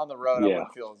 On the road, I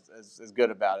wouldn't feel as good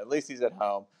about it. At least he's at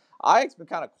home. Ike's been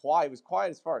kind of quiet. He was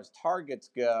quiet as far as targets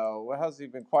go. What has he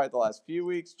been quiet the last few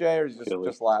weeks, Jay, or is it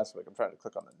just last week? I'm trying to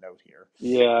click on the note here.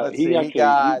 Yeah, Let's see. He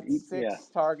got 6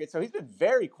 targets. So he's been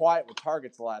very quiet with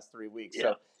targets the last 3 weeks. Yeah.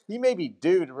 So he may be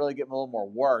due to really get a little more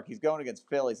work. He's going against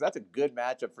Philly, so that's a good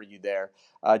matchup for you there.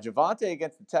 Javonte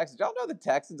against the Texans. Y'all know the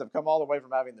Texans have come all the way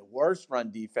from having the worst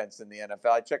run defense in the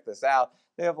NFL. I checked this out.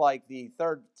 They have like the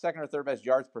second or third best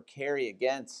yards per carry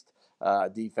against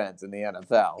defense in the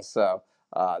NFL. So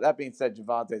that being said,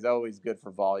 Javonte's always good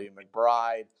for volume.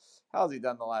 McBride, how's he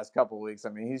done the last couple of weeks? I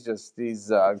mean, he's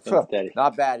steady.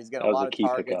 not bad. He's got That a was lot a of key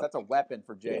targets. pickup. That's a weapon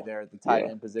for Jay Yeah. there at the tight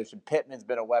end position. Pittman's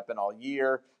been a weapon all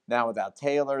year. Now without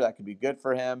Taylor, that could be good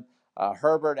for him.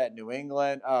 Herbert at New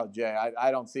England. Oh, Jay,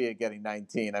 I don't see it getting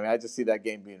 19. I mean, I just see that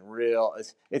game being real.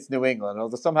 It's New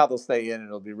England. Somehow they'll stay in and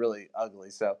it'll be really ugly.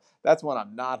 So that's one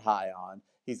I'm not high on.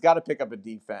 He's got to pick up a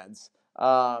defense.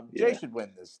 Jay should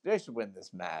win this. Jay should win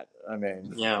this, Matt. I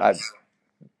mean, Yeah.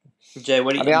 Jay,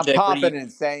 I'm confident in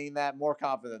saying that, more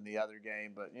confident in the other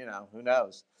game, but who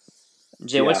knows?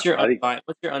 Jay, what's your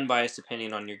unbiased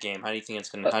opinion on your game? How do you think it's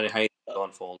gonna how do you think it'll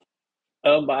unfold?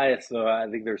 Unbiased, so I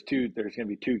think there's going to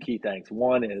be two key things.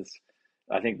 One is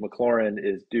I think McLaurin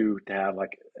is due to have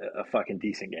like a fucking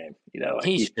decent game.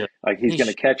 He's going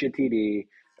to catch a TD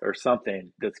or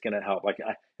something that's going to help.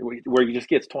 Where he just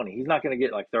gets 20. He's not going to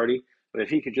get like 30, but if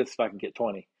he could just fucking get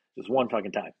 20, just one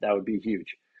fucking time, that would be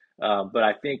huge. But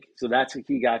I think so. That's a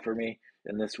key guy for me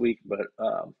in this week. But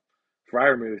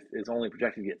Freiermuth is only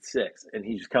projected to get 6, and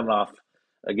he's just coming off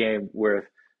a game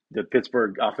where the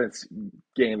Pittsburgh offense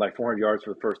gained like 400 yards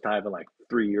for the first time in like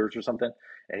 3 years or something,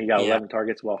 and he got 11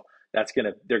 targets. Well,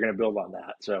 they're gonna build on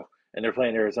that. So, and they're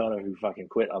playing Arizona, who fucking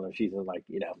quit on their season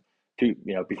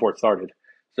before it started.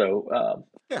 So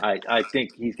I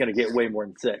think he's gonna get way more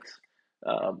than 6.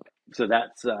 So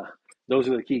those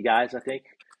are the key guys. I think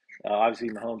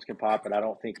obviously Mahomes can pop, but I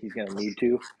don't think he's gonna need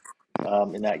to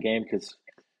in that game because.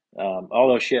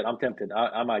 Although shit, I'm tempted.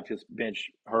 I might just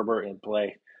bench Herbert and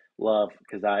play Love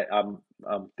because I'm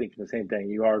thinking the same thing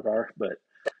you are, Gar. But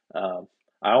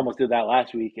I almost did that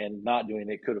last week, and not doing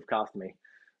it could have cost me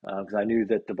because I knew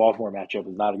that the Baltimore matchup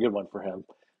was not a good one for him.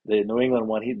 The New England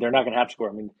one, they're not going to have to score.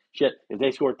 I mean, shit, if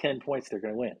they score 10 points, they're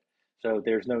going to win. So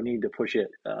there's no need to push it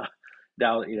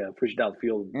down, push it down the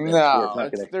field. No,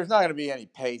 there's not going to be any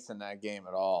pace in that game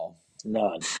at all.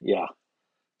 None. Yeah.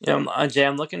 Jay,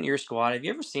 I'm looking at your squad. Have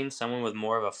you ever seen someone with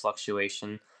more of a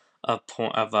fluctuation of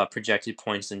projected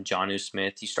points than Jonnu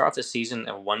Smith? You start off the season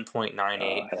at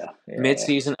 1.98,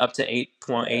 mid-season up to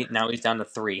 8.8. Now he's down to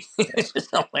 3. It's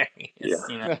just hilarious,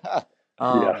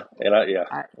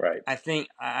 Right. I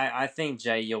think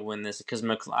Jay, you'll win this because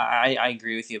I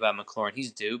agree with you about McLaurin.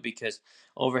 He's due because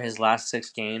over his last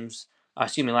 6 games,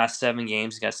 last 7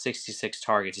 games, he's got 66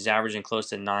 targets. He's averaging close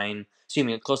to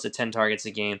 10 targets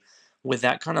a game. With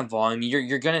that kind of volume,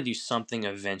 you're gonna do something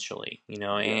eventually,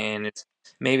 and it's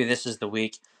maybe this is the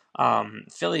week.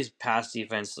 Philly's pass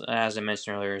defense, as I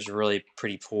mentioned earlier, is really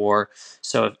pretty poor.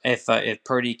 So if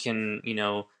Purdy can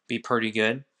be pretty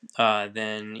good,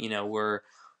 then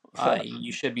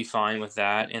you should be fine with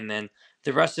that. And then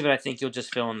the rest of it, I think you'll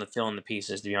just fill in the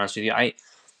pieces. To be honest with you,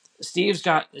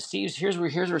 Here's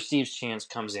where Steve's chance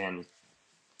comes in.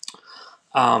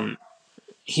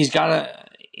 He's got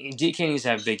DK needs to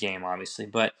have a big game, obviously,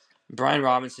 but Brian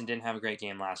Robinson didn't have a great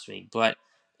game last week. But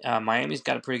Miami's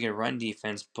got a pretty good run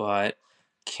defense, but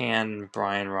can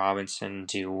Brian Robinson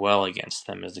do well against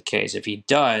them is the case. If he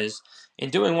does,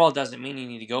 and doing well doesn't mean you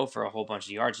need to go for a whole bunch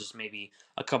of yards, just maybe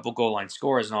a couple goal line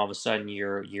scores, and all of a sudden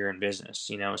you're in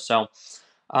business, So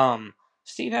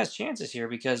Steve has chances here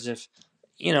because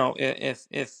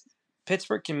if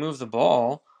Pittsburgh can move the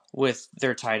ball with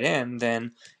their tight end,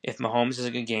 then if Mahomes has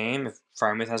a good game, if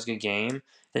Freiermuth has a good game,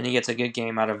 then he gets a good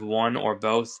game out of one or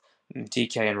both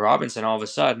DK and Robinson. All of a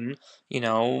sudden,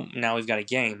 now we've got a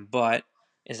game. But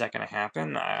is that going to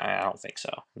happen? I don't think so,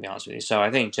 to be honest with you. So I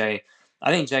think Jay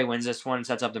wins this one,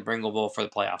 sets up the Bringle Bowl for the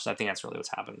playoffs. I think that's really what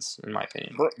happens, in my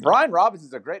opinion. Brian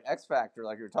Robinson's a great X factor,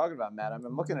 like you were talking about, Matt.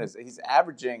 I'm looking at he's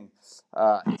averaging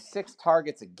 6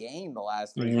 targets a game the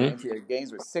last 3 games. He had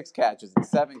games with 6 catches and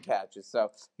 7 catches. So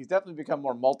he's definitely become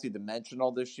more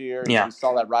multi-dimensional this year. Yeah. We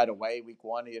saw that right away. Week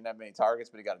 1, he didn't have many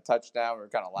targets, but he got a touchdown. We were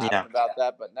kind of laughing about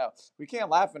that. But no, we can't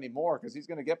laugh anymore because he's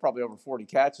going to get probably over 40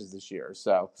 catches this year.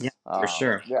 So for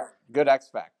sure. Yeah, good X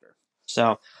factor. So,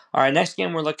 all right, next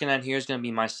game we're looking at here is going to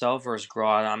be myself versus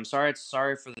Grodd. I'm sorry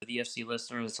for the VFC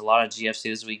listeners. It's a lot of GFC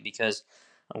this week because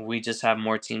we just have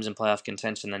more teams in playoff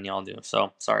contention than y'all do.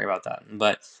 So, sorry about that.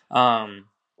 But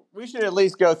we should at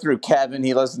least go through Kevin.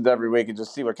 He listens every week and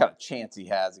just see what kind of chance he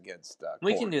has against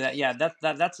we can do that. Yeah,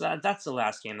 that's the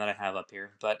last game that I have up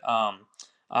here. But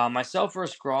myself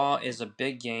versus Graw is a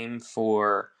big game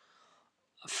for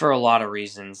a lot of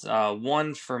reasons.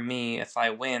 One, for me, if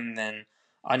I win, then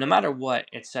no matter what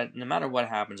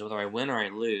happens, whether I win or I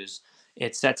lose,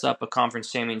 it sets up a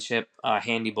conference championship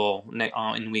handy bowl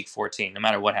in week 14, no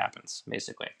matter what happens,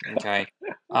 basically. Okay.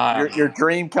 Your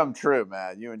dream come true,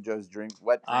 man. You and Joe's Our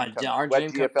wet dream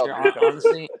come GFL true. dream come true.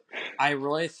 Honestly, I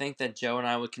really think that Joe and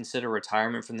I would consider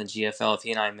retirement from the GFL if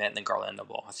he and I met in the Garlando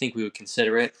Bowl. I think we would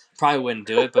consider it. Probably wouldn't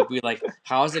do it, but we like,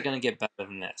 how is it going to get better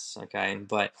than this? Okay,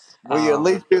 but Will you at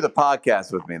least do the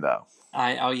podcast with me though?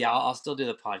 I'll still do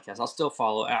the podcast. I'll still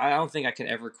follow. I don't think I could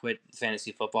ever quit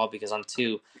fantasy football because I'm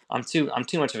too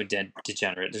much of a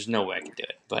degenerate. There's no way I could do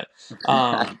it. But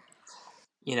and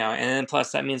then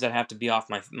plus that means I'd have to be off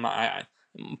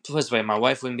plus wait, my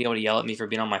wife wouldn't be able to yell at me for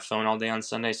being on my phone all day on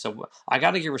Sunday, so I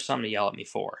got to give her something to yell at me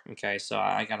for. Okay, so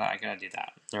I gotta do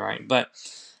that. All right, but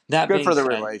that Good being for the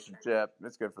said, relationship.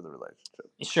 It's good for the relationship.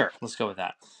 sure, let's go with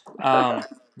that. Just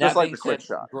That like being the quick said,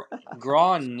 shot.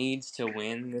 Graw needs to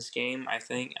win this game. I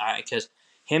think because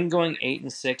him going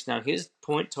 8-6 now, his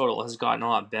point total has gotten a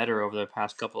lot better over the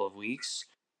past couple of weeks,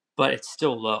 but it's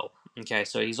still low. Okay,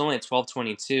 so he's only at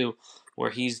 1222, where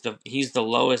he's the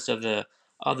lowest of the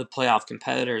playoff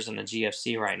competitors in the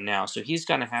GFC right now. So he's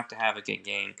gonna have to have a good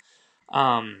game.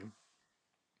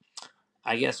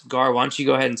 I guess Gar, why don't you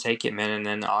go ahead and take it, man, and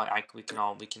then we can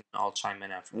all chime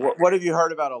in after that. What have you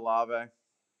heard about Olave?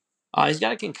 He's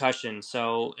got a concussion,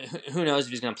 so who knows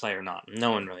if he's going to play or not?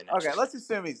 No one really knows. Okay, let's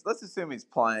assume he's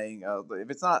playing.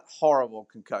 If it's not horrible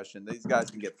concussion, these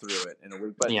guys can get through it in a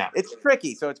week. But Yeah, it's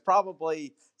tricky, so it's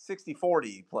probably 60-40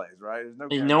 he plays, right? There's no no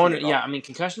guarantee one. at all. Yeah, I mean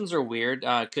concussions are weird.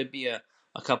 It could be a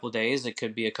couple days. It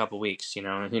could be a couple weeks. Who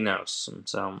knows? And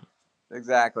so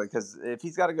Exactly, because if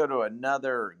he's got to go to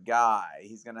another guy,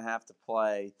 he's going to have to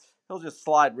play. He'll just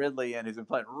slide Ridley in, who's been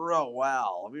playing real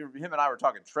well. Him and I were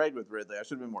talking trade with Ridley. I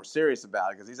should have been more serious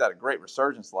about it because he's had a great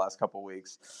resurgence the last couple of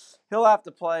weeks. He'll have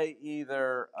to play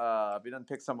either, if he doesn't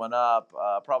pick someone up,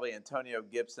 probably Antonio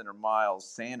Gibson or Miles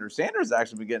Sanders. Sanders has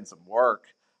actually been getting some work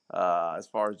as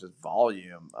far as just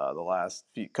volume the last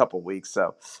couple weeks.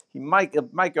 So he might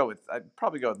go with. I'd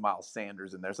probably go with Miles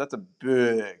Sanders in there. So that's a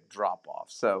big drop off.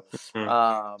 So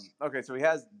okay, so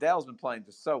Dale's been playing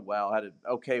just so well. Had an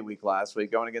okay week last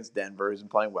week going against Denver. He's been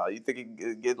playing well. You think he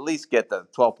can at least get the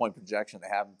 12-point projection they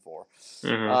have him for.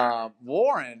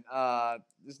 Warren,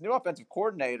 this new offensive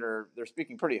coordinator, they're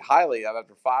speaking pretty highly of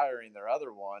after firing their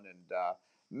other one. And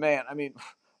man, I mean,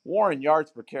 Warren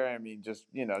yards per carry, I mean, just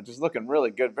looking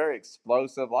really good, very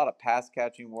explosive, a lot of pass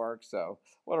catching work. So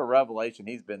what a revelation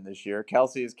he's been this year.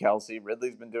 Kelsey is Kelsey.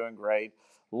 Ridley's been doing great.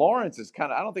 Lawrence is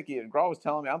kind of, I don't think Graw was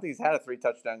telling me, I don't think he's had a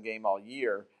 3-touchdown game all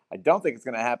year. I don't think it's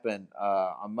going to happen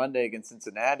on Monday against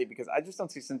Cincinnati because I just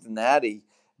don't see Cincinnati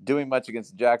doing much against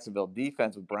the Jacksonville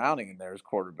defense with Browning in there as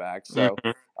quarterback. So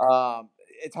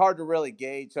it's hard to really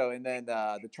gauge. So, and then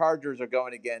the Chargers are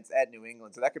going at New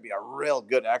England. So that could be a real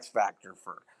good X factor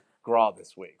for Graw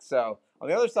this week. So on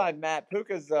the other side, Matt,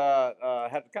 Puka's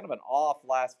had kind of an off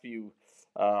last few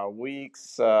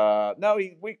weeks.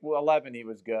 Week 11 he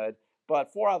was good.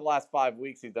 But 4 out of the last 5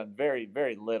 weeks, he's done very,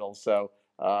 very little. So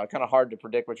kind of hard to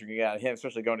predict what you're going to get out of him,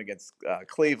 especially going against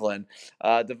Cleveland.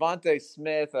 Devontae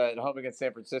Smith at home against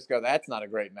San Francisco, that's not a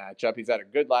great matchup. He's had a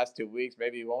good last 2 weeks.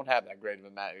 Maybe he won't have that great of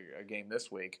a game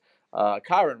this week.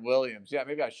 Kyron Williams, yeah,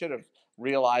 maybe I should have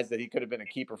realized that he could have been a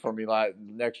keeper for me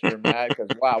next year, Matt, because,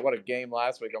 wow, what a game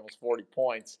last week, almost 40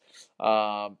 points.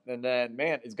 And then,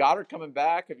 man, is Goddard coming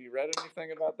back? Have you read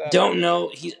anything about that? don't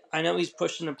know. I know he's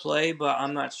pushing to play, but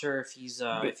I'm not sure if he's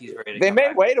ready to They come may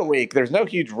back. wait a week. There's no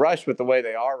huge rush with the way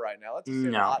they are right now. Let's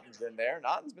assume No. Naughton's in there.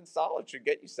 Naughton's been solid. Should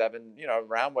get you 7,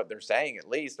 around what they're saying, at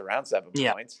least around 7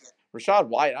 points. Rashad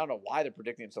White, I don't know why they're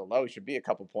predicting him so low. He should be a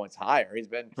couple points higher. He's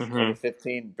been over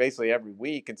 15 basically every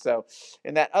week. And so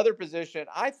in that other position,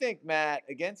 I think, Matt,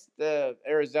 against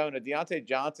Arizona, Deontay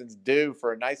Johnson's due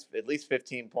for a nice at least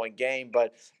 15-point game,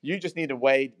 but you just need to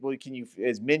wait. Well,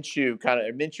 is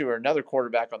Minshew or another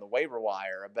quarterback on the waiver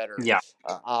wire a better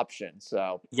option?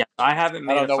 So I haven't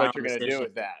made I don't a know final what you're going to do decision.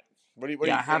 with that. What are you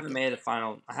I haven't thinking?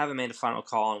 made a final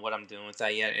call on what I'm doing with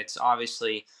that yet. It's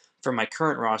obviously for my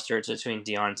current roster, it's between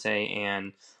Deontay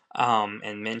and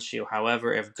Minshew.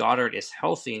 However, if Goddard is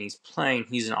healthy and he's playing,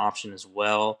 he's an option as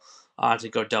well to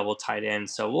go double tight end.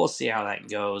 So we'll see how that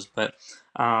goes, but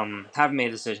haven't made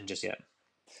a decision just yet.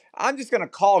 I'm just going to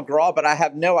call Graw, but I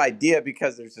have no idea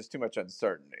because there's just too much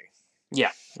uncertainty.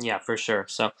 Yeah, for sure.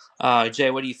 So, Jay,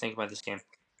 what do you think about this game?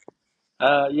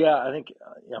 Yeah, I think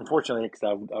unfortunately, because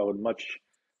I would much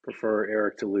prefer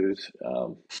Eric to lose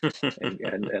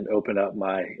and open up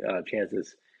my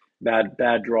chances. Bad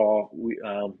draw.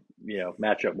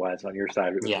 Matchup wise on your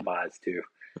side with the buys too.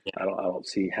 Yeah. I don't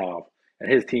see how.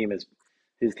 And his team's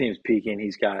peaking.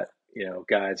 He's got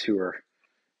guys who are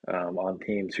on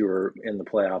teams who are in the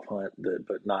playoff hunt,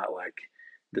 but not like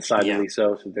Yeah. decidedly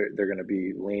so. So they're going to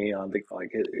be leaning on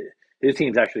his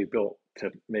team's actually built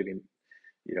to maybe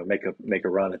make a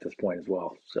run at this point as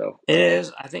well. So It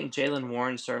is. I think Jalen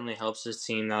Warren certainly helps his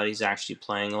team now that he's actually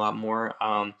playing a lot more.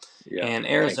 yeah, And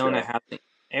I think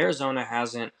Arizona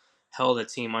hasn't held a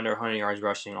team under 100 yards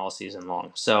rushing all season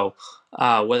long. So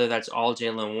whether that's all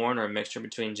Jalen Warren or a mixture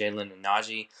between Jalen and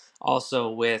Najee, also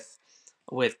with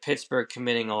Pittsburgh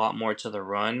committing a lot more to the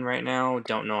run right now,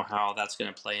 don't know how that's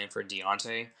going to play in for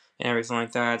Deontay and everything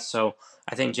like that. So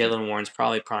I think Jalen Warren's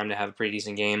probably primed to have a pretty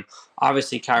decent game.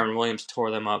 Obviously, Kyron Williams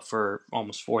tore them up for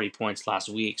almost 40 points last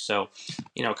week, so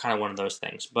kind of one of those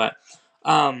things. But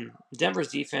Denver's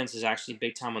defense is actually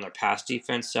big time on their pass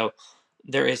defense, so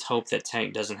there is hope that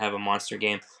Tank doesn't have a monster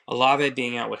game. Olave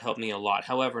being out would help me a lot.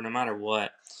 However, no matter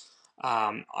what,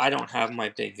 I don't have my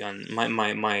big gun,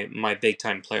 my big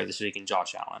time player this week in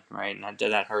Josh Allen, right? And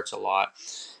that hurts a lot,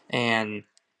 and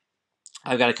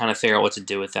I've got to kind of figure out what to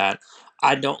do with that.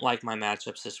 I don't like my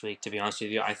matchups this week, to be honest with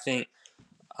you. I think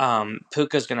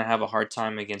Puka's going to have a hard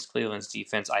time against Cleveland's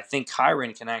defense. I think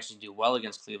Kyron can actually do well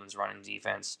against Cleveland's running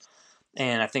defense.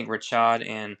 And I think Rashad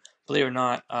and, believe it or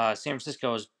not, San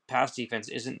Francisco's pass defense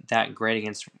isn't that great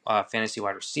against fantasy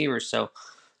wide receivers. So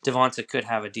Devonta could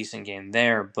have a decent game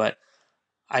there. But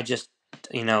I just,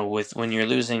 with when you're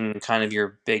losing kind of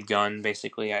your big gun,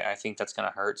 basically, I think that's going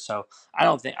to hurt. So I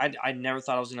don't think I never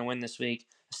thought I was going to win this week.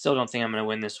 I still don't think I'm going to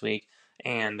win this week,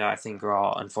 and I think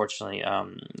Grawl unfortunately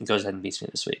goes ahead and beats me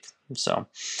this week. So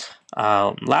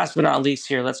last but not least,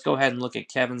 here let's go ahead and look at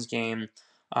Kevin's game.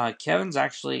 Kevin's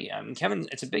actually, Kevin.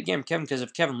 It's a big game, for Kevin, because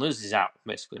if Kevin loses, he's out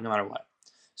basically, no matter what.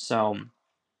 So.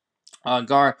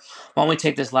 Gar, why don't we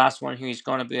take this last one here? He's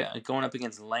going to be going up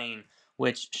against Lane,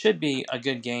 which should be a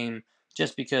good game,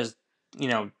 just because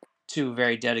two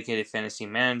very dedicated fantasy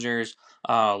managers,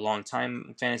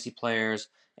 long-time fantasy players,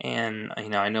 and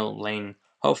I know Lane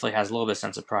hopefully has a little bit of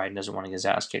sense of pride and doesn't want to get his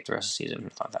ass kicked the rest of the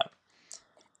season. Like that.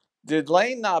 Did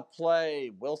Lane not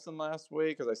play Wilson last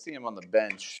week? Because I see him on the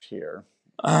bench here.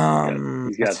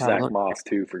 he's Let's got have a Zach look. Moss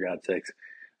too, for God's sakes.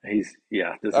 This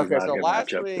is Okay, not a so good last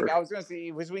matchup week for. I was going to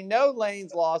see, because we know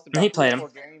Lane's lost He about three played or him. four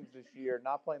games this year,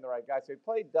 not playing the right guy. So he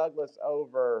played Douglas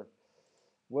over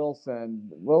Wilson.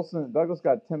 Douglas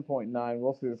got 10.9.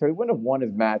 Wilson, so he wouldn't have won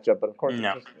his matchup, but of course,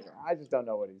 No. I just don't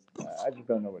know what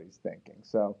he's thinking.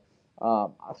 So,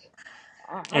 I'm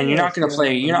And you're going to not going to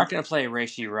play. You're assume. not going to play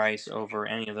Rashee Rice over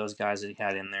any of those guys that he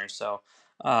had in there. So,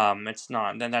 it's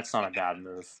not. Then that's not a bad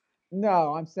move.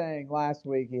 No, I'm saying last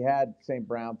week he had St.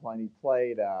 Brown playing. He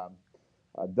played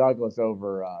Douglas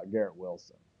over Garrett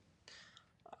Wilson.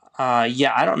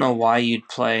 Yeah, I don't know why you'd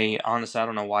play. Honestly, I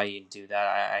don't know why you'd do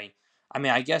that. I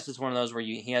mean, I guess it's one of those where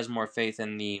he has more faith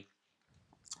in the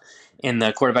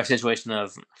quarterback situation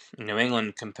of New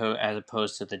England as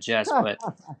opposed to the Jets. But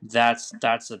that's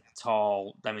a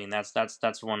tall. I mean, that's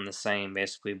one and the same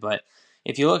basically. But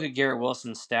if you look at Garrett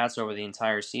Wilson's stats over the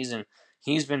entire season,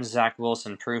 he's been Zach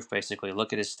Wilson proof basically.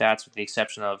 Look at his stats with the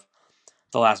exception of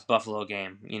the last Buffalo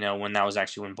game, when that was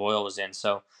actually when Boyle was in.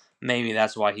 So maybe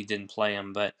that's why he didn't play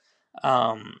him. But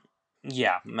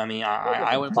yeah, I mean, Look at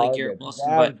I the would play Garrett targets. He's Wilson,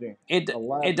 but averaging it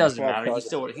 11, doesn't 12 matter.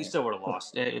 targets a He game. still would have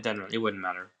lost. It doesn't. It wouldn't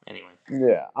matter anyway.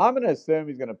 Yeah, I'm going to assume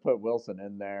he's going to put Wilson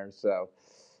in there. So,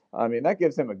 I mean, that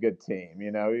gives him a good team.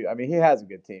 I mean, he has a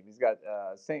good team. He's got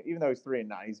even though he's 3-9,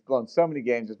 he's blown so many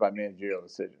games just by managerial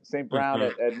decisions. St. Brown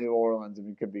Mm-hmm. at New Orleans, I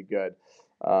mean, could be good.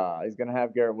 He's going to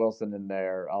have Garrett Wilson in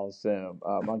there, I'll assume.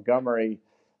 Montgomery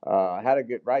had a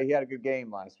good right. He had a good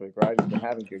game last week, right? He's been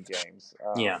having good games.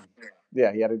 Yeah.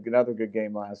 Yeah, he had another good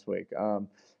game last week.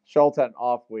 Schultz had an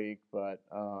off week, but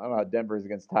I don't know how Denver is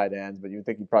against tight ends, but you would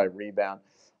think he'd probably rebound.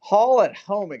 Hall at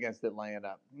home against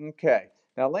Atlanta. Okay.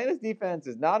 Now, Atlanta's defense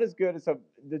is not as good as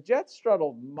the Jets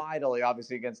struggled mightily,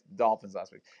 obviously, against the Dolphins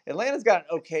last week. Atlanta's got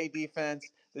an okay defense.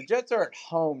 The Jets are at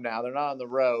home now; they're not on the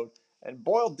road. And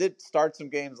Boyle did start some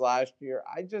games last year.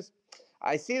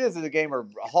 I see this as a game where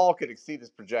Hall could exceed his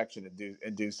projection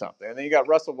and do something. And then you got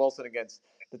Russell Wilson against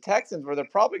the Texans, where they're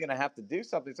probably going to have to do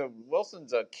something. So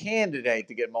Wilson's a candidate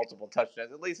to get multiple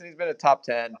touchdowns, at least, and he's been a top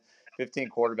 10, 15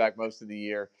 quarterback most of the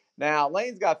year. Now,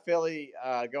 Lane's got Philly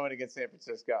going against San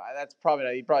Francisco. That's probably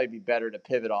not. He'd probably be better to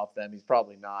pivot off them. He's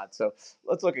probably not. So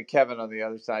let's look at Kevin on the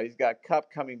other side. He's got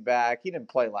Kupp coming back. He didn't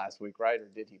play last week, right? Or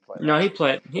did he play No, last he week?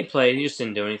 played. He played. He just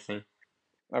didn't do anything.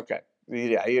 Okay.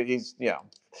 Yeah, he's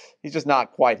he's just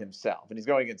not quite himself, and he's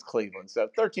going against Cleveland. So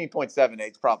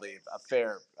 13.78 is probably a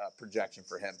fair projection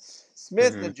for him.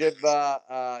 Smith Mm-hmm. and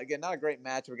Jigba, again, not a great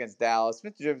matchup against Dallas.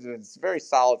 Smith and Jigba has been very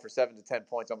solid for 7 to 10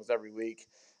 points almost every week.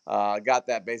 Got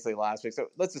that basically last week. So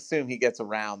let's assume he gets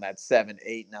around that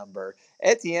 7-8 number.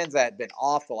 Etienne's had been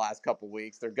off the last couple of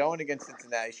weeks. They're going against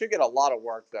Cincinnati. He should get a lot of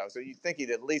work, though. So you'd think he'd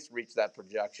at least reach that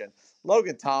projection.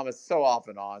 Logan Thomas, so off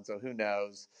and on, so who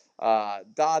knows?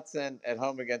 Dotson at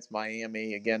home against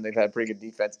Miami. Again, they've had pretty good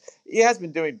defense. He has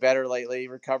been doing better lately. He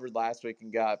recovered last week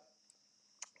and got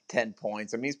 10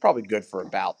 points. I mean, he's probably good for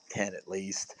about 10 at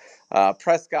least.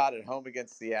 Prescott at home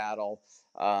against Seattle.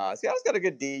 Seattle's got a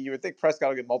good D. You would think Prescott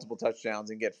will get multiple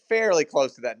touchdowns and get fairly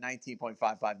close to that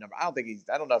 19.55 number. I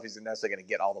don't know if he's necessarily going to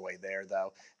get all the way there,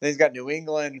 though. Then he's got New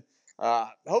England.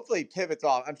 Hopefully he pivots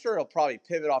off. I'm sure he'll probably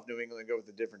pivot off New England and go with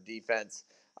a different defense.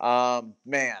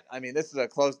 Man, I mean, this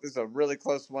is a really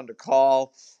close one to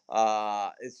call.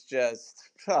 It's just,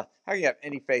 how can you have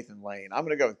any faith in Lane? I'm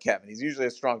going to go with Kevin. He's usually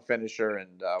a strong finisher, and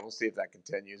we'll see if that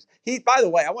continues. By the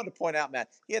way, I wanted to point out, Matt,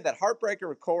 he had that heartbreaker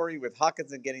with Corey with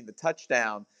Hawkinson getting the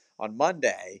touchdown on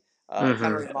Monday. Kind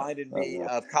of reminded me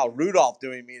of Kyle Rudolph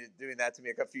doing that to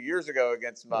me a few years ago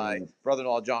against my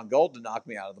brother-in-law John Gold to knock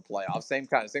me out of the playoffs. Same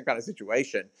kind of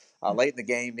situation. Late in the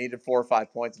game, needed 4 or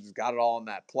 5 points, and just got it all in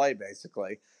that play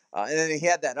basically. And then he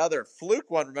had that other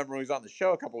fluke one. Remember when he was on the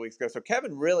show a couple weeks ago? So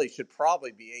Kevin really should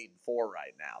probably be 8-4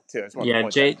 right now too. I just want to Yeah,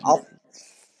 point that out.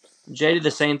 Jay did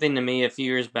the same thing to me a few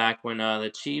years back when the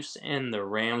Chiefs and the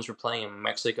Rams were playing in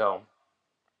Mexico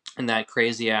in that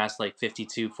crazy ass like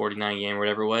 52-49 game or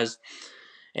whatever it was.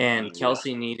 And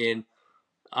Kelsey needed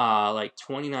like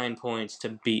 29 points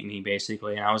to beat me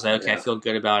basically. And I was like, okay, I feel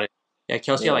good about it. Yeah,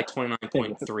 Kelsey had like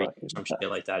 29.3 or some shit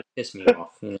like that. It pissed me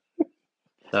off. You know?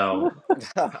 So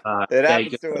it yeah,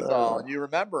 happens to us all, and you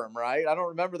remember them, right? I don't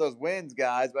remember those wins,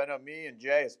 guys, but I know me and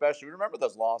Jay especially. We remember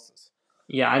those losses.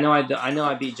 yeah, I know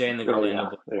I beat Jay in the Garlando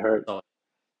Bowl. They hurt. That's all,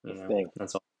 you know,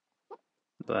 that's all.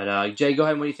 But Jay, go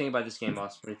ahead. What do you think about this game,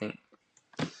 boss? What do you think?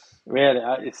 Man,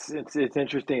 it's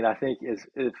interesting. I think if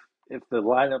the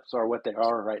lineups are what they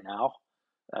are right now,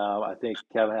 I think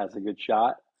Kevin has a good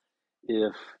shot.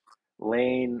 If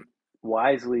Lane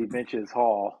wisely benches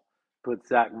Hall, puts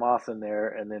Zach Moss in there,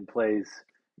 and then plays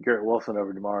Garrett Wilson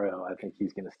over Demario, I think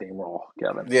he's going to steamroll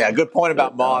Kevin. Yeah, good point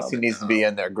about But, Moss. He needs to be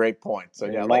in there. Great point. So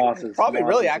yeah, Moss Lane's is probably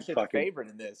really the actually the favorite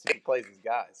in this if he plays these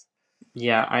guys.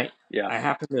 Yeah, I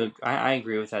happen to I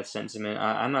agree with that sentiment.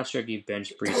 I'm not sure if you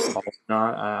bench Brees Hall or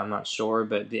not. I'm not sure,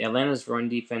 but the Atlanta's run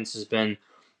defense has been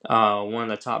one of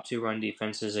the top 2 run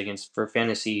defenses for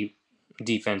fantasy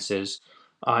defenses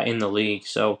in the league.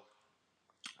 So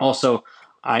also,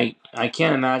 I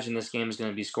can't imagine this game is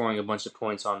going to be scoring a bunch of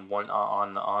points on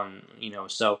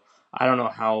So I don't know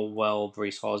how well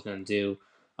Brees Hall is going to do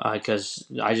because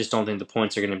I just don't think the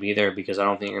points are going to be there because I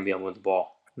don't think they're going to be able to move the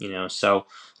ball. So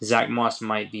Zach Moss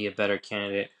might be a better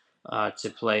candidate to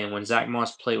play. And when Zach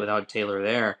Moss played without Taylor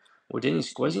there, wasn't he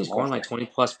scoring like 20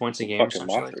 plus points a game or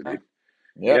something like that? Dude.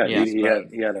 Yep.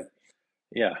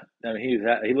 Yeah, dude, I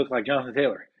mean, he looked like Jonathan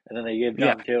Taylor, and then they gave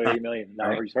Jonathan Taylor $80 million.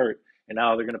 Now he's hurt, and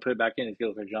now they're going to put it back in. He's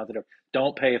going to look like Jonathan Taylor.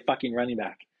 Don't pay a fucking running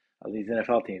back of these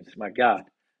NFL teams. My God,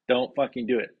 don't fucking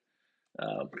do it.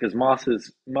 Because Moss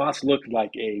looked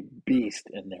like a beast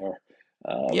in there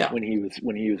when he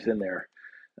was in there.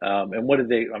 And what did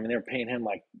they? I mean, they were paying him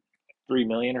like $3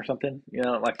 million or something.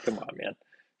 Like come on, man.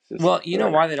 Well, you know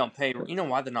why they don't pay. You know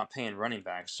why they're not paying running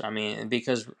backs. I mean,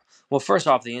 because first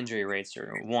off, the injury rates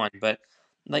are one. But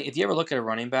like, if you ever look at a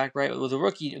running back, right? Well, the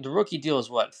rookie deal is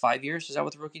what, 5 years? Is that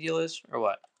what the rookie deal is, or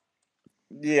what?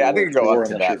 Yeah, I think it go up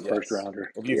to unless you're that. first Yes.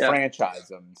 rounder. If you franchise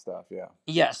them and stuff, yeah.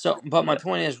 Yeah. So, but my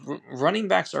point is, running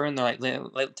backs are in there.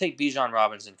 Like take Bijan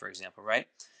Robinson for example, right?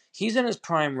 He's in his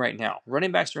prime right now.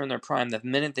 Running backs are in their prime the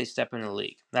minute they step into the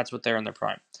league. That's what they're in their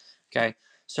prime. Okay.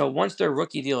 So once their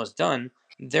rookie deal is done,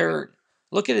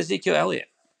 look at Ezekiel Elliott.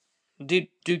 Dude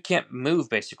can't move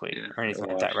basically or anything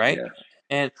like that, right? Yeah.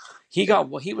 And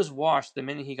he was washed the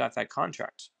minute he got that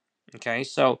contract. Okay,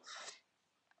 so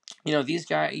these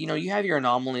guys, you have your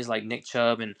anomalies like Nick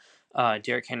Chubb and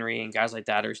Derrick Henry and guys like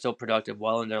that are still productive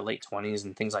well in their late 20s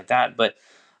and things like that. But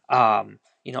I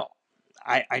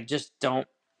just don't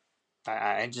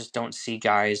see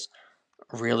guys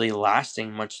really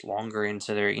lasting much longer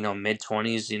into their mid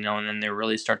 20s, and then they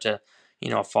really start to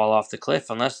fall off the cliff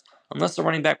unless the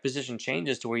running back position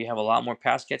changes to where you have a lot more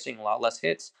pass catching, a lot less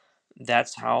hits.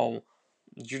 That's how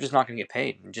you're just not going to get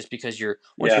paid just because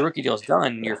once your rookie deal is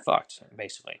done, you're fucked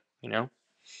basically.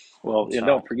 Well, and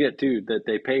don't forget too that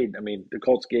they paid. I mean, the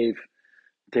Colts gave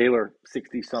Taylor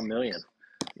 60 some million.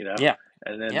 Yeah.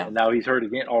 And then and now he's hurt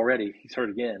again already. He's hurt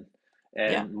again.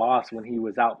 And Moss, when he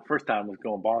was out the first time, was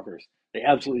going bonkers. They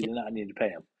absolutely did not need to pay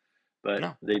him, but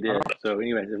No. they did. So,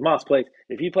 anyways,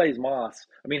 if he plays Moss,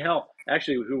 I mean, hell,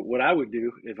 actually, what I would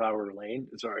do if I were Lane,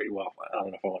 well, I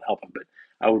don't know if I want to help him, but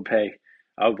I would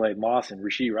play Moss and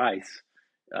Rashee Rice,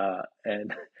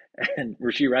 and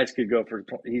Rashee Rice could go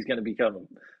he's going to become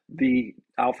the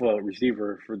alpha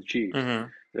receiver for the Chiefs. Mm-hmm.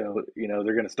 So,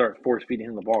 they're going to start force feeding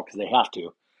him the ball because they have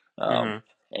to.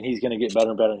 And he's going to get better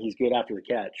and better, and he's good after the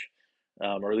catch.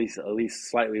 Or at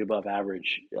least slightly above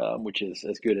average, which is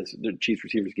as good as the Chiefs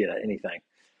receivers get at anything.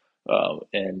 So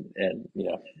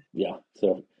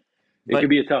it could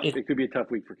be a tough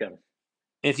week for Kevin.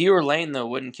 If you were Lane, though,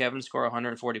 wouldn't Kevin score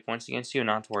 140 points against you and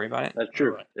not have to worry about it? That's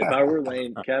true. If I were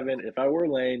Lane,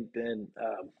 then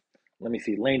let me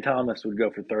see. Lane Thomas would go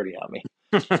for 30 on me.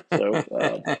 So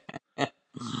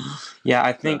yeah,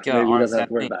 I think maybe he doesn't honestly, have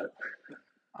to worry about it.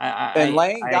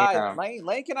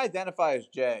 Lane can identify as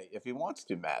Jay if he wants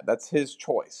to, Matt. That's his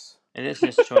choice. It is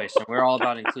his choice, and we're all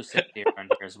about inclusivity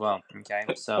around here as well. Okay,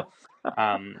 so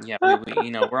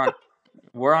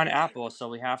we're on Apple, so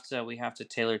we have to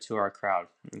tailor to our crowd.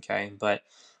 Okay, but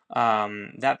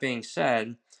that being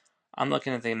said, I'm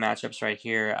looking at the matchups right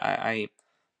here.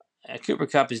 Cooper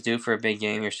Kupp is due for a big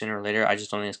game here sooner or later. I just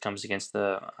don't think this comes against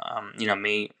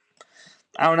me.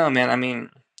 I don't know, man. I mean,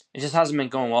 it just hasn't been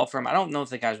going well for him. I don't know if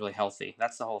the guy's really healthy.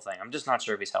 That's the whole thing. I'm just not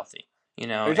sure if he's healthy.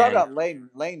 Are you talking about Lane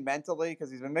mentally?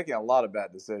 Because he's been making a lot of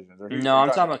bad decisions. No, I'm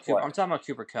talking about Cooper. I'm talking about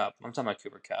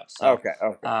Cooper Kupp. So, okay.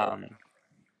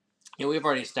 We've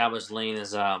already established Lane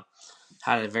has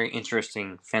had a very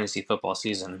interesting fantasy football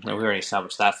season. We already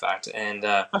established that fact. And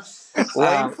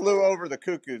Lane flew over the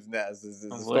cuckoo's nest. Is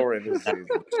the story of his season?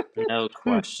 No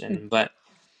question. But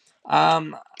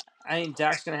I think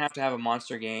Dak's going to have a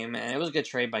monster game. And it was a good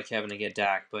trade by Kevin to get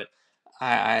Dak. But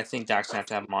I think Dak's going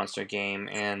to have a monster game.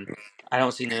 And I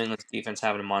don't see New England's defense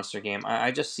having a monster game.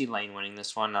 I just see Lane winning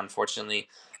this one, unfortunately.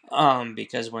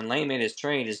 Because when Lane made his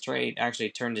trade actually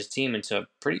turned his team into a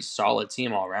pretty solid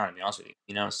team all around, to be honest with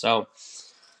you. So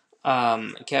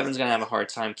Kevin's going to have a hard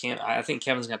time. I think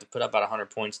Kevin's going to have to put up about 100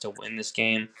 points to win this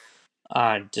game.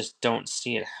 Just don't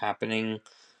see it happening.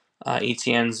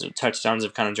 ETN's touchdowns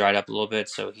have kind of dried up a little bit,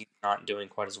 so he's not doing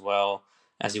quite as well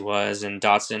as he was. And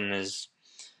Dotson is,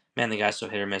 man, the guy's so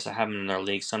hit or miss. I have him in our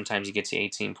league. Sometimes he gets you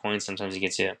 18 points. Sometimes he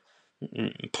gets you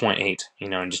 0.8,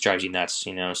 and just drives you nuts,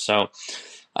 So,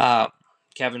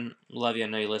 Kevin, love you. I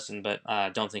know you listen, but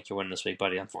don't think you're winning this week,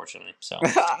 buddy, unfortunately. So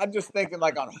I'm just thinking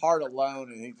like on heart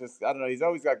alone, and I don't know, he's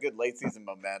always got good late season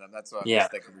momentum. That's what I'm just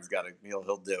thinking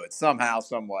he'll do it somehow,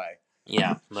 some way.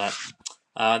 Yeah, but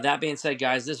that being said,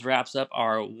 guys, this wraps up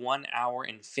our 1 hour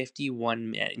and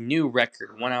 51 new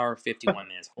record. 1 hour 51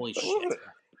 minutes. Holy shit!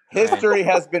 History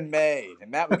has been made,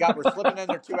 and Matt, we're slipping in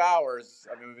there 2 hours.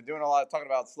 I mean, we've been doing talking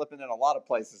about slipping in a lot of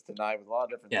places tonight with a lot of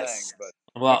different things, but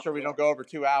make sure we don't go over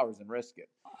 2 hours and risk it.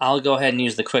 I'll go ahead and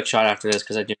use the quick shot after this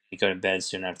because I do need to go to bed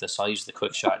soon after this. So I'll use the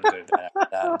quick shot and go to bed after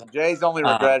that. But, Jay's only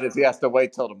regret is he has to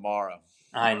wait till tomorrow.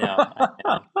 I know.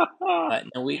 But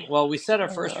no, we set our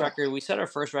first record. We set our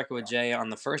first record with Jay on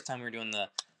the first time we were doing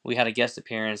we had a guest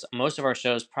appearance. Most of our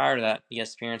shows prior to that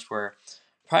guest appearance were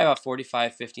probably about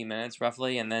 45, 50 minutes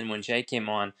roughly. And then when Jay came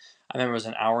on, I remember it was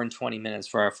an hour and 20 minutes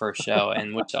for our first show,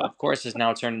 and which of course has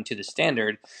now turned into the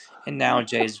standard. And now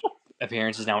Jay's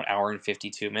appearance is now an hour and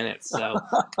 52 minutes. So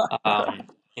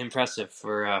impressive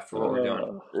for what we're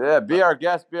doing. Yeah, be our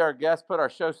guest. Put our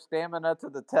show stamina to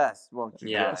the test, won't you,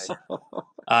 yes. Jay?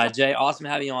 Jay, awesome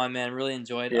having you on, man. Really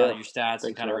enjoyed your stats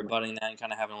and kind of rebutting that and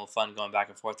kind of having a little fun going back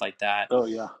and forth like that. Oh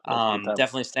yeah.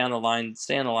 Definitely stay on the line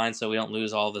so we don't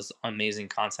lose all this amazing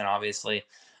content, obviously.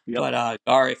 Yep. But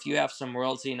Gar, if you have some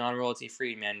royalty, non-royalty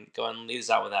free, man, go ahead and lead us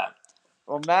out with that.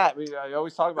 Well, Matt, I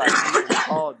always talk about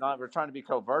it. We're trying to be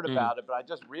covert about it, but I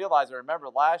just realized I remember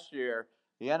last year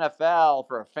the NFL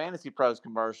for a Fantasy Pros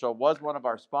commercial was one of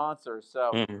our sponsors.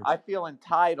 So I feel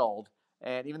entitled.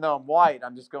 And even though I'm white,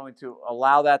 I'm just going to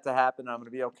allow that to happen. I'm going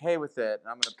to be okay with it. And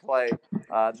I'm going to play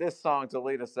this song to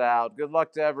lead us out. Good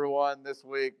luck to everyone this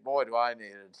week. Boy, do I need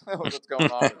it. What's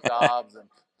going on with Dobbs and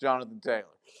Jonathan Taylor.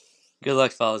 Good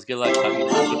luck, fellas. Good luck. Talk to you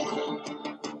next week.